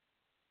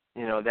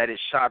 you know, that it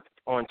shot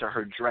onto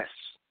her dress.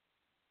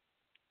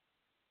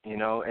 You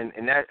know, and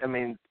that, I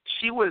mean,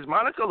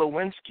 Monica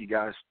Lewinsky,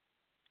 guys,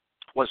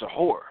 was a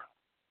whore.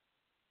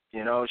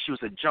 You know, she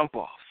was a jump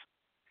off.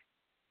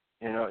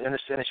 You know, you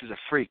understand that she was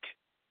a freak.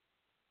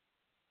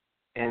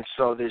 And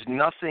so there's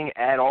nothing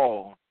at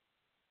all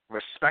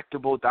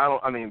respectable.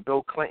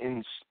 Bill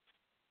Clinton's,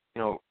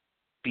 you know,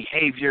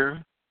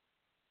 behavior,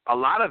 a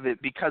lot of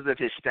it because of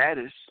his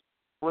status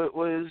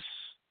was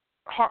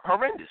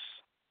horrendous.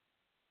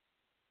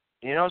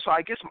 You know, so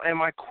I guess, and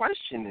my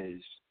question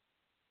is,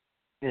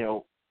 you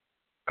know,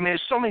 I mean,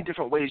 there's so many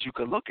different ways you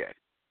could look at it.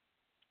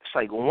 It's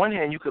like, on one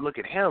hand, you could look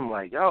at him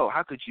like, yo,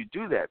 how could you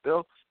do that,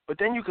 Bill? But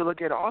then you could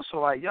look at it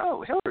also like,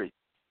 yo, Hillary,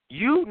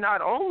 you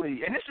not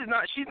only, and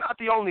she's not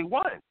the only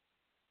one.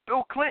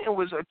 Bill Clinton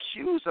was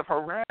accused of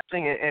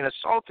harassing and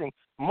assaulting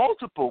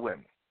multiple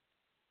women.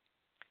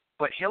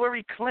 But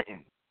Hillary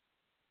Clinton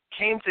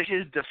came to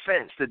his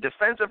defense, the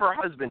defense of her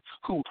husband,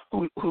 who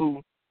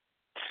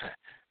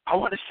I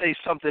want to say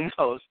something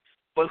else,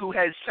 but who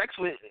had sex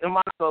with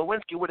Monica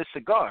Lewinsky with a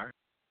cigar.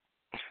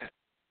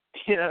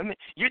 You know what I mean?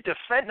 You're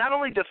not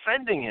only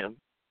defending him,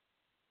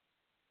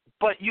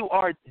 but you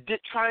are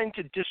trying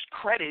to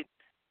discredit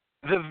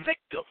the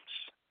victims.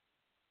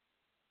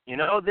 You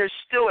know, there's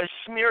still a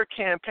smear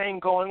campaign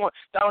going on.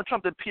 Donald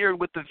Trump appeared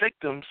with the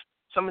victims,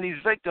 some of these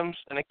victims,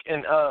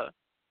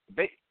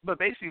 but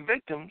basically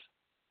victims,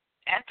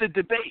 at the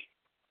debate.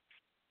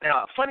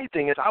 Now, funny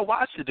thing is, I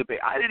watched the debate.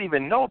 I didn't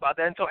even know about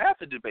that until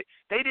after the debate.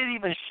 They didn't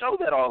even show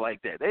that all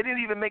like that. They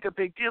didn't even make a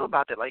big deal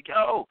about that. Like,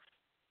 yo,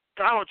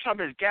 Donald Trump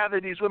has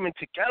gathered these women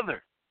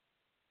together.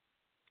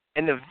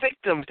 And the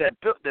victims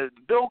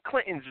Bill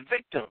Clinton's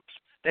victims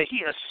that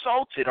he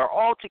assaulted are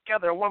all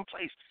together in one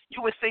place.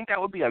 You would think that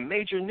would be a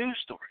major news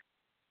story.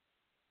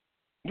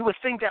 You would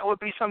think that would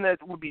be something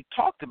that would be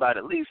talked about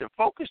at least and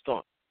focused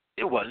on.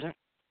 It wasn't.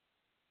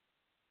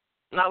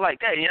 Not like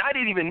that. And I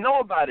didn't even know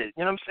about it.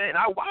 You know what I'm saying?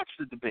 I watched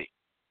the debate.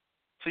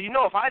 So, you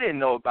know, if I didn't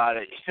know about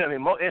it, you know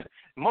what I mean,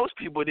 most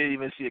people didn't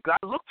even see it. Because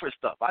I look for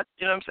stuff.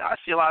 You know what I'm saying? I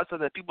see a lot of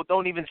stuff that people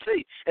don't even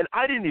see. And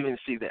I didn't even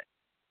see that.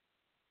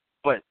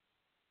 But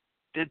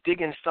they're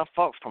digging stuff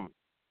up from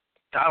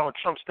Donald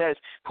Trump's status,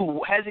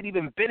 who hasn't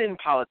even been in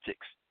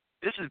politics.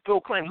 This is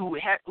Bill Clinton, who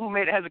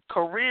has a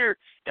career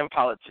in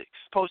politics.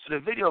 Posted a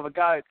video of a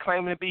guy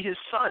claiming to be his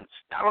son.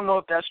 I don't know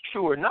if that's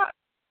true or not.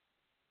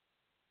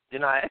 You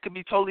know, it could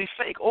be totally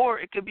fake, or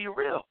it could be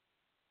real.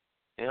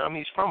 You know, I mean,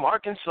 he's from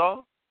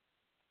Arkansas.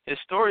 His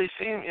story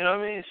seems, you know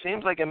what I mean? It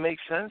seems like it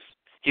makes sense.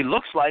 He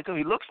looks like him.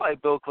 He looks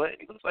like Bill Clinton.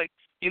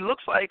 He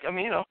looks like, I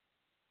mean, you know,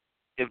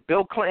 if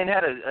Bill Clinton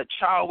had a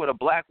child with a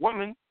black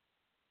woman,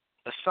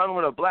 a son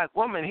with a black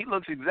woman, he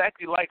looks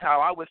exactly like how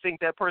I would think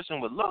that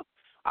person would look.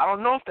 I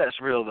don't know if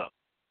that's real, though.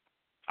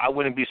 I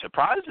wouldn't be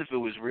surprised if it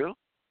was real.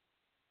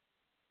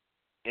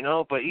 You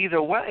know, but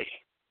either way,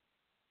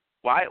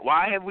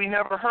 why have we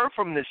never heard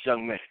from this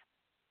young man?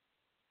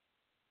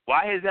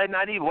 Why is that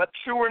not even, what's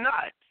true or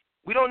not?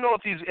 We don't know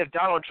if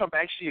Donald Trump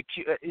actually,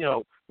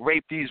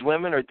 raped these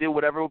women or did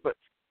whatever,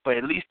 but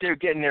at least they're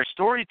getting their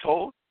story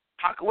told.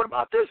 What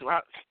about this?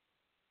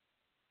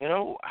 You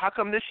know, how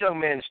come this young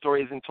man's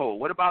story isn't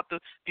told? What about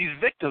these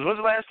victims? When's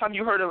the last time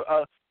you heard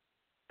of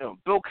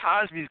Bill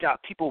Cosby's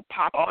got people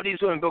pop all these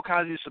women Bill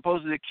Cosby is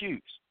supposedly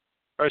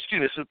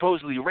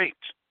supposedly raped,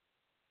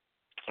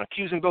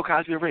 accusing Bill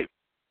Cosby of rape.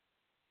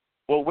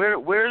 Well,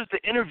 where's the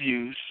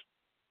interviews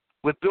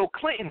with Bill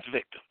Clinton's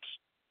victims?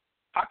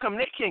 How come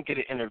they can't get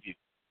an interview?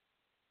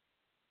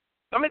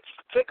 I mean,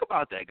 think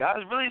about that, guys.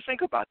 Really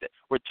think about that.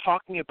 We're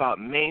talking about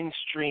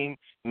mainstream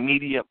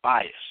media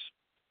bias.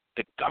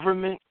 The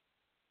government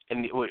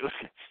and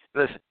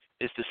listen,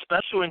 it's the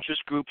special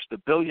interest groups, the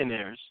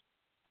billionaires,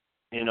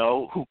 you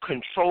know, who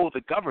control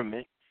the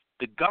government.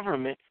 The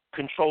government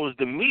controls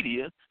the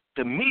media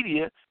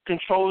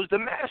controls the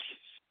masses.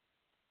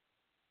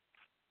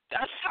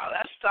 That's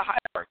the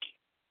hierarchy.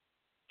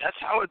 That's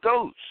how it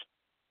goes.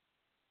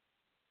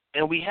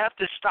 And we have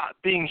to stop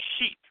being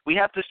sheep. We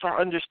have to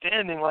start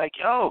understanding, like,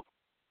 yo,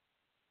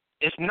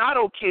 it's not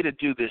okay to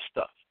do this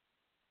stuff.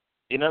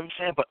 You know what I'm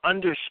saying? But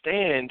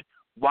understand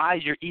why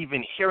you're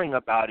even hearing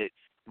about it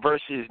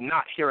versus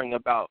not hearing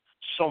about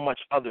so much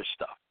other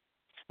stuff.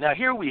 Now,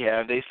 here we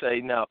have, they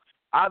say, now,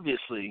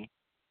 obviously,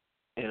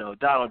 you know,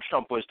 Donald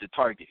Trump was the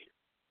target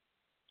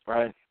here,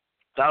 right?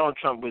 Donald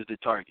Trump was the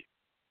target.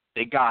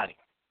 They got him,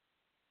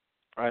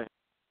 right?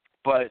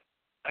 But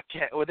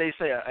what they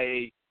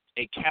say,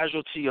 a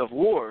casualty of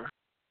war,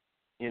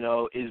 you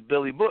know, is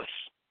Billy Bush,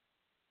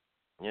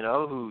 you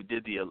know, who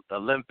did the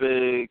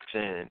Olympics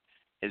and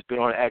has been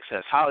on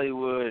Access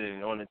Hollywood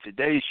and on the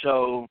Today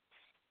Show,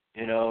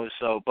 you know.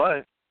 So,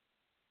 but,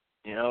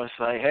 you know, it's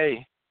like,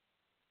 hey,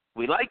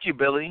 we like you,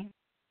 Billy.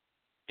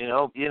 You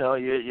know,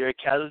 you're a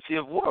casualty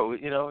of war.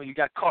 You know, you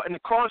got caught in the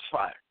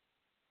crossfire.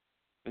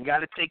 We got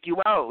to take you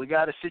out. We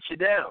got to sit you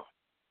down.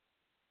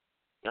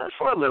 You know,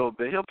 for a little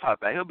bit, he'll pop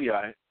back. He'll be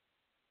all right.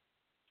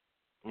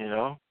 you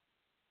know.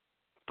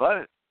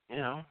 But,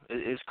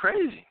 it's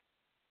crazy.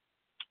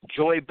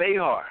 Joy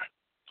Behar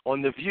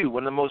on The View,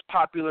 one of the most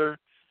popular,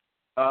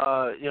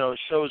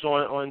 shows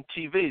on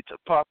TV. It's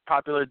a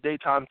popular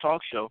daytime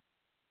talk show.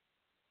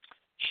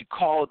 She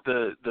called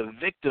the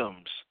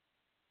victims,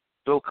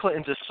 Bill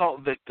Clinton's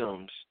assault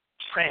victims,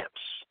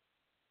 tramps.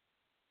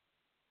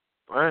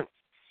 Right?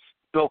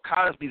 Bill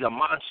Cosby's a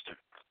monster.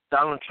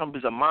 Donald Trump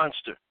is a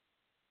monster.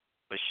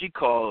 But she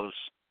calls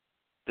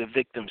the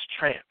victims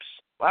tramps.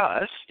 Wow,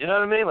 that's, you know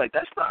what I mean? Like,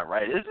 that's not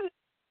right, is it?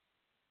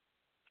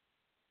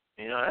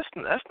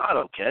 That's not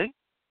okay.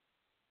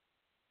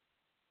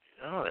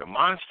 They're a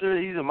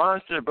monster. He's a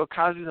monster. Bill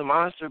Cosby's a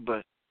monster.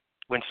 But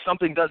when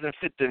something doesn't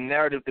fit the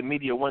narrative the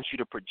media wants you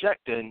to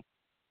project, then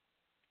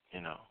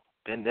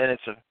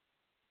it's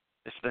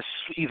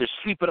either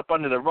sweep it up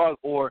under the rug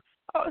or,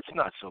 oh, it's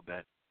not so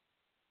bad.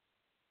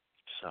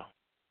 So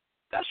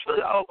that's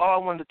really all I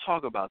wanted to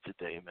talk about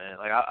today, man.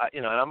 Like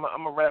and I'm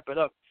gonna wrap it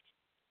up,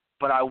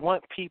 but I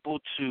want people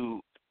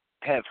to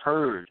have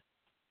heard,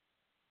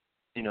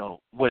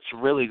 what's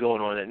really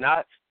going on, and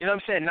not,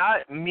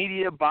 not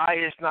media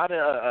bias, not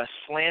a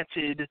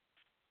slanted,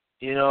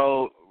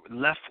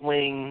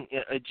 left-wing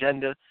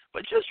agenda,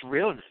 but just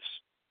realness.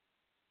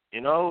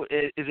 Is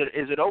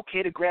it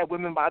okay to grab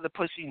women by the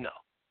pussy? No.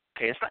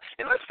 Okay, it's not.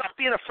 And let's stop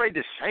being afraid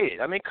to say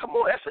it. I mean, come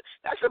on,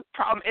 that's a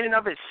problem in and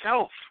of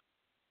itself.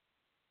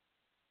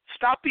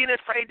 Stop being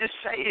afraid to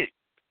say it.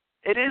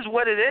 It is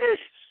what it is.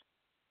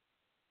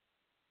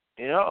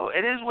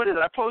 It is what it is.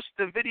 I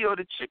posted a video of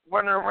the chick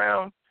running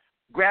around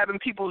grabbing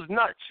people's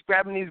nuts,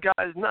 grabbing these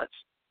guys' nuts.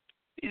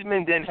 These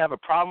men didn't have a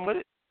problem with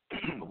it.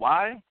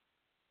 Why?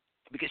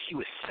 Because she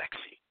was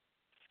sexy.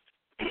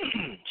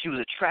 She was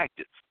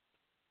attractive.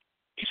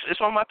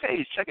 It's on my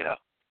page. Check it out.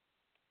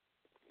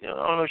 I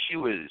don't know if she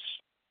was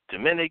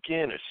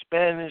Dominican or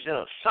Spanish,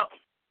 something.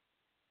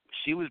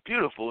 She was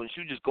beautiful, and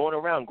she was just going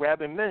around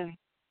grabbing men,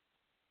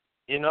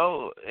 in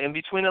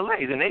between the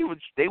legs. And they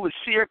would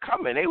see her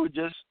coming. They would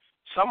just,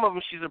 some of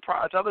them she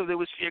surprised, others they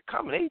would see her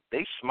coming.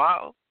 They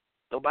smiled.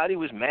 Nobody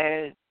was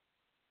mad.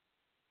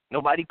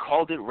 Nobody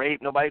called it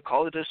rape. Nobody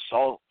called it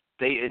assault.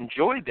 They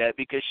enjoyed that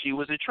because she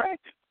was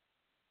attractive.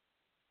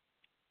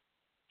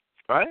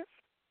 Right?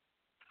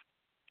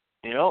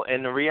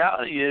 And the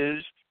reality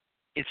is,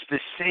 it's the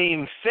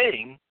same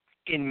thing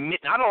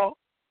not all,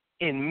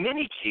 in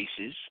many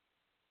cases,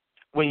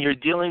 when you're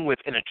dealing with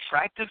an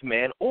attractive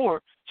man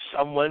or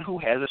someone who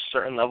has a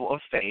certain level of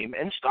fame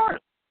and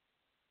stardom.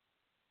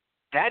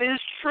 That is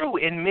true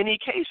in many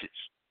cases.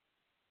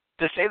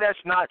 To say that's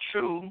not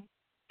true,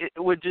 it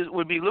would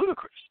be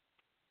ludicrous.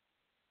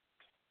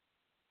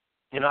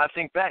 I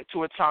think back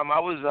to a time I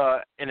was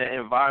in an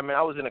environment.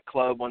 I was in a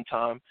club one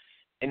time,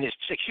 and this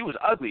chick, she was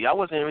ugly. I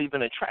wasn't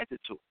even attracted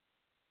to her.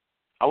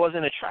 I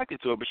wasn't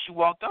attracted to her, but she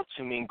walked up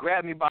to me and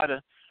grabbed me by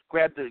the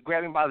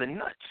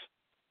nuts.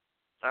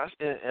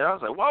 And I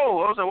was like, whoa!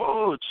 I was like,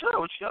 whoa, chill! I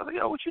was like,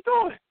 yo, what you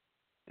doing?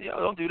 Yo,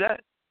 don't do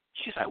that.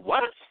 She's like,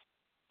 what?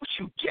 What,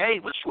 you gay?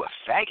 What, you a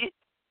faggot?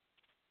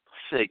 I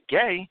said,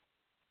 gay?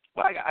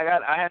 Well,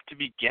 I have to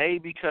be gay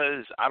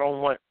because I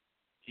don't want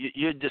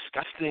your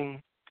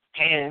disgusting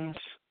hands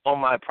on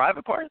my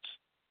private parts?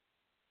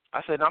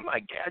 I said, I'm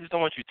not gay. I just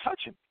don't want you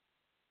touching.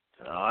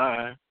 All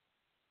right.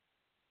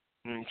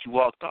 And she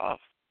walked off.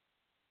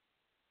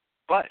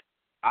 But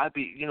I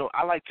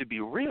like to be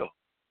real.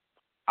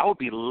 I would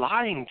be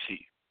lying to you.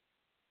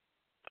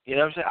 You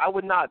know what I'm saying? I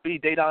would not be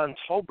Dedan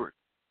Tolbert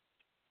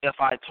if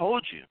I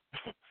told you.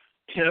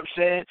 You know what I'm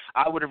saying?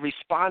 I would have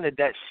responded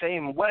that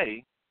same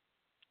way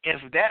if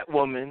that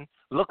woman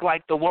looked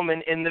like the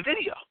woman in the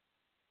video,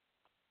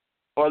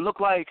 or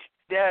looked like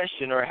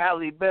Dashin or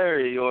Halle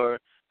Berry or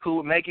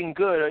Megan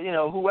Good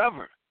or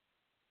whoever.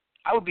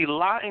 I would be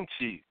lying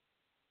to you.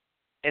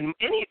 And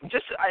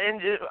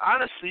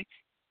honestly,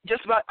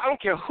 just about, I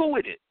don't care who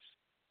it is.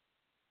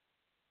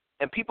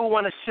 And people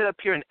want to sit up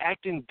here and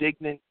act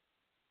indignant.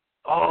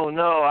 Oh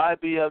no,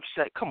 I'd be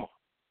upset. Come on,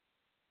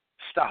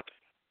 stop it.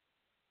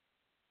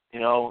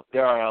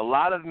 There are a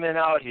lot of men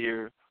out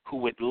here who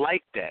would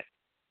like that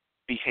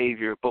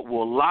behavior, but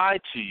will lie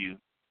to you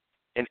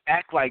and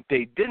act like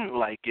they didn't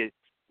like it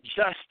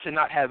just to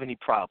not have any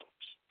problems.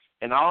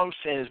 And all I'm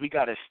saying is we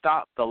got to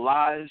stop the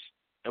lies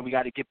and we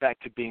got to get back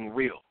to being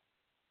real.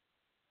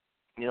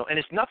 And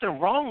there's nothing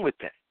wrong with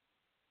that.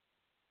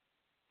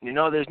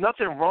 There's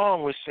nothing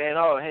wrong with saying,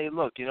 oh, hey,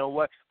 look, you know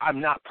what? I'm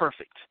not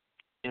perfect.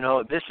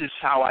 This is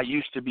how I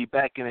used to be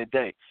back in the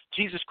day.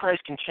 Jesus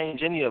Christ can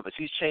change any of us.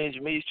 He's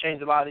changed me. He's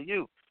changed a lot of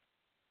you.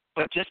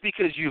 But just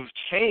because you've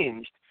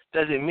changed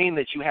doesn't mean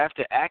that you have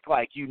to act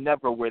like you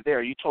never were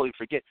there. You totally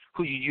forget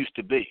who you used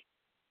to be.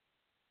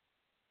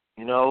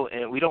 And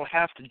we don't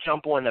have to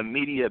jump on a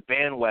media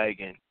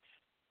bandwagon,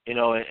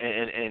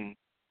 and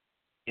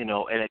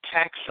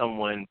attack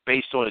someone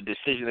based on a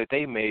decision that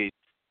they made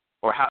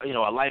or how,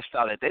 a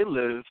lifestyle that they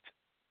lived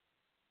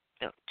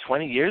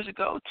 20 years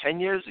ago, 10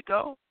 years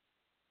ago.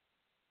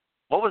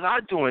 What was I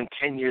doing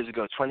 10 years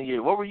ago, 20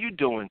 years? What were you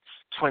doing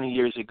 20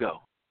 years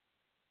ago?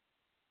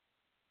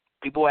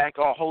 People act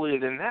all holier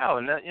than thou,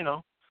 and that,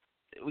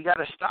 We got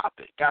to stop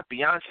it. Got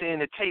Beyonce in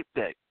the tape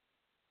deck.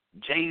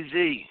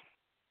 Jay-Z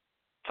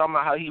talking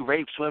about how he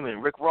rapes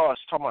women. Rick Ross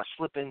talking about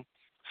slipping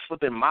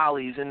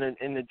mollies in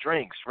the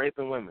drinks,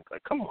 raping women.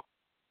 Like, come on.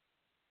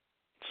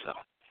 So,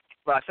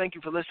 but I thank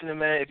you for listening,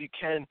 man. If you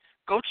can,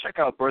 go check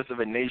out Birth of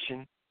a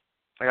Nation.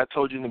 Like I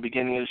told you in the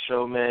beginning of the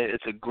show, man,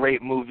 it's a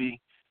great movie.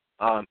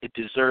 It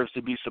deserves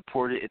to be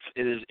supported.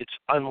 It's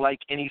unlike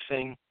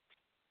anything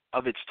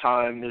of its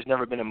time. There's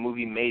never been a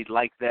movie made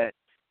like that.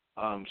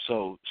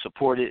 So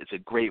support it. It's a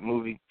great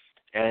movie.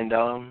 And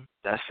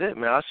that's it,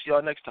 man. I'll see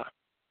y'all next time.